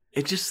something.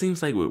 It just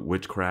seems like with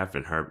witchcraft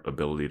and her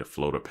ability to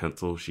float a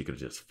pencil, she could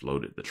have just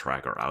floated the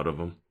tracker out of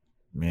him.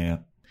 Yeah.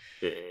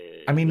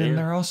 I mean, and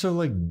they're also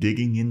like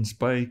digging in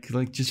Spike.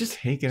 Like, just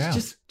take it out.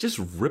 Just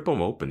rip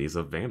him open. He's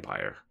a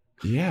vampire.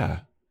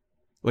 Yeah.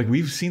 Like,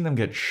 we've seen them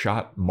get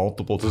shot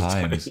multiple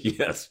times.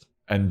 Yes.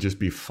 and just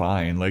be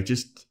fine. Like,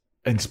 just,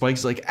 and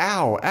Spike's like,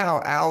 ow,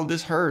 ow, ow,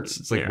 this hurts.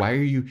 It's like, why are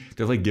you,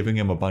 they're like giving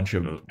him a bunch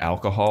of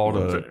alcohol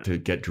to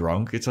get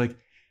drunk. It's like,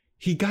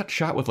 he got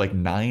shot with like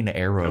 9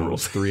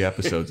 arrows 3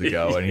 episodes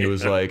ago, and he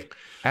was like,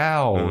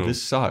 ow,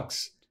 this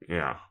sucks.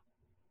 Yeah.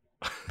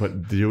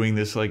 But doing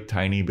this like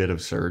tiny bit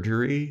of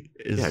surgery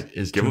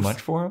is too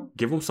much for him.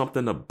 Give him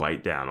something to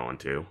bite down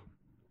onto.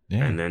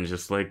 Yeah. And then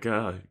just like,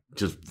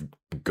 just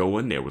go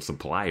in there with some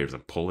pliers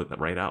and pull it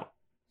right out.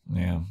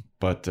 Yeah.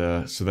 But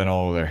so then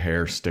all of their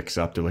hair sticks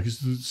up. They're like, is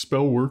the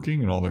spell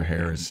working? And all their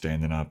hair is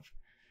standing up.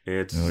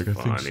 It's like,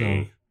 funny. I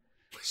think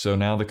so. So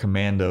now the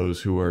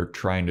commandos who are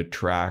trying to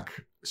track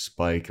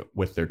Spike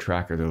with their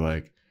tracker, they're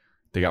like,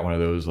 they got one of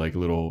those like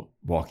little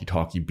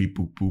walkie-talkie beep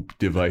boop boop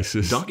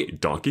devices.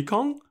 Donkey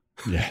Kong?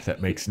 Yeah,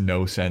 that makes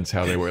no sense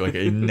how they work. Like,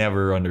 I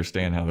never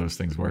understand how those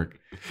things work.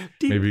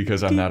 Maybe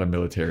because I'm not a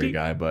military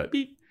guy, but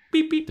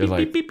they're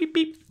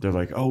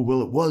like, oh,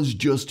 well, it was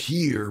just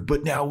here,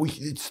 but now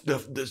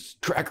this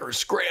tracker is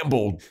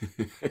scrambled.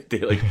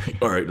 They're like,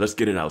 all right, let's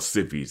get in our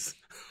civvies.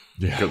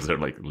 Yeah. Because they're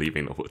like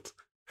leaving the woods.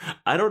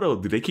 I don't know.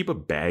 Do they keep a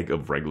bag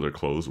of regular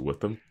clothes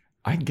with them?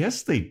 I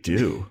guess they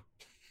do.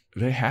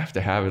 They have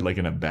to have it like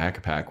in a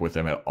backpack with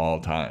them at all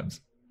times.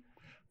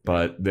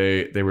 But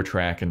they were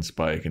tracking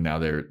Spike, and now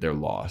they're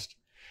lost.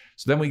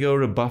 So then we go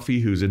to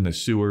Buffy, who's in the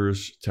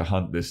sewers to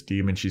hunt this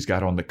demon. She's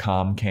got on the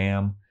comm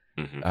cam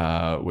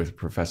with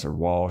Professor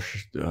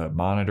Walsh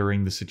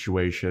monitoring the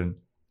situation.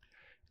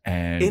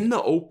 And in the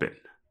open,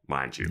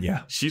 mind you.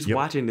 Yeah. She's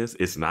watching this.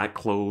 It's not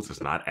closed. It's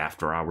not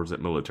after hours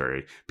at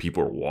military.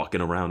 People are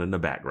walking around in the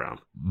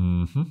background.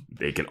 Mm-hmm.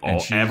 They can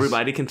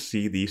everybody can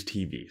see these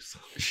TVs.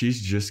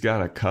 She's just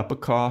got a cup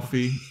of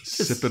coffee,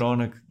 sipping on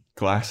a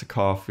glass of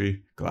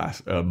coffee,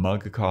 a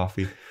mug of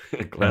coffee.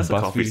 A glass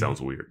of coffee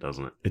sounds weird,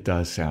 doesn't it? It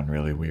does sound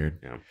really weird.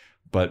 Yeah.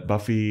 But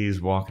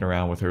Buffy's walking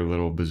around with her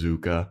little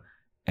bazooka,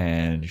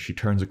 and she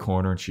turns a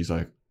corner and she's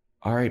like,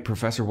 all right,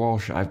 Professor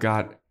Walsh, I've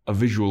got a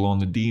visual on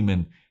the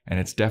demon, and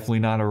it's definitely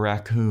not a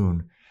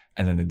raccoon.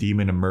 And then the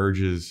demon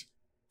emerges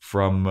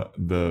from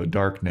the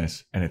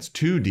darkness, and it's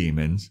 2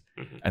 demons,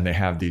 and they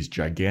have these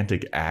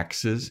gigantic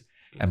axes.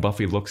 And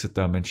Buffy looks at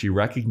them and she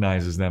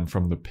recognizes them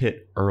from the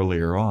pit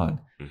earlier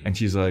on. And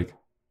she's like,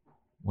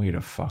 wait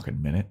a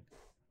fucking minute.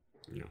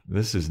 Yeah.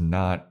 This is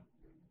not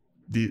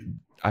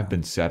I've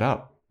been set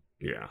up.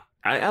 Yeah.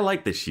 I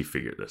like that she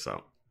figured this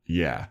out.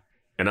 Yeah.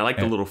 And I like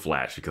the little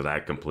flash because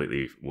I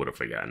completely would have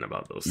forgotten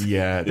about those.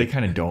 Yeah, they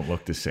kind of don't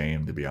look the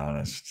same, to be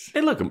honest.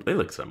 They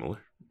look similar.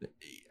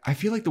 I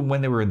feel like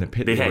when they were in the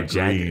pit, they had were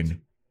jackets.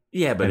 Green.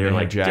 Yeah, but they they're had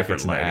like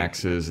jackets and lighting.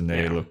 axes, and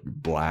they look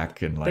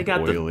black and like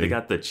oily. They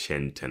got the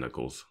chin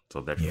tentacles,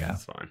 so that's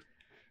fine.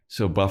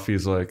 So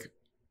Buffy's like,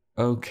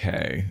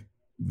 okay,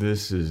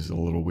 this is a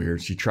little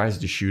weird. She tries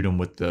to shoot him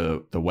with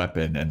the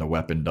weapon, and the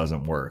weapon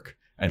doesn't work.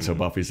 And so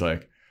Buffy's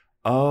like,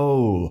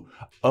 oh,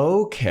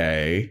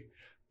 okay.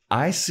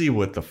 I see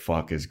what the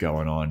fuck is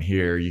going on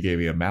here. You gave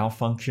me a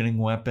malfunctioning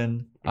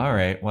weapon. All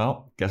right,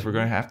 well, guess we're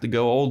going to have to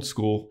go old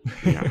school.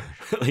 Yeah.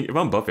 Like, if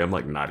I'm Buffy, I'm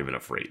like not even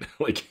afraid.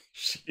 Like,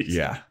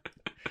 yeah.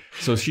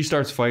 So she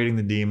starts fighting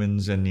the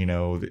demons, and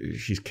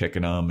she's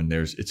kicking them, and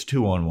it's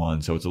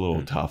 2-on-1, so it's a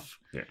little tough.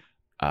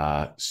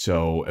 Yeah.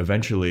 So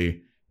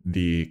eventually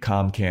the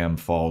comm cam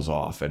falls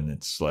off, and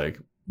it's like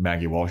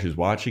Maggie Walsh is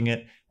watching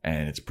it,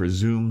 and it's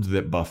presumed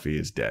that Buffy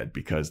is dead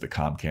because the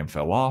comm cam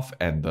fell off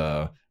and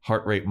the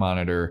heart rate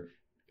monitor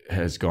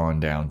has gone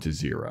down to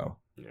 0.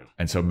 Yeah.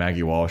 And so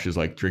Maggie Walsh is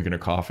like drinking her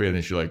coffee, and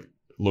then she like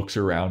looks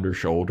around her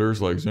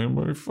shoulders like, is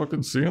anybody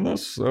fucking seeing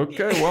this?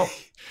 Okay, well,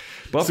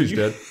 Buffy's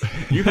dead.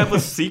 You have a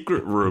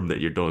secret room that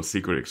you're doing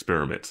secret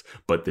experiments,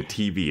 but the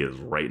TV is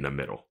right in the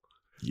middle.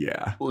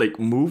 Yeah. Like,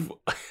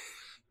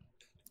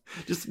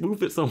 just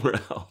move it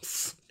somewhere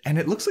else. And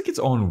it looks like it's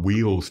on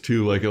wheels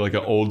too, like an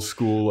old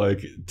school like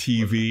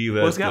TV.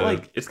 Well, it's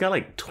got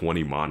like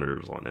 20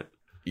 monitors on it.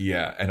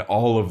 Yeah, and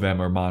all of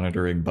them are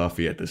monitoring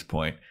Buffy at this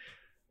point.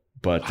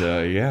 But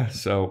yeah,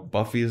 so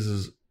Buffy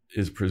is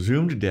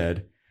presumed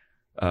dead,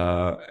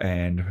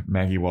 and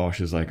Maggie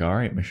Walsh is like, all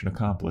right, mission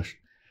accomplished.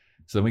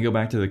 So then we go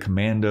back to the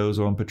commandos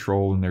on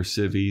patrol in their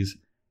civvies,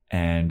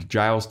 and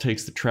Giles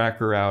takes the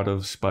tracker out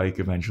of Spike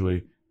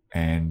eventually,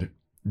 and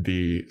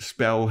the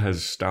spell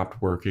has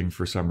stopped working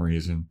for some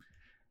reason.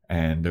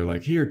 And they're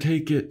like, here,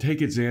 take it,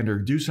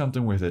 Xander, do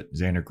something with it.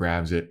 Xander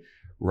grabs it,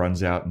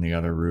 runs out in the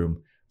other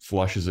room,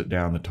 flushes it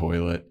down the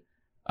toilet,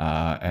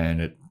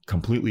 and it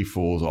completely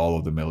fools all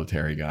of the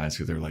military guys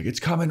because they're like, it's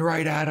coming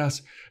right at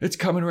us. It's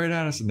coming right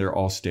at us. And they're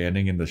all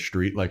standing in the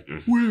street like,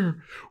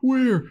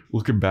 where?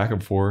 Looking back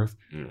and forth.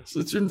 So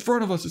it's in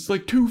front of us. It's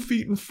like 2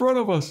 feet in front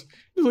of us.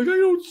 He's like, I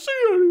don't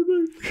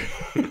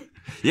see anything.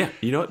 Yeah,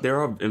 you know what? There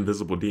are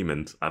invisible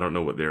demons. I don't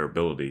know what their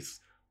abilities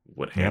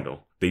would handle.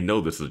 Yep. They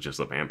know this is just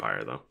a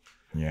vampire, though.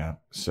 Yeah.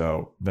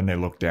 So then they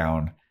look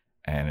down,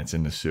 and it's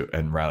in the sewer.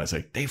 And Riley's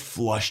like, they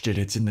flushed it.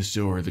 It's in the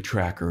sewer. The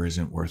tracker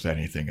isn't worth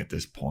anything at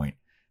this point.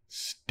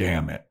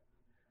 Damn it.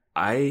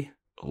 I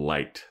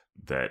liked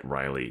that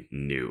Riley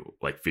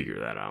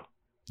figured that out.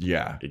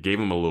 Yeah. It gave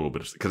him a little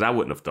bit of, because I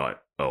wouldn't have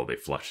thought, oh, they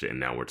flushed it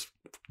and now it's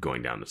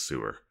going down the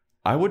sewer.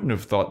 I wouldn't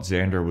have thought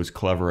Xander was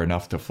clever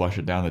enough to flush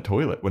it down the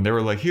toilet. When they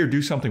were like, here,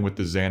 do something with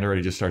the Xander, and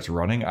he just starts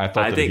running, I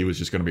thought he was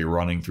just going to be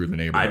running through the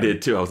neighborhood. I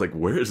did too. I was like,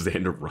 where is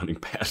Xander running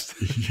past?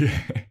 Yeah.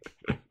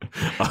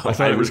 I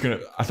thought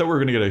we were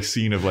gonna get a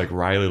scene of like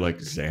Riley like,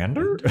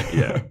 Xander?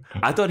 Yeah.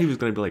 I thought he was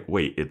gonna be like,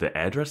 wait, is the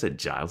address at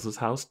Giles's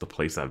house the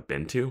place I've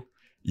been to?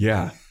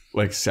 Yeah.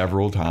 Like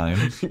several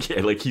times.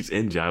 Yeah, like he's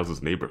in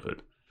Giles's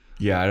neighborhood.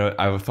 Yeah,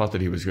 I thought that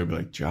he was gonna be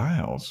like,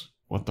 Giles.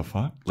 What the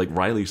fuck? Like,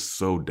 Riley's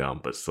so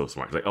dumb, but so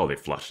smart. He's like, oh, they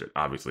flushed it.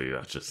 Obviously,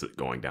 that's just it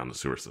going down the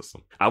sewer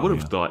system. I would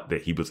have thought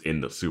that he was in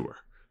the sewer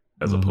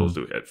as opposed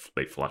to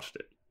they flushed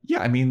it.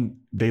 Yeah, I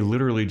mean, they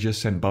literally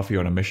just sent Buffy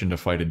on a mission to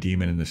fight a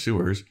demon in the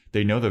sewers.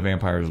 They know the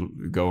vampires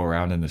go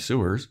around in the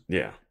sewers.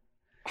 Yeah.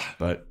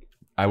 But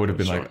I would have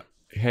been like,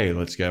 hey,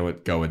 let's go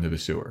into the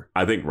sewer.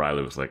 I think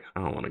Riley was like,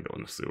 I don't want to go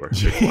in the sewer.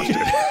 They flushed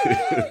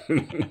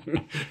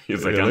it.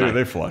 He's like,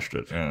 they flushed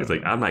it. Yeah. He's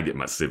like, I'm not getting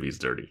my civvies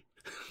dirty.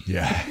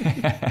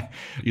 Yeah.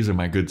 These are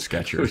my good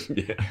Skechers.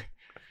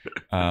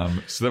 Yeah.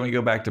 So then we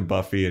go back to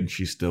Buffy, and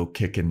she's still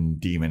kicking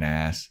demon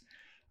ass.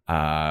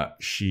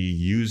 She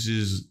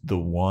uses the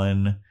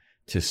one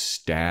to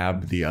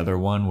stab the other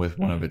one with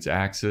one of its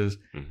axes.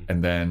 Mm-hmm.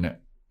 And then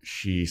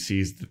she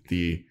sees that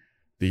the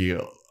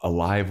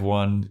alive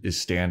one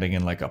is standing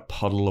in like a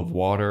puddle of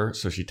water.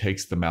 So she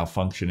takes the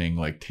malfunctioning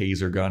like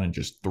taser gun and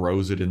just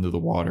throws it into the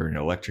water and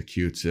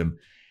electrocutes him.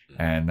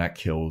 And that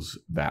kills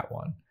that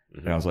one.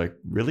 Mm-hmm. And I was like,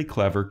 really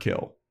clever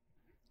kill.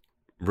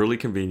 Really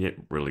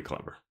convenient, really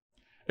clever.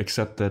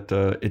 Except that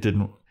it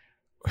didn't...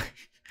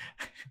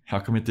 How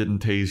come it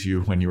didn't tase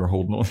you when you were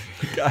holding on to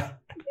the guy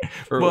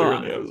earlier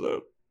in the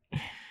episode?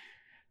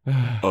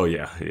 Oh,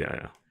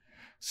 yeah.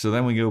 So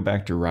then we go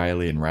back to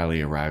Riley, and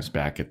Riley arrives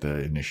back at the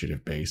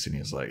initiative base, and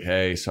he's like,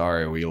 hey,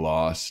 sorry, we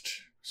lost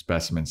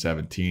Specimen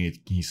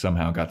 17. He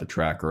somehow got the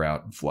tracker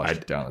out and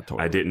flushed it down the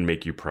toilet. I didn't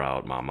make you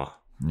proud, Mama.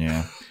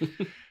 Yeah.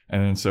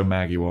 And then so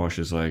Maggie Walsh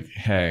is like,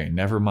 hey,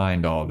 never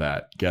mind all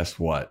that. Guess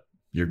what?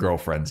 Your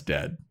girlfriend's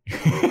dead.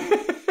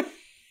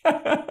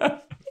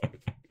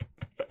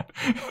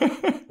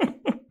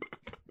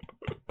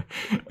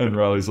 And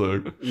Riley's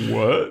like,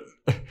 what?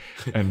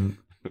 And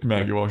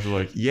Maggie Walsh is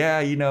like,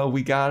 yeah,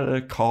 we got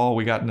a call,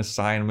 we got an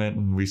assignment,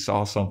 and we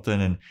saw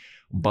something, and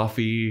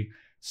Buffy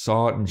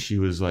saw it, and she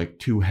was like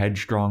too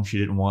headstrong. She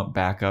didn't want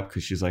backup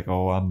because she's like,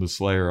 oh, I'm the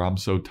Slayer. I'm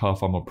so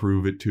tough. I'm gonna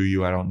prove it to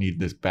you. I don't need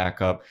this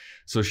backup.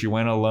 So she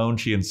went alone.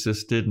 She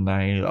insisted, and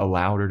I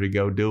allowed her to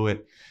go do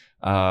it.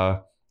 I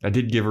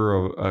did give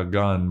her a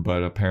gun,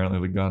 but apparently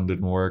the gun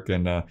didn't work.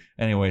 And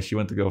anyway, she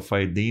went to go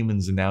fight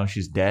demons, and now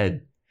she's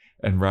dead.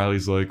 And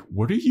Riley's like,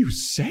 what are you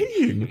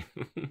saying?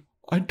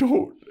 I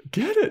don't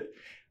get it.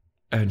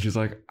 And she's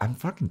like, I'm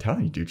fucking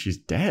telling you, dude, she's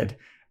dead.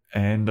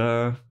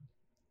 And,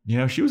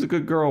 she was a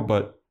good girl,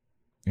 but,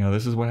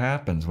 this is what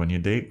happens when you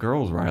date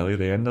girls, Riley.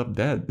 They end up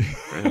dead.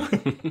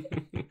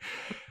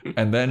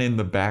 And then in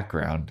the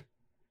background,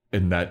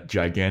 in that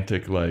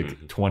gigantic,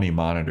 20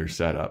 monitor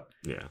setup,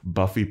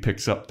 Buffy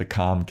picks up the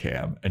comm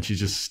cam, and she's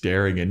just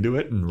staring into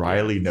it, and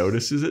Riley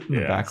notices it in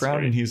the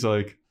background, and he's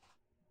like,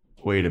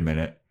 wait a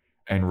minute.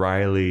 And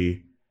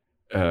Riley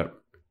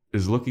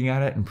is looking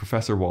at it, and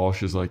Professor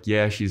Walsh is like,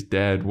 yeah, she's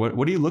dead.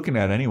 What are you looking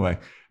at anyway?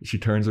 She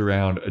turns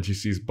around, and she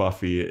sees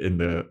Buffy in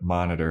the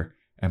monitor,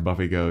 and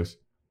Buffy goes,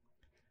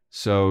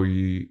 so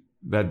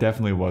that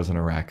definitely wasn't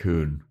a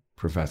raccoon,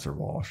 Professor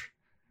Walsh.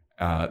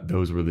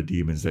 Those were the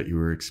demons that you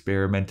were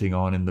experimenting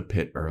on in the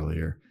pit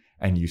earlier,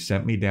 and you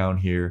sent me down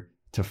here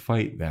to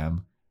fight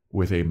them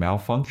with a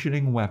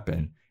malfunctioning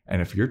weapon,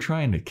 and if you're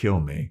trying to kill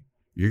me,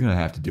 you're going to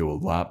have to do a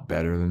lot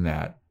better than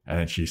that. And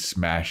then she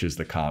smashes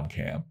the comm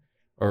cam,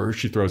 or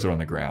she throws it on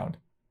the ground.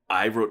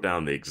 I wrote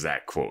down the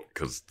exact quote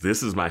because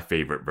this is my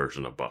favorite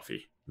version of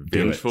Buffy.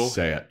 Vengeful,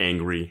 say it.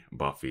 Angry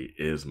Buffy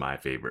is my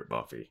favorite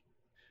Buffy.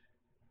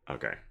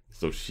 Okay,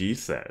 so she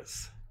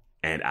says,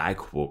 and I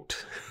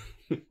quote,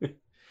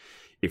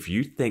 if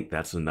you think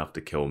that's enough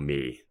to kill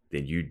me,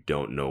 then you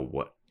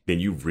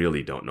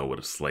really don't know what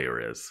a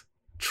Slayer is.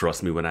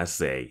 Trust me when I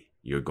say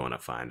you're going to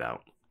find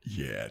out.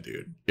 Yeah,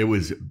 dude. It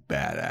was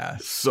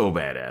badass. So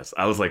badass.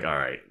 I was like, all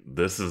right,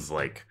 this is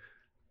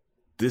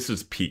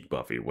peak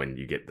Buffy when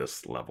you get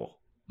this level.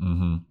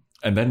 Mm-hmm.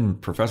 And then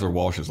Professor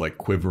Walsh is like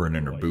quivering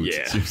in her boots.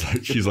 Yeah.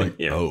 She's like,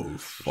 oh,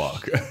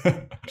 fuck.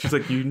 She's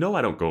like,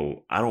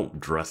 I don't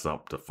dress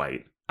up to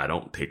fight. I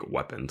don't take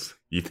weapons.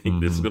 You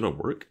think this is going to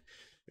work?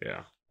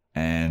 Yeah.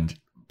 And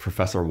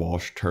Professor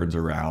Walsh turns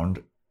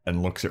around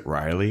and looks at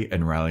Riley,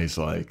 and Riley's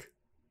like,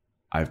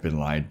 I've been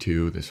lied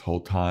to this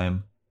whole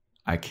time.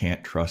 I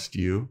can't trust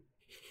you.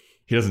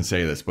 He doesn't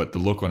say this, but the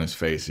look on his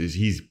face is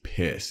he's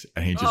pissed,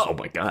 and he just, oh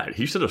my god,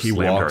 he should have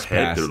slammed her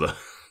head through the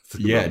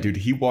dude,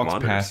 he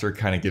walks past her,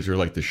 kind of gives her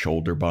like the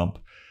shoulder bump,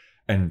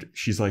 and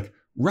she's like,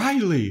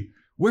 Riley,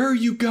 where are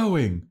you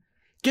going?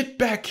 Get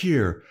back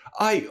here.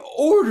 I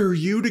order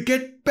you to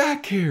get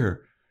back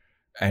here.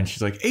 And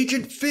she's like,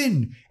 Agent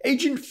Finn.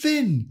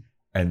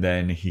 And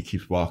then he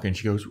keeps walking.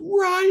 She goes,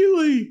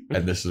 Riley.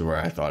 And this is where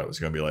I thought it was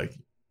going to be like,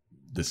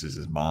 this is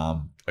his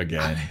mom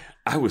again.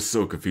 I was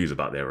so confused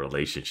about their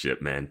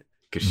relationship, man,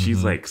 because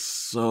she's like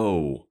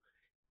so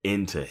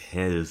into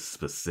him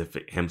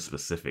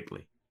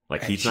specifically.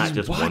 Like he's not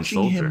just one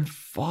soldier. Him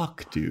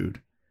fuck,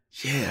 dude.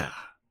 Yeah,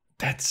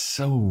 that's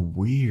so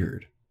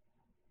weird.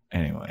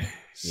 Anyway,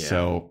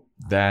 so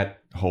that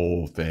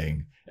whole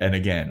thing, and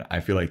again, I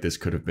feel like this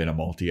could have been a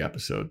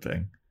multi-episode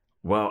thing.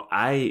 Well,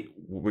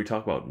 we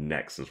talk about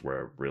next is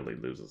where it really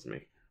loses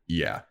me.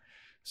 Yeah.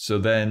 So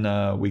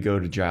then we go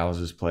to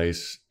Giles's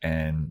place,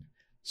 and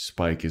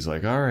Spike is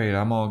like, all right,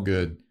 I'm all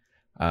good.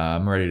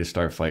 I'm ready to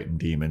start fighting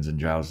demons. And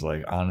Giles is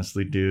like,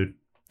 honestly, dude,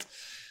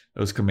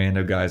 those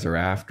commando guys are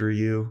after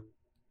you.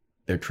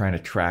 They're trying to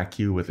track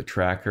you with a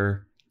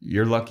tracker.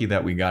 You're lucky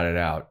that we got it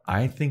out.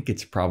 I think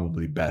it's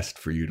probably best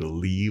for you to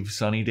leave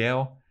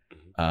Sunnydale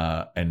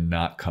and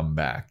not come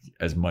back,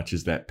 as much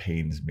as that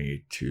pains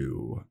me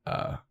to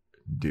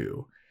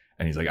do.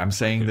 And he's like, I'm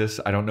saying this.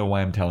 I don't know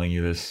why I'm telling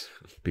you this,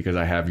 because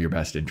I have your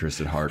best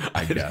interest at heart,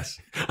 I guess.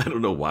 I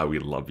don't know why we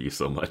love you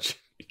so much.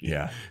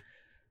 Yeah.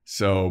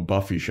 So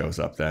Buffy shows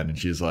up then, and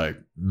she's like,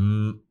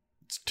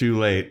 it's too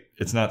late.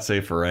 It's not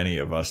safe for any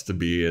of us to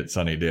be at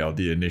Sunnydale.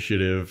 The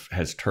initiative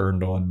has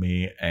turned on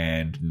me,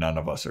 and none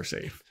of us are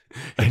safe.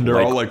 And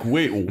they're all like,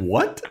 wait,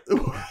 what?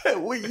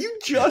 Wait, you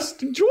just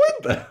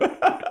joined them.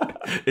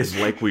 It's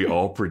like we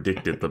all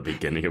predicted the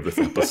beginning of this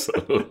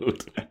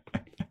episode.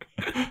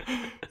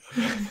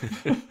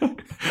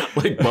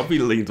 Like Buffy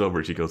leans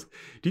over, she goes,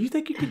 do you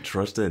think you can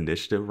trust the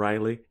initiative,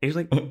 Riley? And he's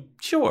like,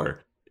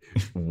 sure.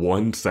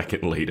 1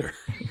 second later.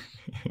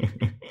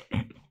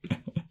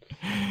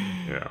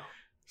 Yeah.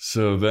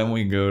 So then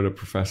we go to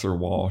Professor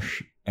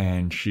Walsh,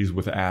 and she's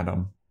with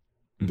Adam,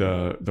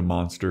 the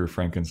monster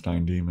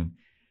Frankenstein demon.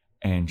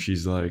 And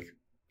she's like,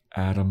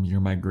 Adam,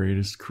 you're my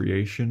greatest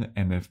creation,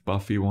 and if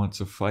Buffy wants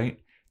a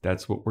fight,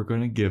 that's what we're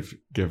going to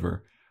give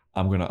her.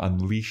 I'm going to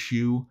unleash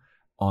you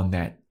on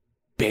that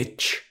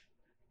bitch,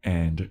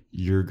 and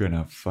you're going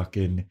to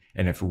fucking...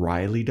 And if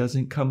Riley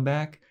doesn't come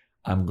back,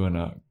 I'm going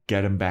to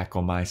get him back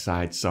on my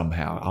side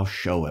somehow. I'll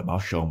show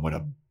him what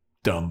a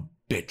dumb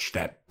bitch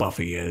that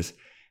Buffy is,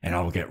 and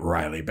I'll get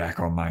Riley back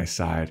on my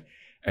side.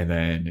 And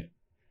then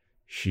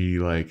she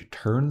like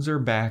turns her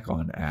back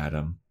on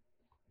Adam,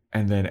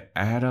 and then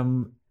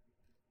Adam,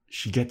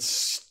 she gets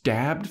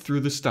stabbed through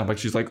the stomach.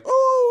 She's like,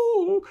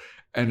 oh,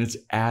 and it's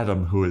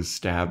Adam who has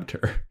stabbed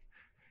her.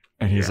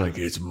 And he's like,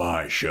 it's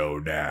my show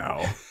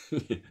now.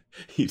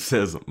 He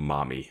says,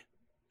 mommy.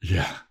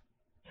 Yeah.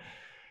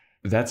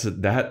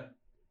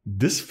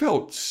 This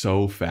felt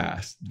so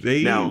fast.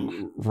 They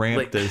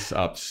ramped this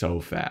up so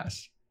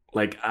fast.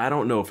 Like, I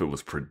don't know if it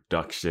was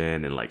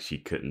production and like she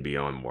couldn't be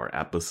on more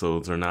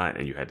episodes or not,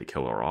 and you had to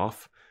kill her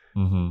off.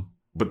 Mm-hmm.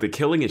 But the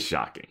killing is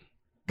shocking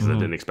because I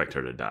didn't expect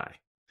her to die.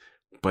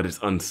 But it's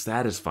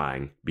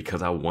unsatisfying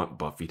because I want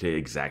Buffy to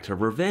exact her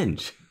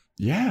revenge.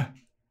 Yeah.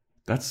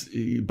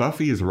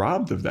 Buffy is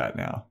robbed of that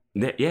now.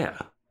 Yeah.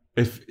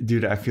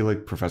 Dude, I feel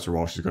like Professor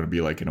Walsh is going to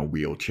be like in a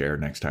wheelchair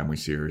next time we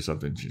see her or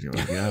something. She's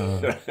going to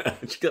yeah.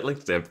 She got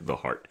like stabbed through the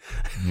heart.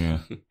 Yeah.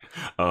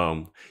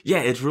 Yeah,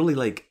 it's really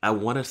like, I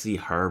want to see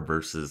her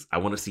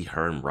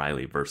and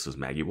Riley versus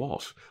Maggie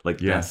Walsh. Like,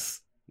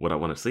 that's what I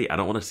want to see. I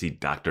don't want to see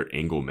Dr.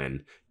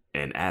 Engelman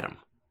and Adam.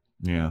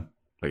 Yeah.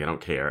 Like, I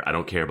don't care. I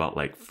don't care about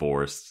like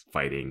Forrest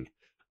fighting,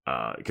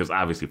 because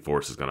obviously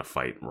Forrest is going to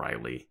fight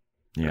Riley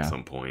at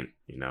some point,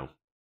 you know.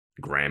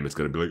 Graham is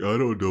going to be like, I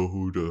don't know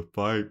who to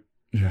fight.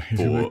 Yeah, he's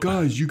like,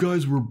 guys, you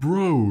guys were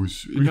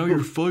bros, and now you're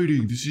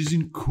fighting. This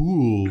isn't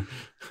cool.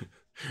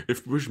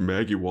 If wish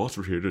Maggie Walsh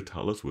were here to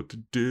tell us what to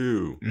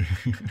do.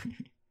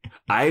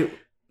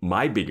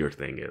 My bigger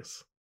thing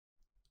is,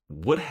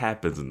 what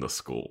happens in the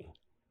school?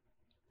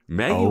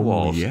 Maggie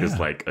Walsh is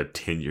like a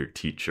tenured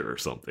teacher or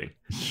something.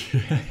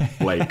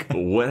 Like,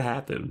 what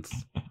happens?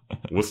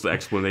 What's the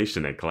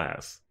explanation in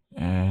class?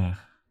 I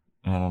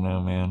don't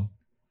know, man.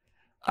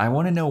 I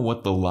want to know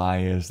what the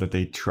lie is that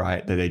they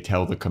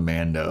tell the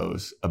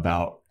commandos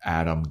about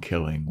Adam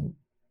killing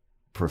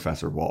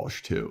Professor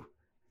Walsh too.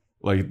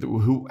 Like,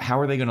 how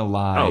are they going to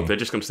lie? Oh, they're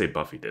just going to say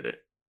Buffy did it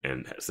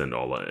and send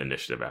all the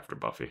initiative after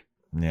Buffy.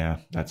 Yeah,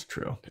 that's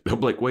true. They'll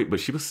be like, wait, but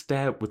she was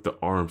stabbed with the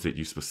arms that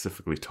you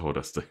specifically told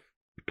us to.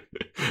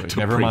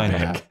 Never mind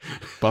that.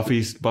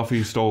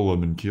 Buffy stole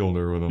them and killed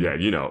her with them. Yeah,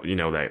 you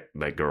know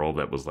that girl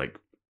that was like,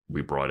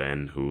 we brought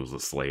in, who's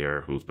a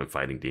slayer, who's been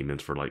fighting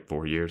demons for like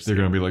 4 years. They're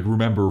going to be like,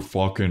 remember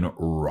fucking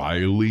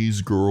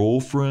Riley's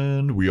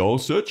girlfriend? We all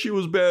said she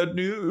was bad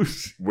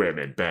news.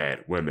 Women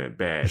bad.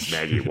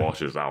 Maggie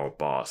Walsh is our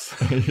boss.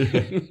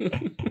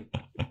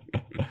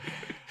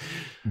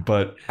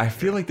 But I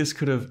feel like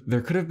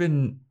there could have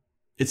been,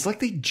 it's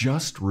like they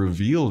just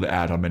revealed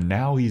Adam and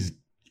now he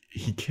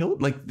killed,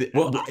 like,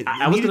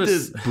 I was needed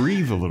to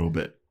breathe a little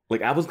bit.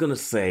 Like, I was going to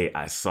say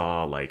I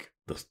saw like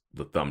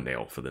the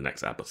thumbnail for the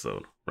next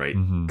episode, right?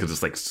 Because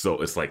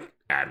it's like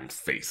Adam's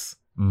face.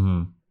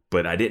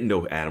 But I didn't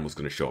know Adam was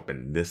going to show up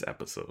in this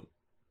episode.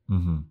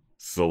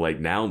 So like,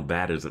 now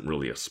that isn't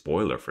really a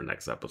spoiler for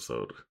next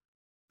episode,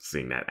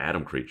 seeing that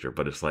Adam creature,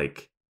 but it's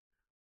like,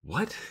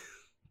 what?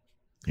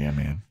 Yeah,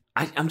 man.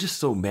 I'm just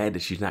so mad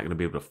that she's not going to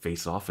be able to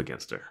face off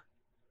against her.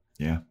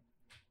 Yeah.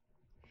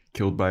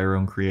 Killed by her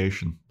own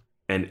creation.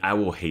 And I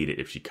will hate it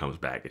if she comes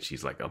back and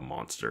she's like a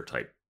monster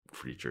type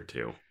creature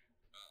too.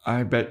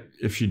 I bet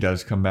if she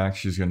does come back,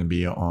 she's going to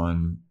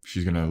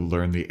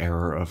learn the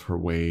error of her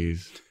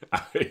ways.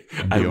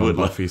 And be on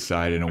Buffy's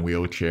side in a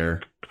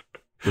wheelchair.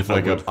 With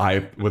like an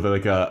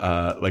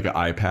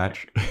eye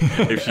patch,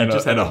 if she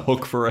just had a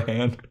hook for a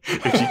hand,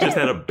 if she just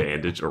had a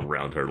bandage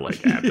around her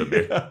like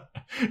abdomen,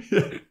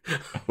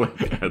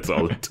 like, that's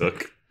all it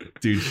took.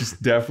 Dude, she's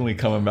definitely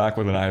coming back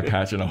with an eye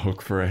patch and a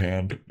hook for a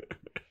hand.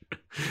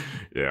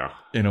 Yeah,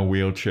 in a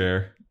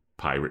wheelchair,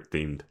 pirate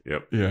themed.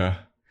 Yep. Yeah.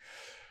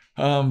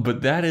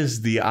 But that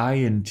is the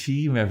Iron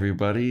Team,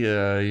 everybody. You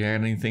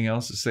have anything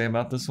else to say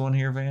about this one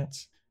here,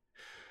 Vance?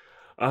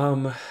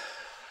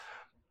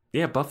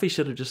 Yeah, Buffy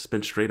should have just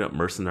been straight up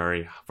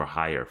mercenary for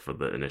hire for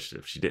the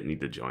initiative. She didn't need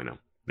to join them.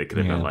 They could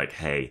have been like,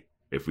 hey,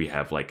 if we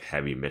have like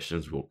heavy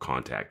missions, we'll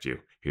contact you.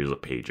 Here's a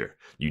pager.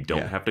 You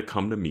don't have to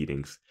come to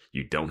meetings.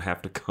 You don't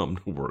have to come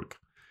to work.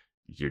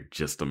 You're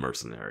just a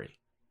mercenary.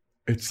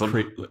 It's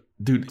crazy.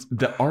 Dude,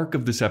 the arc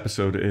of this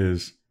episode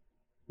is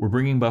we're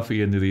bringing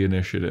Buffy into the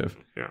initiative.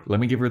 Yeah. Let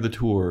me give her the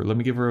tour. Let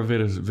me give her a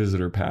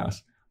visitor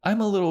pass.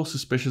 I'm a little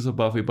suspicious of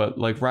Buffy, but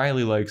like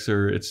Riley likes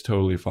her. It's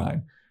totally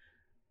fine.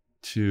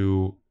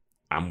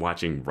 I'm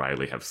watching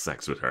Riley have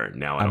sex with her.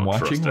 Now I'm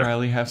watching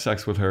Riley have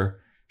sex with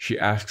her. She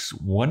asks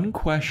one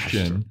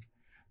question,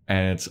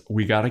 and it's,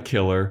 we gotta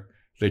kill her.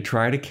 They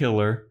try to kill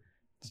her.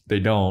 They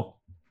don't.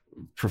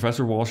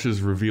 Professor Walsh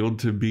is revealed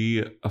to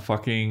be a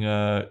fucking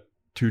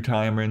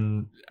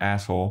two-timing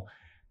asshole.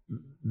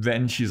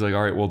 Then she's like,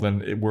 all right, well,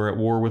 then we're at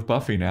war with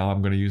Buffy now.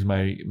 I'm going to use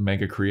my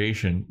Mega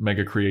Creation.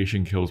 Mega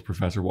Creation kills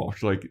Professor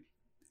Walsh. Like,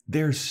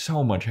 there's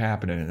so much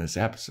happening in this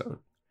episode.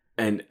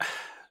 And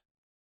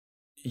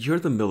you're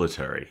the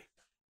military.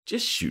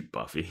 Just shoot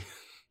Buffy.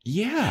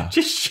 Yeah.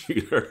 Just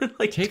shoot her.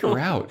 Like, take her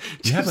out.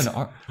 You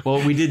have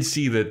well, we did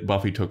see that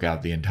Buffy took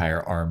out the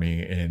entire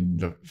army in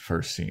the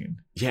first scene.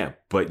 Yeah,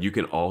 but you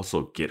can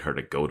also get her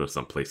to go to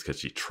some place because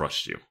she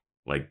trusts you.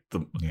 Like,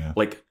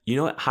 you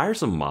know what? Hire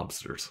some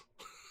mobsters.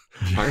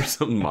 Hire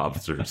some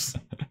mobsters.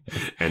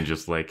 And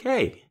just like,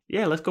 hey,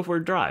 yeah, let's go for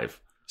a drive.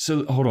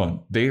 So, hold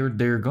on.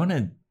 They're going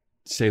to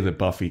say that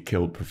Buffy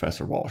killed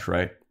Professor Walsh,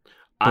 right?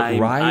 But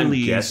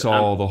Riley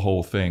saw the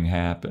whole thing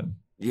happen.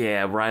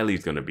 Yeah,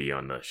 Riley's going to be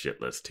on the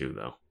shit list too,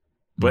 though.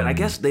 But I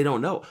guess they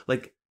don't know.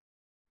 Like,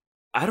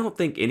 I don't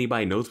think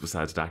anybody knows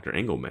besides Dr.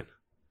 Engelman.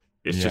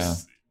 It's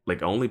just, like,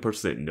 the only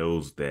person that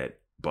knows that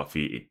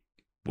Buffy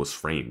was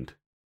framed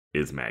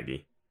is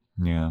Maggie.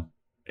 Yeah.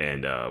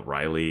 And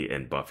Riley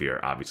and Buffy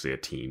are obviously a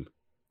team.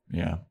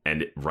 Yeah.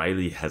 And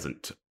Riley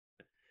hasn't...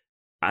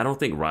 I don't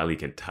think Riley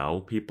can tell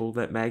people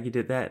that Maggie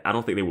did that. I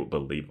don't think they would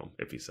believe him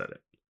if he said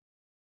it.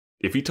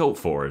 If he told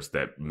Forrest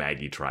that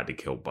Maggie tried to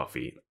kill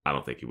Buffy, I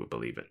don't think he would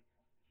believe it.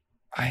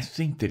 I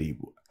think that he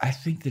would.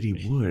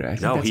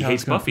 He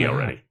hates Buffy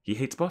already. He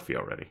hates Buffy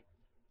already.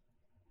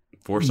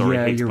 Forrest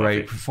already hates Buffy.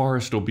 Right.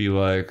 Forrest will be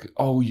like,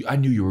 "Oh, I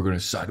knew you were going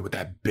to side with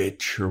that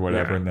bitch or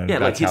whatever," and then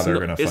that's how they're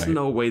going to fight. There's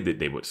no way that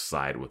they would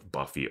side with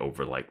Buffy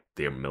over like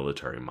their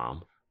military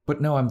mom. But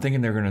no, I'm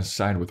thinking they're going to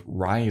side with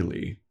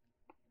Riley.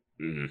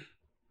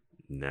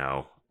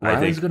 No.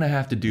 Riley's going to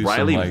have to do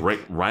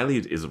Riley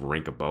is a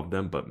rank above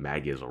them, but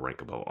Maggie is a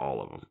rank above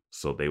all of them.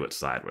 So they would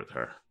side with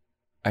her.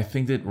 I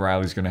think that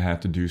Riley's going to have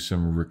to do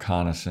some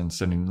reconnaissance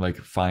and like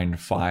find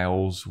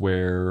files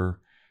where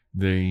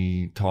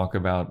they talk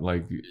about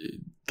like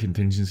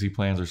contingency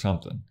plans or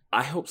something.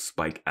 I hope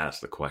Spike asked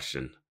the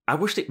question. I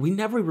wish we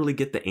never really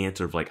get the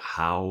answer of like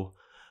how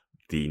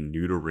the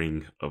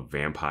neutering of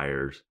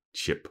vampires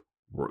chip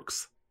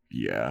works.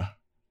 Yeah.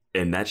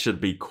 And that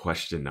should be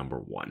question number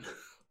 1.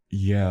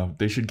 Yeah,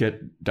 they should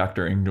get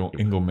Dr.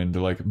 Engelman to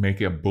like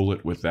make a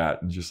bullet with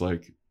that and just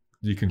like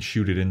you can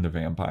shoot it into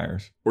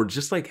vampires. Or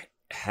just like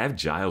have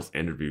Giles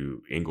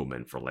interview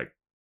Engelman for like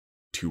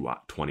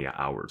 20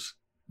 hours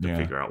to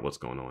figure out what's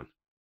going on.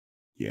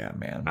 Yeah,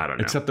 man. I don't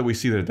know. Except that we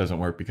see that it doesn't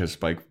work because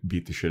Spike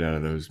beat the shit out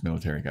of those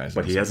military guys.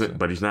 But he hasn't.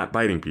 But he's not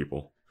biting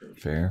people.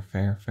 Fair.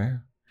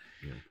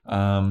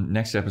 Yeah.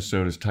 Next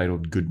episode is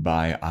titled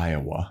 "Goodbye,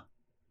 Iowa."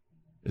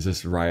 Is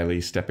this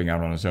Riley stepping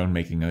out on his own,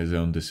 making his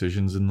own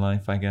decisions in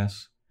life, I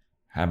guess?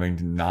 Having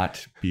to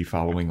not be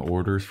following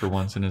orders for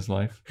once in his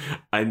life?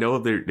 I know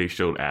they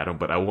showed Adam,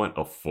 but I want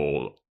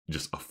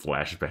just a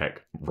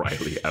flashback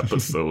Riley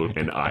episode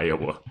in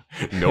Iowa.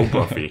 No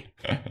Buffy.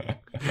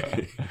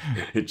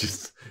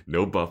 Just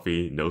no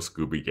Buffy, no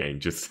Scooby Gang,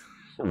 just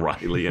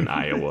Riley in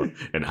Iowa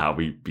and how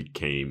we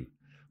became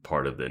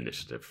part of the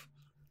initiative.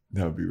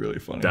 That would be really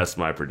funny. That's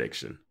my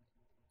prediction.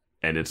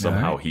 And then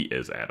somehow he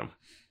is Adam.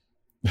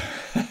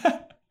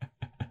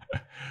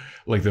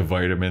 Like the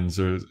vitamins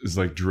is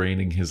like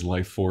draining his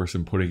life force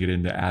and putting it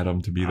into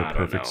Adam to be the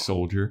perfect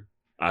soldier.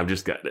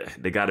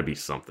 They got to be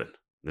something.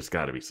 There's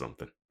got to be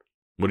something.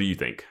 What do you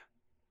think?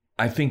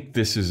 I think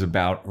this is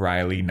about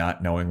Riley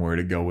not knowing where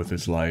to go with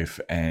his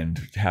life and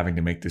having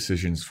to make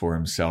decisions for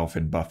himself,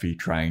 and Buffy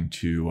trying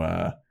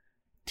to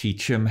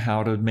teach him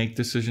how to make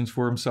decisions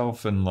for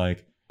himself and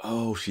like.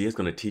 Oh, she is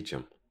going to teach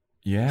him.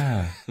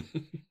 Yeah.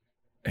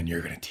 And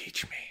you're going to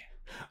teach me.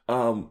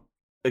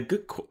 A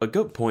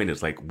good point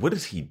is like, what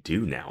does he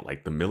do now?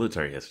 Like the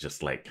military has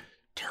just like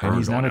turned And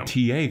he's not on a him.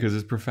 TA because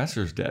his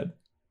professor's dead.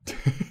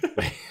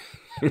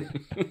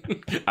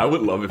 I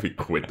would love if he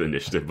quit the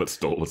initiative but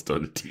stole his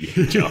done a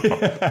TA job.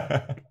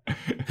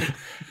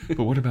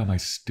 But what about my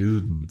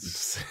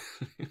students?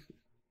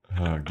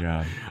 Oh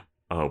God.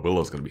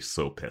 Willow's gonna be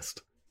so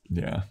pissed.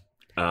 Yeah.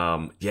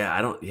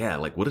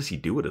 Like what does he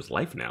do with his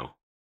life now?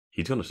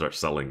 He's gonna start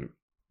selling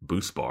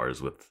boost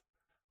bars with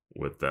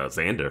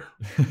Xander.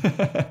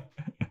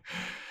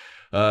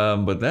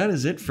 But that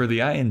is it for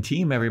the IN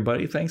team,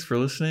 everybody. Thanks for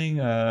listening.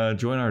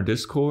 Join our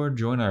Discord,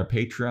 join our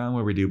Patreon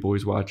where we do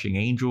Boys Watching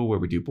Angel, where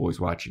we do Boys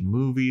Watching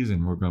Movies,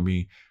 and we're going to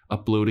be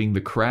uploading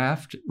the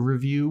Craft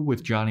review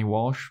with Johnny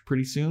Walsh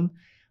pretty soon.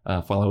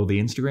 Follow the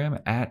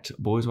Instagram at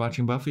Boys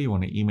Watching Buffy. You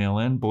want to email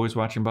in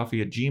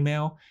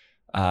boyswatchingbuffy@gmail.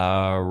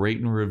 Rate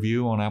and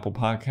review on Apple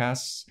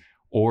Podcasts,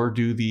 or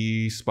do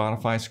the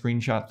Spotify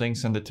screenshot thing.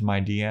 Send it to my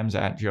DMs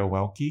at Joe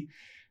Welke.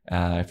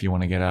 If you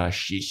want to get a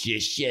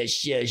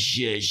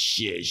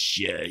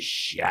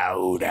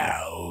shout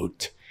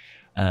out.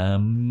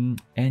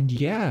 And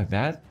yeah,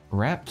 that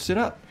wraps it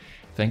up.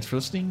 Thanks for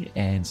listening,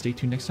 and stay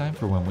tuned next time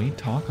for when we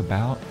talk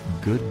about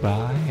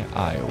Goodbye,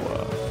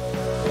 Iowa.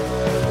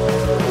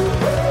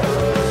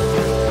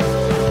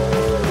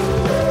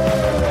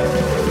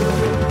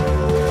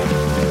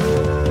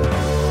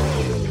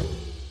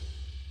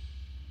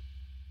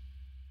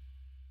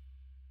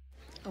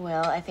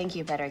 Well, I think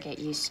you better get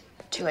used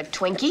to a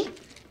Twinkie.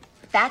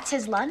 That's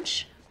his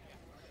lunch?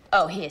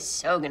 Oh, he is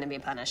so gonna be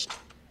punished.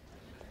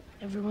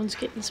 Everyone's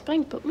getting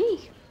spanked but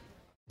me.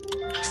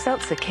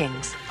 Seltzer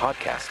Kings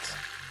podcasts.